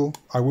I will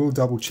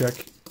double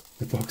check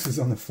the boxes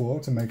on the floor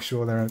to make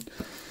sure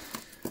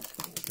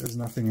there's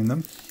nothing in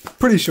them.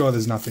 Pretty sure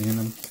there's nothing in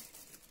them,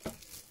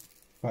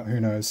 but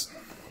who knows?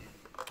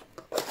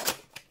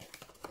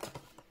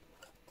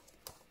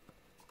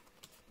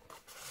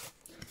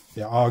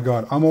 Yeah. Oh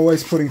god, I'm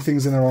always putting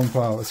things in the wrong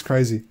pile. It's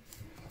crazy.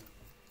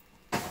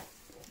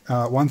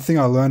 one thing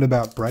I learned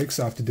about breaks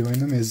after doing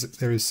them is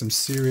there is some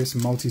serious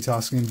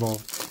multitasking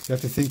involved. You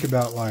have to think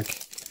about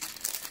like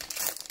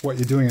what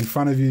you're doing in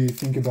front of you,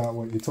 think about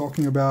what you're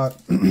talking about.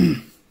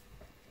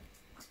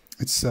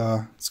 It's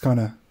kind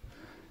of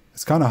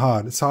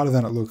hard. It's harder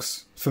than it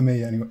looks for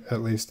me, anyway,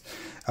 at least.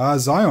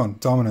 Zion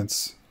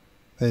dominance.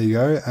 There you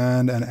go,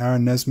 and an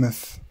Aaron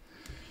Nesmith,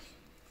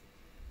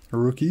 a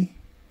rookie.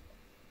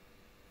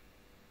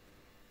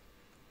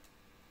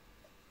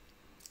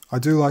 I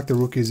do like the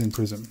rookies in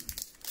Prism.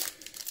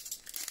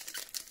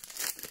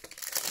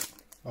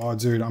 Oh,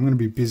 dude, I'm going to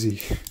be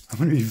busy. I'm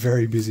going to be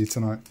very busy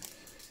tonight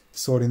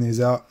sorting these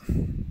out.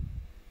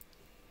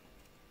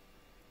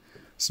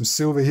 Some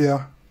silver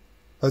here.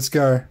 Let's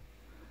go.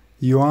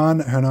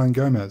 Juan Hernan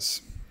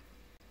Gomez.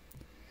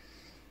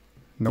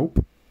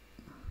 Nope.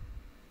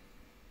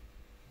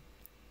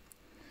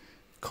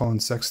 Colin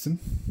Sexton.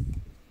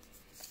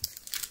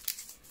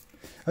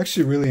 I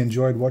actually really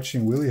enjoyed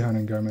watching Willie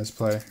Hernan Gomez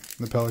play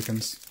the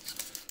Pelicans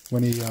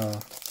when he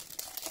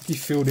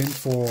filled in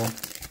for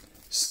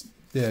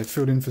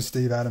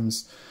Steve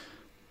Adams.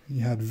 He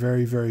had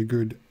very, very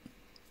good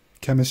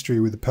chemistry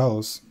with the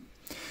Pels.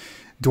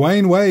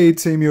 Dwayne Wade,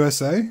 Team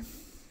USA.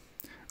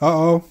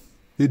 Uh-oh.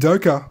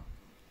 Udoka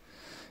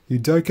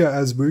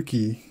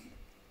Azubuike.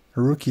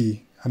 A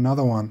rookie.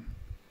 Another one.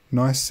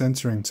 Nice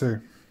centering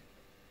too.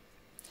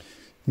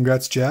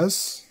 Congrats,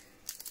 Jazz.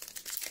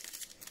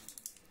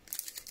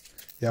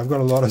 Yeah, I've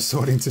got a lot of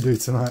sorting to do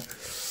tonight.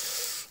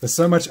 There's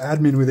so much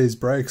admin with these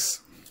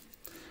breaks.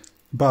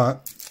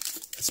 But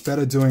it's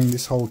better doing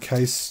this whole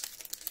case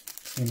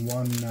in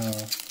one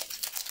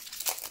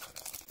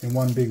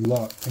big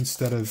lot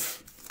instead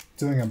of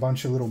doing a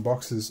bunch of little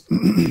boxes.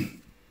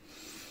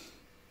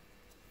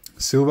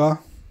 Silver.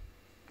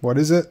 What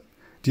is it?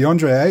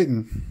 DeAndre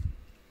Ayton.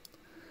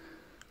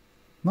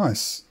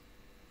 Nice.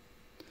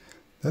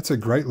 That's a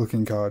great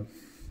looking card.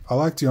 I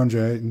like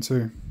DeAndre Ayton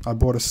too. I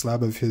bought a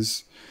slab of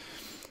his.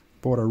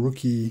 Bought a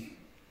rookie.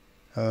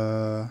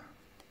 Yeah,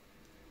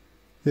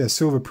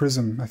 Silver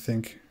Prism, I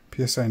think.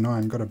 PSA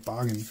 9. Got a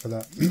bargain for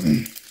that.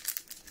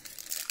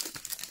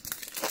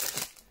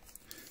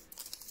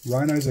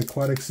 Rhinos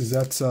Aquatics. Is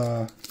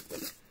that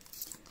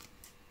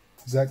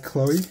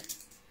Chloe?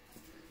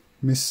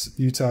 Miss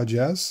Utah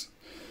Jazz.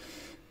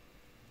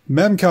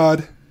 Mem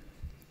card.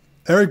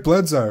 Eric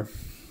Bledsoe.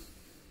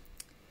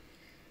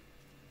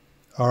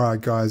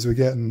 Alright guys, we're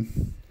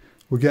getting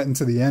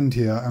to the end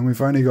here and we've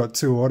only got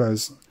 2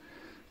 autos.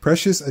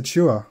 Precious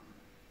Achiuwa,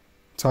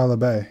 Tyler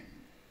Bay.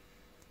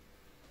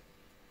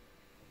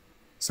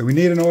 So we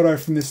need an auto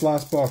from this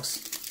last box.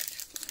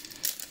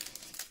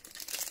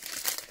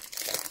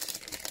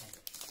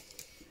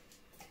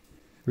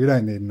 We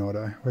don't need an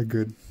auto, we're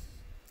good.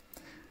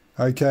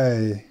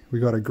 Okay,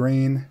 we got a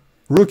green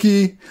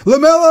rookie.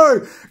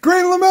 LaMelo!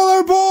 Green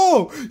LaMelo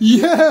ball!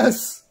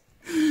 Yes!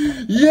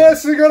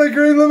 Yes, we got a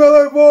green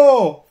LaMelo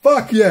ball!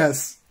 Fuck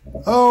yes!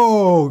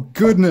 Oh,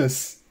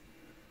 goodness.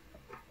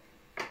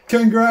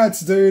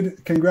 Congrats,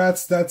 dude.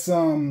 Congrats. That's,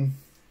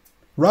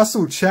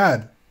 Russell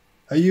Chad.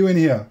 Are you in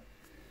here?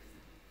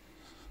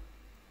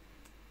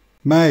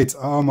 Mate,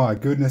 oh my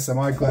goodness, am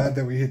I glad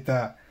that we hit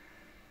that.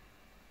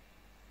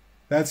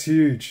 That's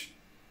huge.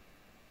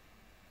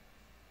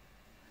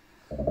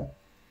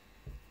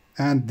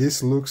 And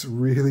this looks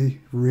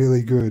really,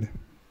 really good.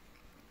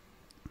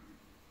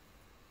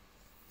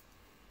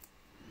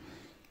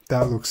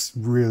 That looks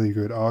really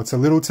good. Oh, it's a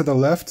little to the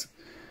left,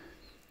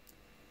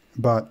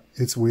 but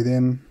it's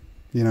within,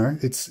 you know,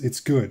 it's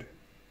good.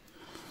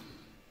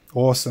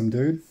 Awesome,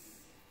 dude.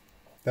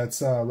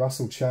 That's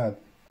Russell Chad.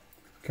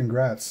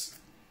 Congrats.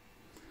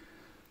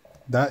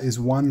 That is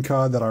one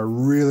card that I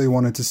really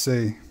wanted to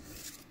see.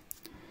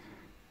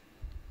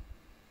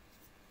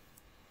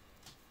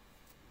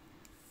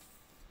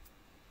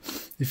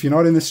 If you're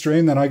not in the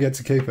stream, then I get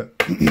to keep it.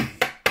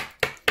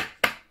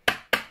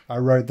 I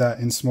wrote that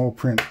in small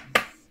print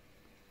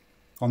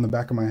on the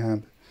back of my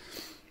hand.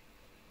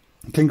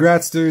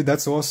 Congrats, dude.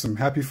 That's awesome.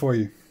 Happy for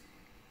you.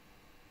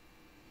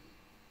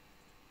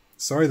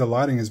 Sorry the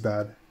lighting is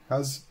bad.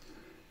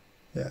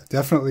 Yeah,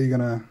 definitely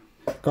gonna...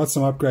 Got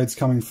some upgrades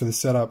coming for the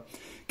setup.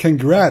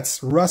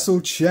 Congrats,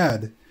 Russell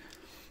Chad.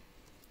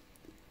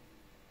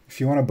 If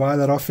you want to buy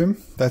that off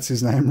him, that's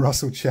his name,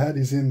 Russell Chad.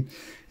 He's in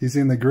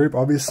the group,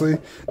 obviously.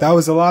 That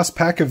was the last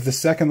pack of the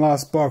second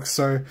last box.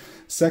 So,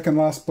 second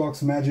last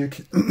box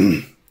Magic.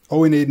 All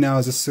we need now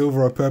is a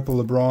silver or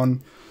purple LeBron.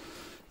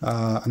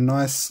 A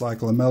nice, like,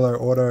 LaMelo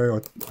auto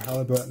or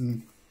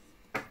Halliburton.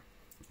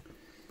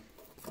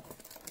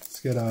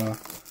 Let's get a...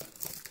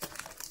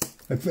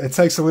 It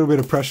takes a little bit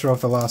of pressure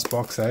off the last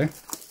box, eh?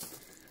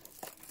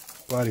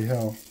 Bloody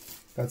hell.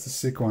 That's a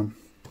sick one.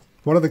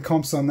 What are the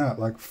comps on that?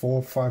 Like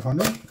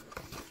 500?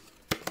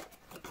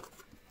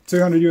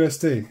 200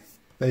 USD.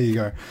 There you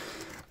go.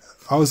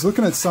 I was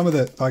looking at some of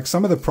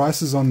the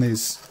prices on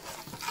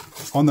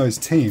those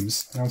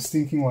teams, and I was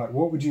thinking, like,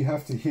 what would you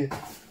have to hit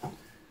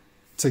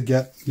to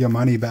get your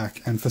money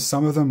back? And for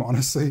some of them,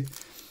 honestly,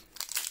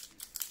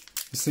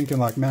 I was thinking,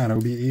 like, man, it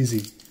would be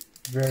easy.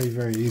 Very,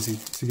 very easy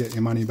to get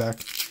your money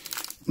back.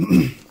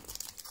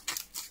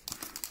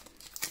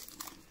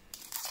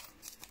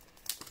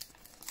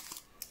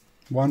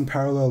 One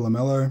parallel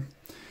LaMelo,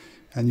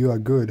 and you are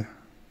good.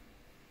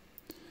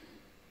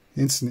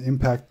 Instant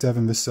impact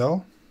Devin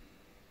Vassell.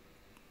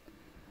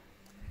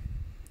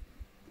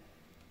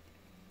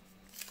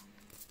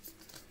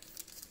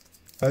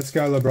 Let's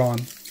go LeBron.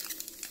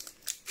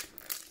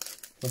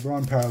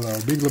 LeBron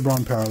parallel. Big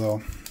LeBron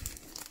parallel.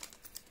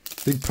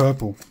 Big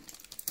purple.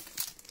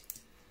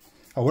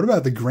 Oh, what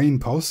about the green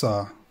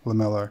pulsar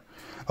LaMelo?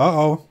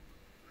 Uh-oh.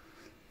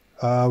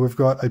 We've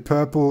got a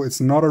purple.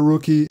 It's not a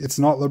rookie. It's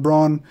not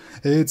LeBron.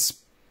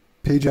 It's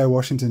PJ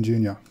Washington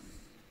Jr.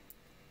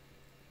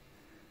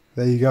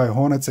 There you go.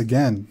 Hornets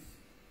again.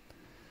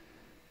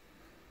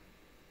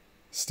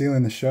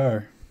 Stealing the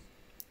show.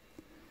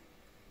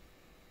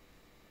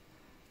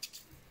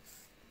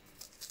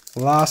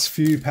 Last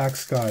few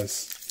packs,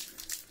 guys.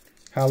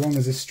 How long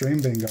has this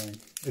stream been going?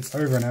 It's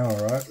over an hour,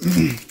 right?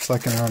 It's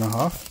like an hour and a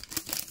half.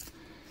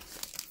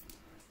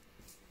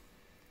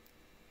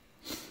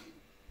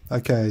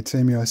 Okay,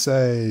 Team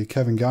USA,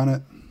 Kevin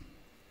Garnett,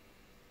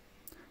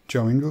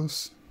 Joe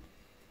Ingles.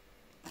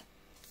 Are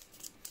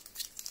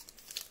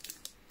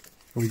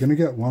we going to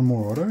get one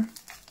more auto?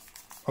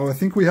 Oh, I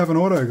think we have an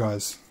auto,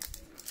 guys.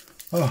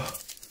 Oh,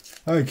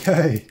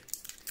 okay.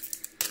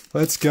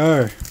 Let's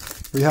go.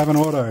 We have an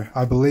auto,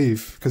 I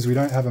believe, because we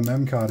don't have a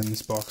mem card in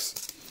this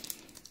box.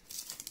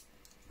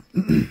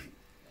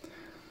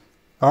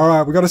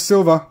 Alright, we got a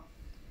silver.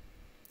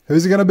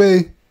 Who's it going to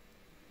be?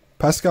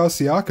 Pascal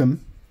Siakam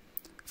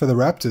for the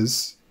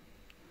Raptors.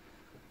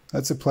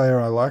 That's a player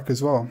I like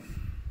as well.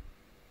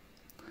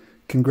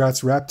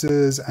 Congrats,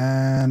 Raptors,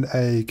 and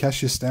a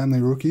Cassius Stanley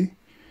rookie.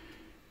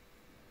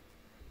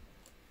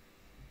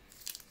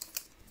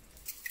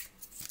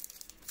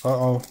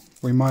 Uh-oh,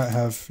 we might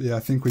have, yeah, I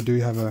think we do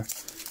have a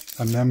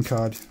mem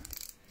card.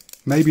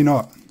 Maybe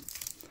not,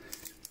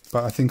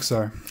 but I think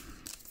so.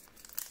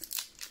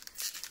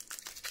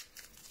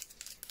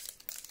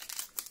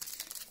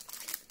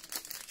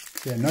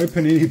 Yeah, no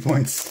Panini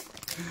points.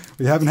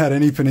 We haven't had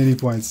any Panini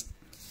points.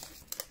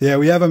 Yeah,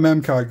 we have a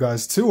mem card,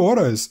 guys. Two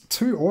autos.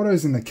 Two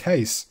autos in the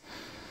case.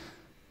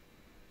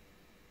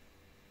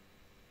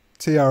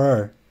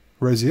 TRO.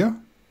 Rozier.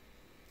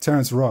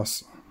 Terrence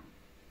Ross.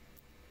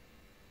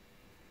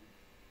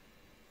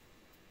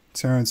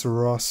 Terrence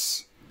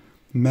Ross.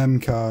 Mem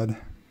card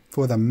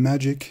for the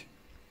Magic.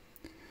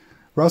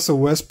 Russell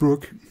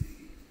Westbrook.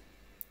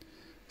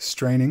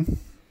 Straining.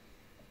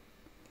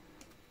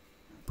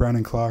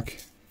 Brandon Clark.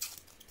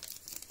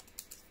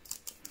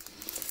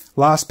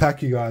 Last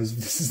pack, you guys.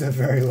 This is the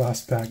very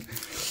last pack.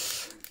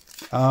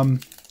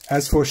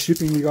 As for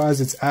shipping, you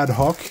guys, it's ad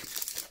hoc.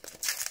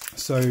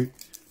 So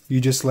you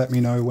just let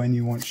me know when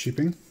you want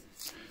shipping.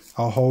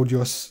 I'll hold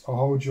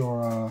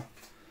your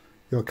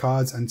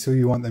cards until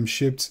you want them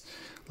shipped.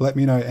 Let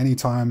me know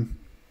anytime.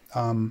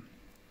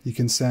 You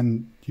can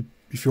send,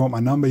 if you want my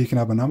number, you can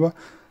have a number,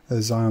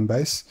 Zion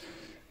Base,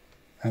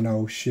 and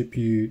I'll ship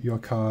you your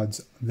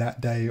cards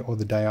that day or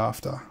the day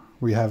after.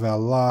 We have our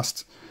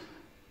last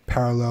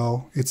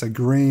parallel. It's a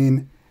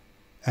green,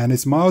 and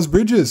it's Miles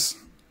Bridges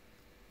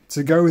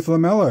to go with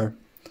LaMelo.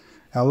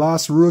 Our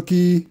last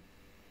rookie,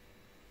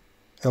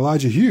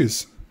 Elijah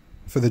Hughes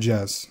for the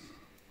Jazz.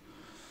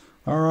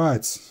 All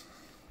right.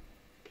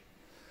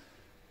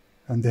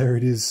 And there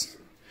it is.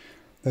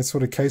 That's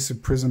what a case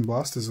of Prism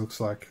Blasters looks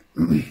like.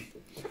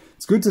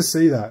 It's good to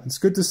see that. It's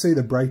good to see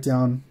the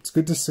breakdown. It's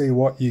good to see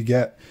what you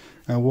get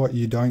and what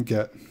you don't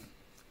get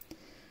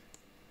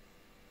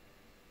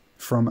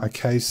from a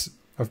case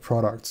of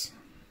products.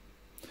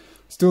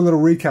 Let's do a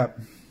little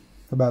recap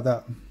about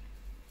that.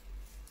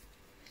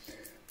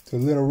 Do a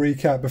little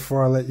recap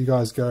before I let you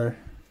guys go.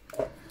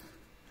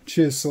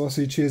 Cheers,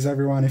 Saucy. Cheers,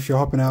 everyone. If you're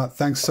hopping out,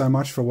 thanks so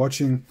much for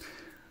watching.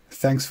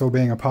 Thanks for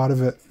being a part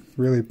of it.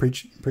 Really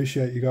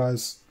appreciate you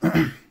guys.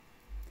 Yeah,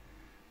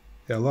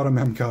 a lot of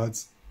mem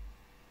cards.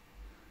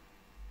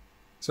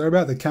 Sorry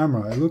about the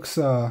camera. It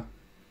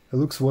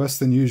looks worse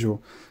than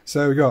usual.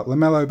 So we got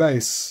LaMelo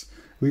base.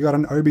 We got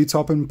an Obi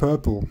Toppin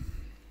purple.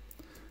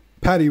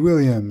 Patty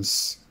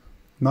Williams.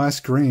 Nice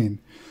green.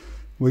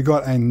 We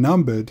got a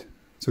numbered.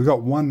 So we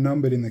got one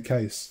numbered in the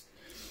case.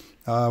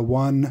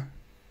 One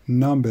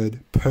numbered,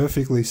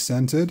 perfectly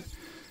centered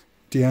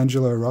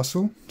D'Angelo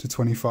Russell to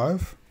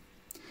 25.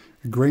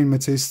 A green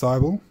Matisse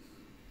Thybulle.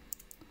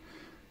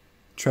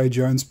 Trey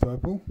Jones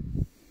purple.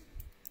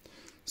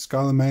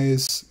 Skylar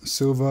Mays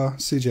silver.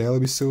 CJ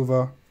Ellaby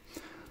silver.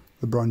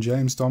 LeBron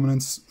James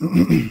dominance.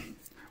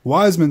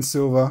 Wiseman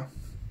silver.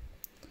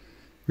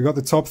 We got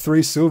the top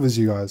three silvers,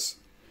 you guys.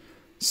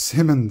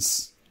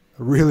 Simmons,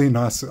 really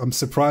nice. I'm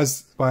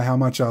surprised by how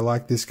much I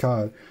like this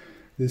card.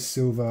 This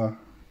silver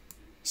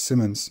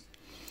Simmons.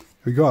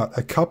 We got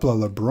a couple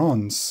of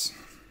LeBrons.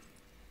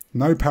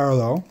 No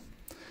parallel,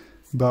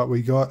 but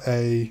we got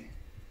a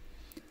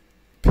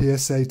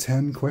PSA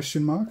 10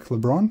 question mark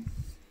LeBron.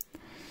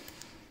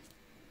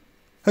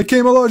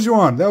 Hakeem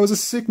Olajuwon. That was a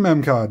sick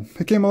mem card.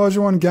 Hakeem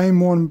Olajuwon game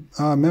one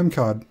mem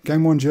card.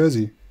 Game one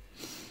jersey.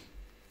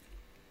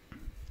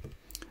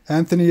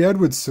 Anthony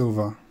Edwards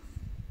silver.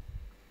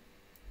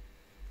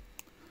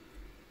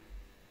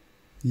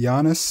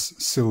 Giannis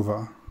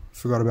silver.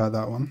 Forgot about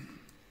that one.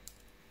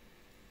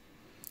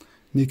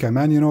 Nico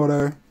Mannion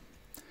auto.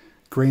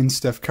 Green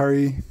Steph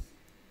Curry.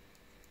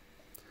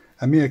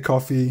 Amir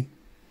Coffey.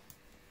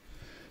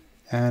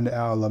 And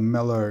our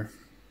LaMelo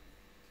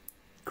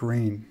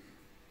green.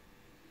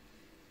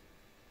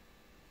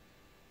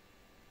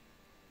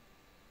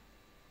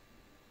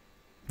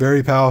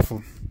 Very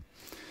powerful.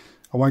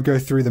 I won't go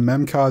through the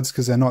mem cards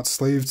because they're not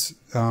sleeved.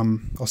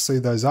 I'll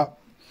sleeve those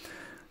up.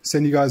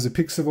 Send you guys the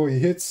pics of all your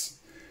hits.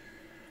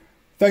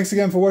 Thanks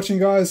again for watching,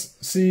 guys.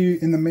 See you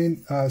in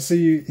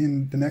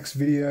the next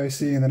video.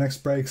 See you in the next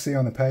break. See you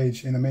on the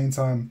page. In the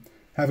meantime,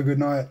 have a good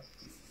night.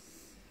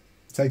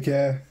 Take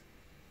care.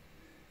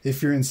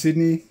 If you're in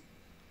Sydney,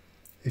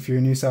 if you're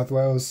in New South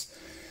Wales,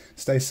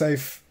 stay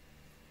safe.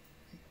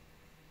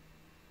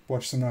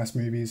 Watch some nice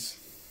movies.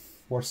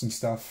 Watch some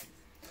stuff.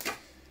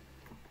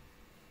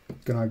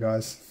 Good night,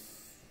 guys.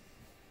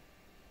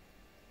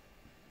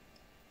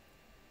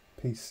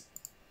 Peace.